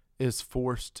is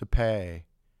forced to pay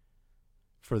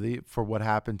for what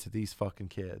happened to these fucking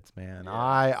kids, man. Yeah.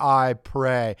 I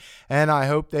pray, and I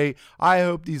hope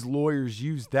these lawyers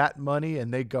use that money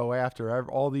and they go after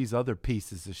all these other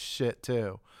pieces of shit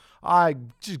too. I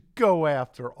just go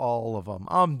after all of them.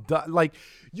 I'm done. Like,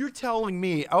 you're telling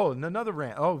me, another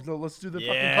rant. Oh, let's do the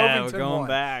fucking Covington we're going one.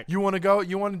 back. You want to go?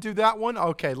 You want to do that one?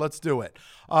 Okay, let's do it.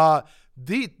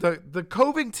 The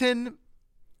Covington,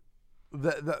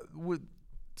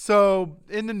 so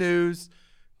in the news,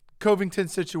 Covington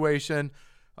situation,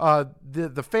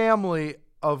 the family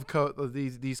of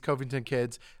these Covington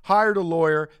kids hired a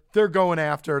lawyer. They're going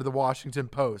after the Washington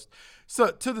Post. So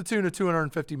to the tune of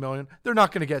 $250 million. They're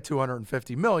not going to get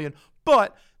 $250 million,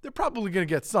 but they're probably going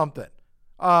to get something.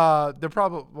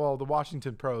 The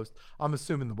Washington Post, I'm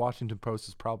assuming the Washington Post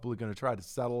is probably going to try to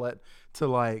settle it to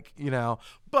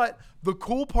but the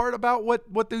cool part about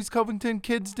what these Covington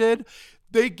kids did,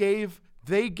 they gave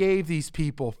these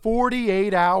people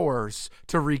 48 hours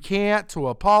to recant, to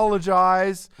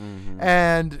apologize. Mm-hmm.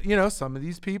 And, some of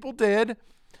these people did.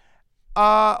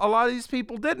 A lot of these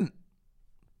people didn't.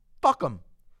 Fuck them.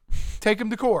 Take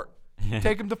them to court.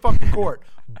 Take them to fucking court.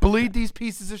 Bleed these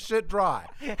pieces of shit dry.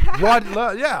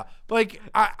 Yeah. Like,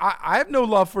 I have no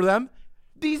love for them.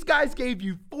 These guys gave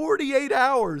you 48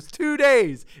 hours, 2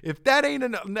 days. If that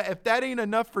ain't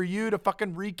enough for you to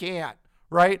fucking recant,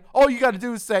 right? All you got to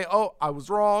do is say, "Oh, I was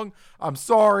wrong. I'm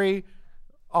sorry.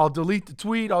 I'll delete the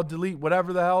tweet. I'll delete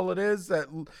whatever the hell it is that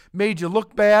made you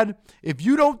look bad." If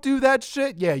you don't do that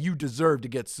shit, yeah, you deserve to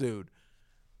get sued.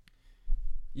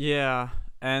 Yeah,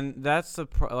 and that's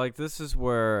this is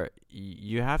where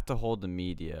you have to hold the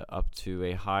media up to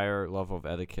a higher level of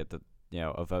etiquette, that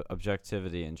of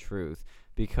objectivity and truth,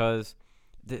 because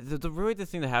the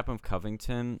thing that happened with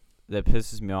Covington that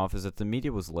pisses me off is that the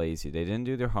media was lazy. They didn't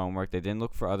do their homework. They didn't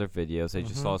look for other videos. They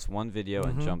just saw this one video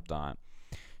and jumped on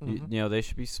it. They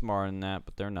should be smarter than that,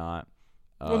 but they're not.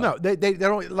 Well, no, they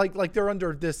don't like they're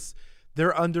under this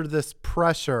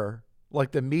pressure.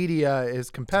 Like, the media is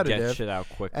competitive, to get shit out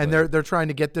quickly, and they're trying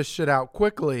to get this shit out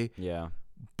quickly. Yeah,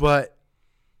 but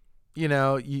you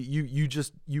ruin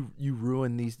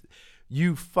these.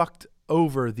 You fucked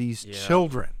over these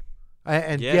children.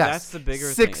 And yes, that's the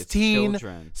bigger 16,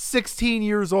 thing. It's 16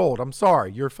 years old. I'm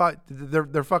sorry,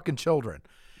 they're fucking children.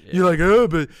 Yeah. You're like, oh,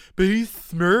 but he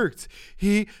smirked.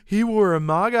 He wore a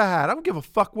MAGA hat. I don't give a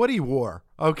fuck what he wore.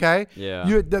 Okay. Yeah.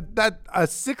 That a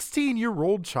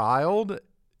 16-year-old child.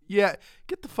 Yeah,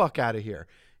 get the fuck out of here.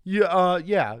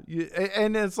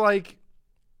 And it's like,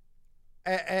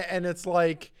 you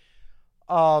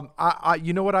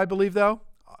know what I believe though?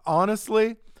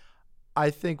 Honestly, I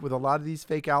think with a lot of these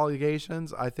fake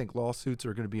allegations, I think lawsuits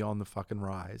are going to be on the fucking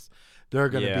rise. They're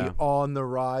going to be on the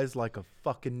rise like a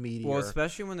fucking meteor. Well,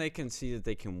 especially when they can see that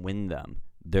they can win them,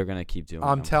 they're going to keep doing.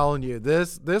 I'm telling you,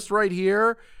 this right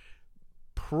here.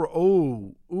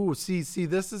 See,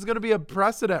 this is going to be a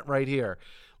precedent right here.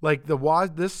 Like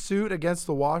this suit against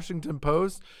the Washington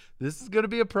Post, this is going to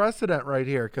be a precedent right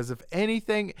here. Because if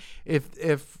anything,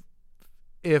 if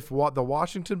what the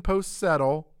Washington Post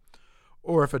settle,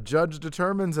 or if a judge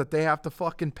determines that they have to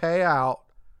fucking pay out,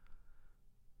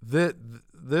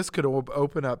 this could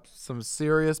open up some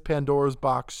serious Pandora's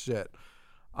box shit.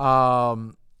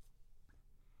 I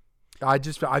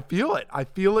feel it. I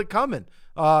feel it coming.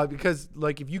 Because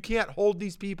like, if you can't hold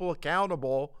these people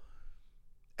accountable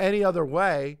any other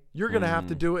way, you're gonna have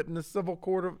to do it in a civil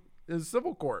court.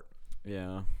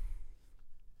 Yeah,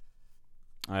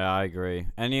 I agree.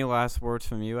 Any last words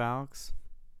from you, Alex?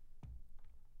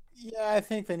 Yeah, I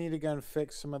think they need to go and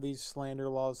fix some of these slander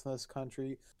laws in this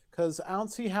country, because I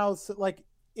don't see how it's like.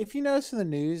 If you notice in the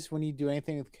news, when you do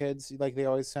anything with kids, like, they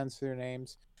always censor their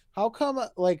names. How come,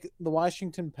 like, the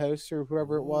Washington Post or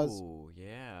whoever it was,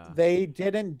 they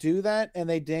didn't do that and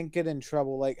they didn't get in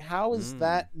trouble? Like, how is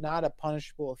that not a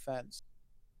punishable offense?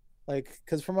 Like,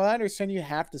 because from what I understand, you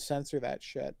have to censor that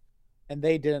shit, and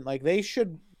they didn't. Like, they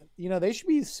should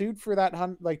be sued for that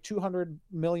 $200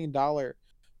 million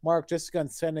mark, just to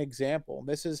set an example.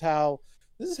 This is how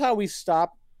we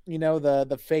stop,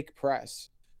 the fake press.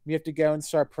 We have to go and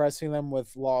start pressing them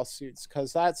with lawsuits,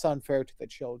 because that's unfair to the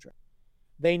children.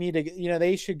 They need to,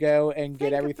 they should go and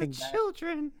get everything back.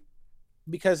 Children,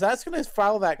 because that's going to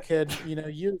follow that kid,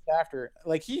 years after.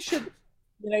 Like, he should,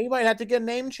 he might have to get a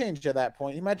name change at that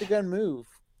point. He might have to go and move.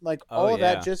 Like, all of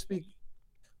that just be,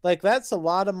 like, that's a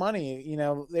lot of money.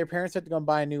 Their parents have to go and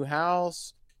buy a new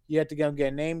house. You have to go and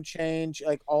get a name change,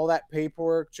 like, all that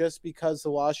paperwork, just because the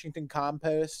Washington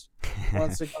Compost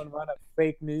wants to go and run a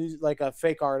fake news, like a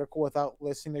fake article, without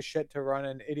listening to shit to run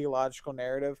an ideological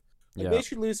narrative. Like, they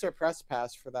should lose their press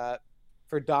pass for that.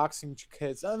 for doxing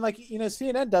kids. And like,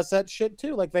 CNN does that shit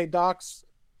too. Like they dox,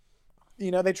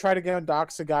 they try to go and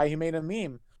dox a guy who made a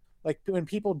meme. Like when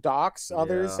people dox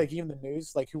others, Yeah. like even the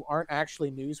news, like who aren't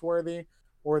actually newsworthy,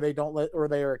 or they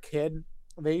are a kid,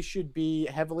 they should be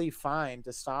heavily fined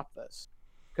to stop this.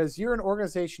 Because you're an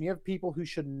organization, you have people who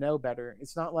should know better.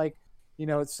 It's not like,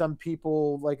 it's some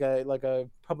people like a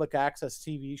public access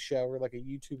TV show or like a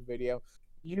YouTube video.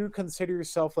 You consider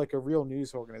yourself like a real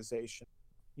news organization.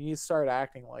 You need to start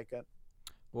acting like it.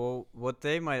 Well, what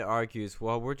they might argue is,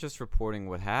 well, we're just reporting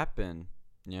what happened.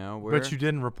 But you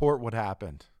didn't report what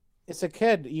happened. It's a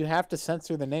kid. You have to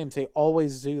censor the names. They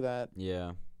always do that.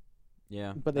 Yeah.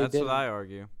 But they that's what didn't. I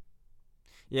argue.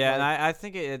 Yeah, and Like- I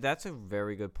think that's a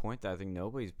very good point that I think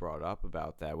nobody's brought up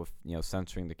about that with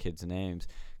censoring the kids' names,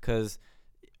 because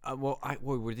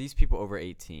were these people over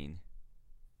 18?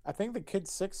 I think the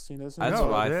kid's 16, isn't That's he?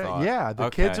 what I thought. Yeah, the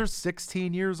Okay. kids are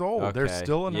 16 years old. They're Okay.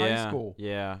 still in high Yeah, school.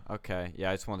 Yeah. Okay.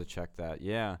 Yeah, I just wanted to check that.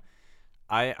 Yeah,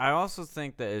 I also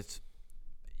think that it's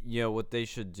what they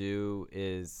should do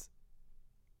is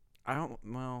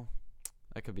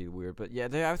that could be weird, but yeah,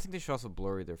 I think they should also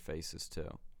blurry their faces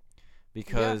too,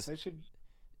 because they should.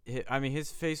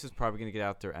 his face is probably gonna get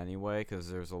out there anyway, because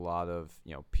there's a lot of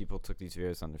people took these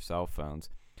videos on their cell phones,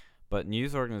 but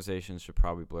news organizations should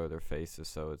probably blur their faces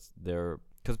so it's their,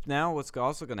 because now what's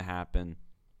also gonna happen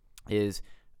is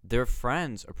their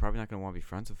friends are probably not gonna want to be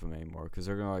friends with them anymore, because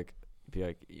they're gonna be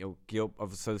like guilt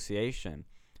of association.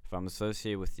 If I'm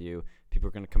associated with you, people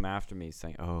are gonna come after me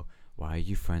saying, "Oh, why are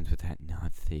you friends with that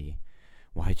Nazi?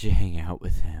 Why'd you hang out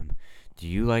with him? Do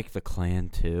you like the Klan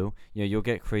too?" You'll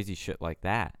get crazy shit like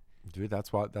that. Dude, that's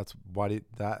part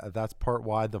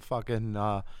why the fucking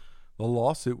the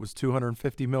lawsuit was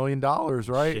 $250 million,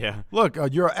 right? Yeah. Look,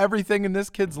 everything in this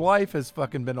kid's life has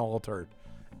fucking been altered.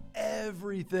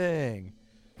 Everything.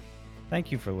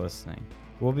 Thank you for listening.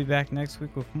 We'll be back next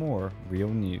week with more real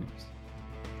news.